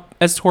album up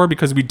as tour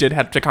because we did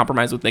have to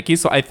compromise with Nicki.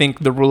 So I think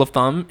the rule of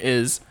thumb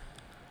is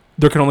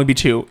there can only be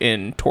 2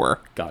 in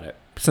tour. Got it.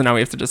 So now we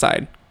have to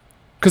decide.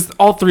 Because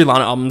all 3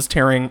 Lana albums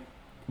tearing,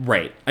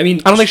 Right. I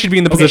mean, I don't think she'd be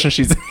in the position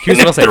she's in. here's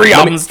what I'll say. 3 Let me-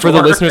 albums for the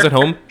tour. listeners at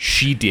home,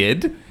 she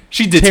did.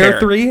 She did tear tear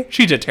 3.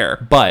 She did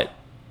tear. But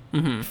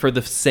for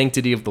the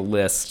sanctity of the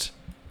list,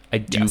 I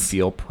do Yes.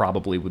 feel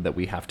probably that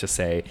we have to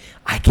say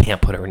I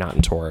can't put her not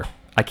in tour.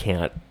 I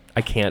can't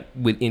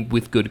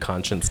with good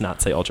conscience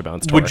not say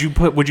Ultraviolence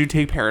Tour. Would you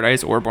take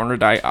Paradise or Born to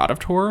Die out of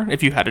tour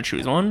if you had to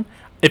choose one?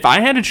 If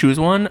I had to choose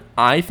one,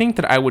 I think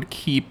that I would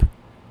keep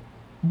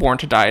Born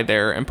to Die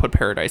there and put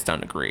Paradise down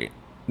to Great.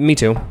 Me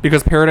too.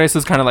 Because Paradise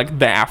is kind of like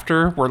the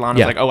after where Lana's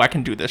Yeah. like, oh, I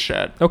can do this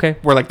shit. Okay.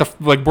 Where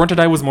like Born to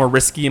Die was more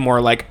risky,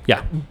 more like,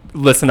 Yeah.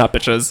 listen up,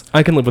 bitches.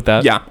 I can live with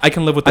that. Yeah, I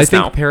can live with I this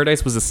think now.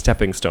 Paradise was a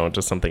stepping stone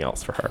to something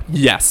else for her.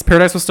 Yes,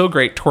 Paradise was still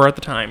great. Tour at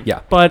the time.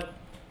 Yeah. But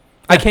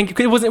I can't.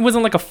 It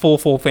wasn't like a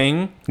full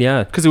thing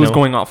Yeah. because it was no.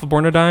 going off of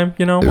Born to Die,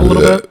 a little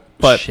bit.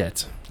 But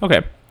Shit.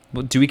 okay.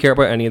 Well, do we care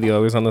about any of the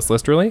others on this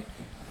list, really?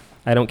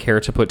 I don't care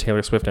to put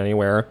Taylor Swift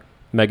anywhere.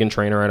 Megan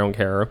Trainor, I don't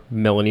care.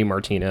 Melanie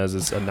Martinez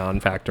is a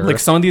non-factor. Like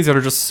some of these that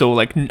are just so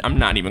like I'm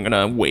not even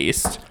gonna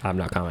waste. I'm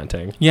not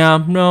commenting.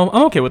 Yeah, no,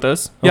 I'm okay with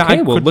this. Yeah, Okay,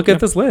 I well, could- look at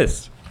this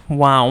list.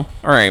 Wow. All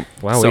right.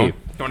 Wow. So, you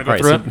want to go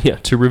through it? Yeah,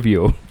 to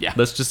review. Yeah.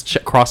 Let's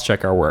just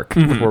cross-check our work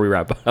before we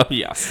wrap up.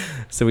 Yes.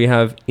 So we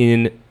have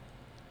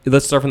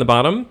let's start from the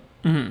bottom.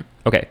 Mm-hmm.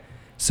 Okay.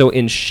 So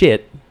in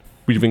shit,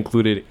 we've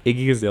included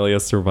Iggy Azalea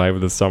Survive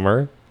the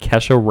Summer,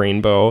 Kesha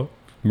Rainbow,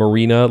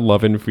 Marina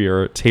Love and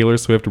Fear, Taylor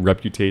Swift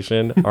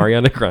Reputation,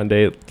 Ariana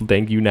Grande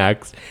Thank You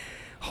Next,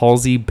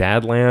 Halsey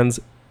Badlands,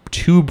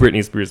 2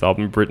 Britney Spears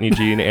albums, Britney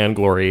Jean and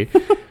Glory,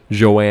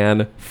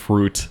 Joanne,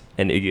 Fruit,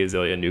 and Iggy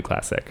Azalea New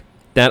Classic.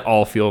 That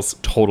all feels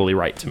totally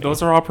right to me.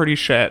 Those are all pretty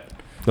shit.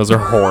 Those are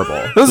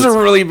horrible. Those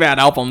are really bad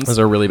albums. Those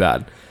are really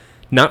bad.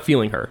 Not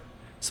feeling her.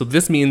 So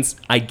this means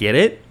I get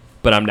it,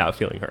 but I'm not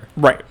feeling her.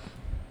 Right.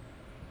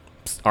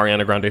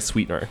 Ariana Grande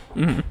Sweetener.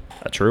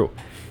 That's true.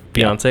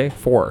 Beyonce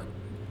 4.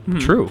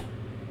 True.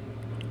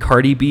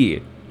 Cardi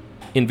B,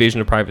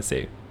 Invasion of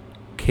Privacy.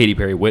 Katy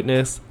Perry,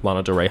 Witness.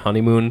 Lana Del Rey,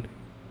 Honeymoon.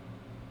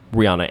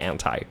 Rihanna,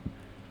 Anti.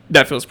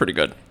 That feels pretty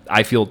good.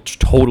 I feel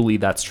totally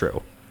that's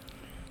true.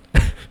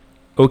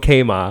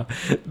 Okay, Ma.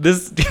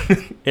 This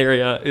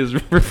area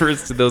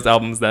refers to those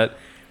albums that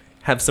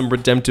have some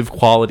redemptive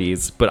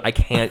qualities, but I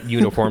can't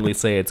uniformly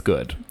say it's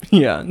good.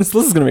 Yeah, this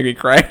list is gonna make me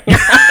cry.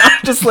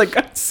 Just like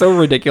so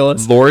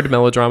ridiculous. Lord,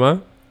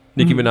 Melodrama.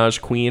 Nicki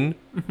Minaj, Queen.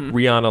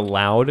 Rihanna,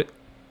 Loud.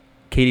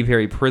 Katy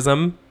Perry,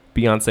 Prism.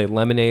 Beyonce,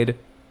 Lemonade.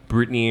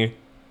 Britney,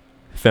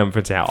 Femme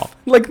Fatale.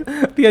 Like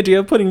the idea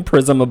of putting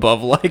Prism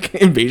above like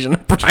Invasion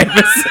of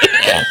Privacy,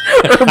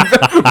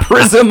 or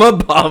Prism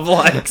above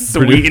like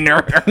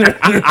Sweetener.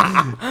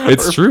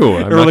 It's true.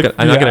 I'm not like,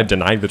 going to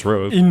deny the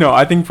truth. No,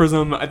 I think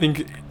Prism. I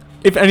think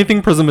if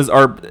anything, Prism is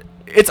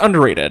it's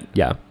underrated.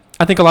 Yeah.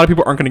 I think a lot of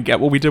people aren't going to get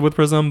what we did with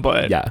Prism,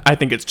 but Yeah. I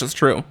think it's just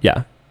true.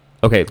 Yeah.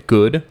 Okay,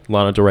 good.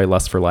 Lana Del Rey,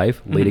 Lust for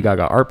Life. Lady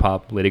Gaga, Art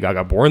Pop. Lady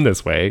Gaga, Born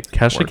This Way.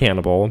 Kesha,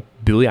 Cannibal.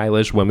 Billie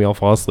Eilish, When We All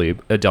Fall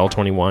Asleep. Adele,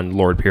 21.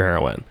 Lord, Pure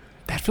Heroine.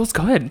 That feels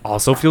good.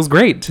 Also feels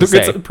great to It's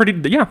say. a pretty,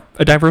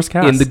 a diverse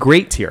cast. In the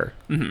great tier,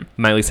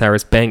 Miley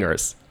Cyrus,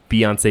 Bangers.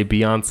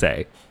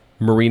 Beyonce.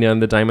 Marina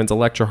and the Diamonds,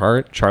 Electra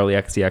Heart. Charlie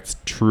XCX,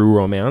 True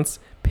Romance.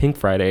 Pink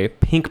Friday,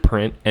 Pink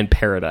Print, and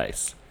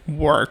Paradise.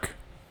 work.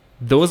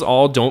 Those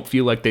all don't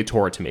feel like they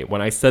tore to me.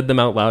 When I said them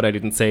out loud, I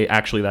didn't say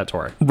actually that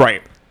tore.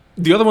 Right.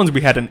 The other ones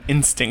we had an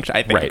instinct,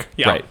 I think. Right,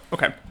 Yeah. right.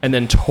 Okay. And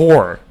then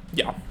Tore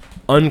Yeah.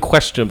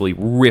 unquestionably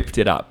ripped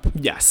it up.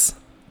 Yes.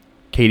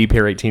 Katy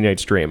Perry,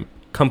 Teenage Dream,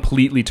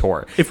 completely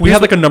tore. If we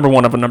had like a number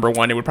one of a number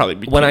one, it would probably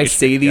be. When I Teenage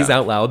say Dream, these yeah.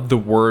 out loud, the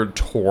word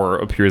 "tore"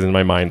 appears in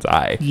my mind's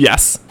eye.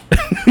 Yes.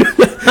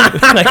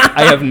 Like,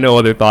 I have no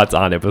other thoughts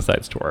on it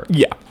besides "tore."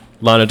 Yeah.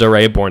 Lana Del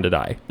Rey, Born to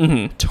Die,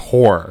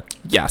 tore.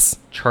 Yes.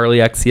 Charlie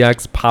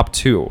XCX, Pop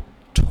 2,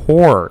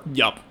 tore.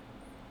 Yup.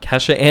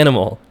 Kesha,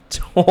 Animal,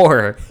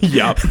 tore.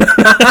 Yup.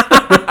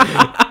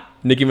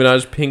 Nicki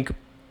Minaj, Pink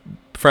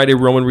Friday,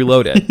 Roman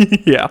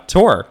Reloaded, Yeah.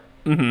 tore.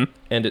 And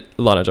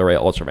Lana Del Rey,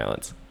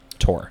 Ultraviolence,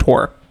 tore.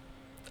 Poor.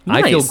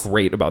 I feel Nice.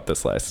 great about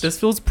this list. This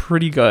feels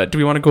pretty good. Do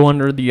we want to go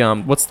under the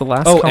what's the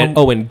last?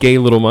 And Gay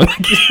Little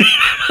Monkey.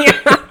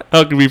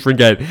 How could we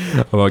forget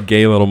about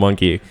Gay Little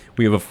Monkey?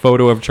 We have a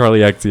photo of Charlie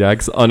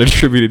XCX,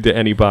 unattributed to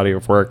any body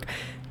of work.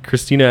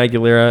 Christina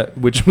Aguilera,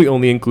 which we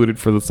only included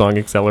for the song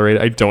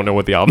Accelerate. I don't know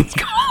what the album's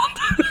called.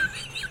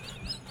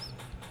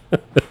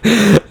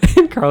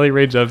 And Carly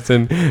Rae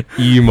Jepsen,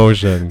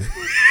 Emotion.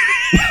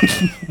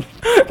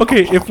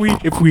 Okay,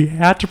 if we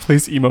had to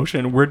place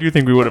Emotion, where do you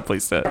think we would have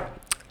placed it?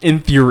 In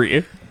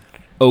theory.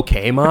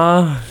 Okay,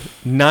 Ma.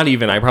 Not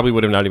even. I probably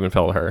would have not even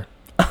felt her.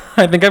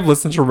 I think I've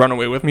listened to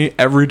Runaway With Me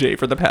every day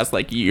for the past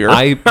like year.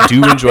 I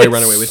do enjoy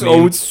Runaway With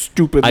so Me.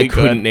 stupidly I good.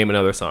 couldn't name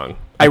another song.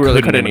 I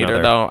really couldn't couldn't name either,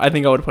 another. though. I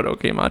think I would put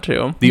Okay Ma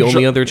too. The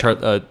only other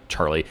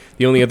Charlie,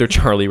 the only other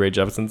Charlie Rae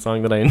Jepsen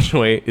song that I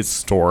enjoy is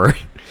Store.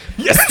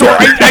 Yes, store.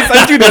 I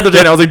sent you the other day,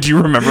 and I was like, "Do you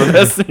remember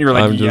this?" And you were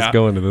like, I'm just "Yeah."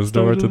 going to the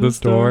store, to the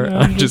store.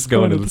 I'm just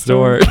going to the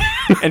store.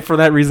 And for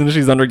that reason,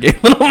 she's under Gay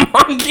Little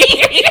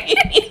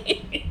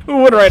Monkey.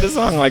 Who would write a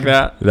song like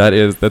that?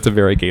 That's a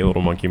very Gay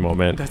Little Monkey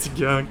moment. That's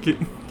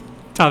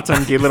top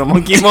 10 Gay Little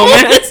Monkey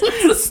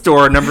moments.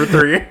 Store number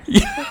 3.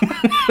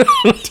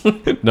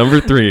 Number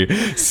 3,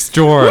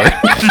 Store.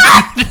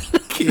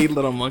 Gay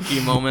Little Monkey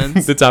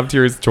moments. The top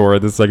tier is Tour.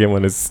 The second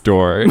one is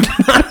Store.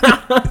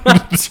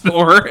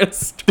 Store.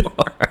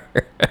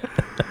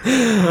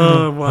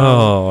 Oh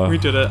wow, Oh. we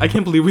did it! I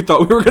can't believe we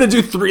thought we were gonna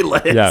do 3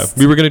 lists. Yeah,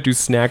 we were gonna do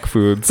snack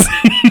foods.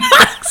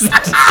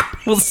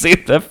 We'll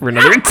save that for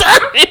another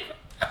time.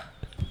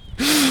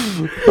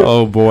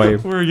 Oh boy,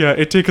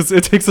 It takes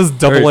us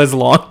double Alright. as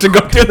long to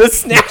go through the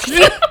snack.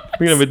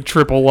 we're gonna have a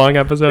triple long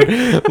episode.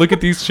 Look at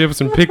these chips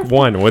and pick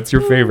one. What's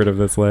your favorite of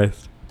this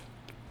list?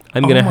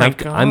 I'm gonna my I'm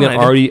gonna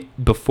God. already,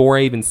 before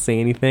I even say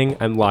anything,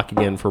 I'm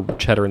locking in for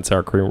cheddar and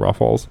sour cream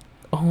ruffles.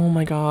 Oh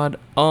my god.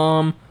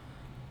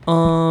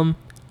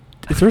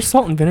 Is there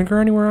salt and vinegar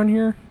anywhere on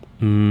here?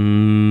 But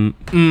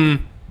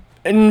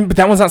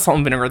that one's not salt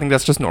and vinegar. I think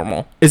that's just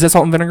normal. Is it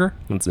salt and vinegar?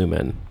 Let's zoom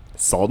in.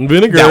 Salt and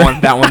vinegar.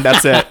 That one.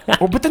 That's it.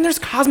 Oh, but then there's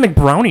cosmic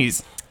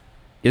brownies,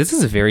 This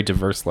is a very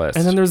diverse list.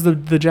 and then there's the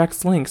Jack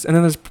Slinks, and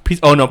then there's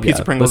pizza. Oh no,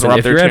 pizza Pringles Listen, are up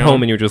if there you're too. at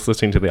home and you're just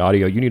listening to the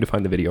audio, you need to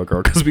find the video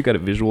girl because we got a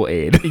visual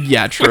aid.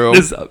 Yeah, true.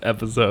 This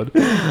episode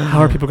How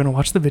are people gonna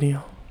watch the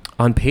video?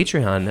 on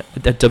Patreon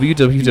at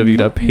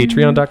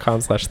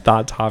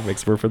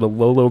www.patreon.com/thoughttopics, where for the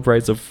low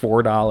price of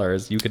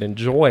 $4 you can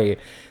enjoy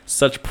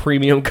such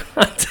premium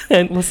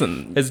content.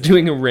 Listen, as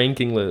doing a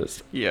ranking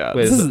list. yeah,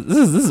 Wait, this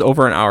is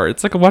over an hour.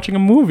 It's like watching a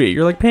movie.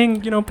 You're like paying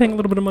a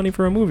little bit of money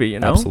for a movie. You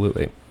know,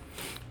 Absolutely.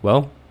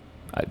 Well,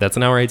 that's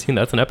an hour 18.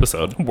 That's an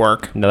episode.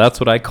 work. Now that's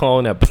what I call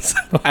an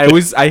episode.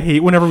 I hate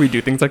whenever we do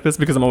things like this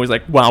because I'm always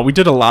like, wow, we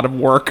did a lot of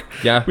work.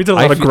 Yeah, We did a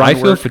lot of I grunt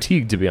feel work.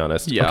 fatigued, to be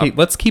honest. Yeah. Okay,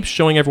 let's keep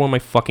showing everyone my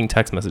fucking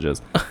text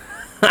messages.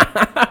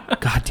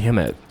 God damn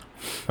it.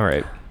 All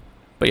right.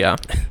 But yeah,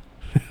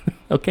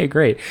 Okay,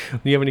 great. Do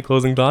you have any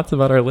closing thoughts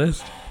about our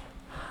list?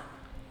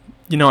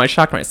 I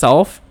shocked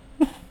myself.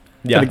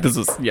 Yeah. I think this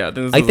is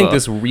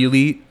this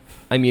really,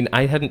 I mean,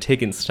 I hadn't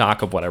taken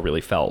stock of what I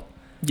really felt.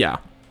 Yeah.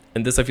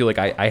 And this, I feel like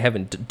I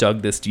haven't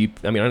dug this deep.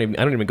 I mean,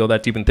 I don't even go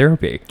that deep in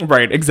therapy.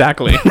 Right,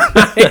 exactly.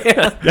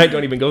 I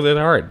don't even go that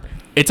hard.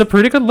 It's a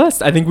pretty good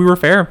list. I think we were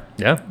fair.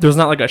 Yeah. There's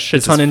not like a shit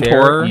This ton is in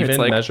fair, Tor. even It's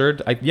like,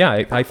 measured.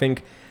 I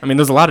think I mean,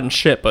 there's a lot in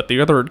shit, but the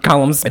other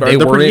columns they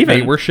they're pretty even.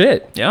 they were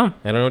shit. Yeah.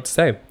 I don't know what to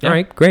say. Yeah. All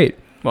right, great.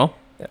 Well,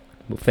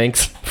 Well,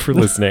 thanks for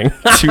listening.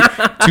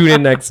 Tune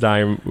in next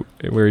time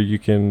where you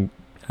can,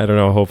 I don't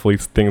know, hopefully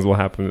things will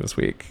happen this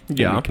week. And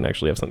Yeah. we can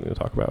actually have something to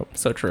talk about.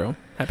 so true.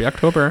 Happy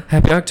October.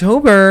 Happy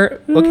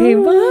October. Okay,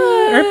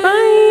 bye.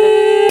 Bye.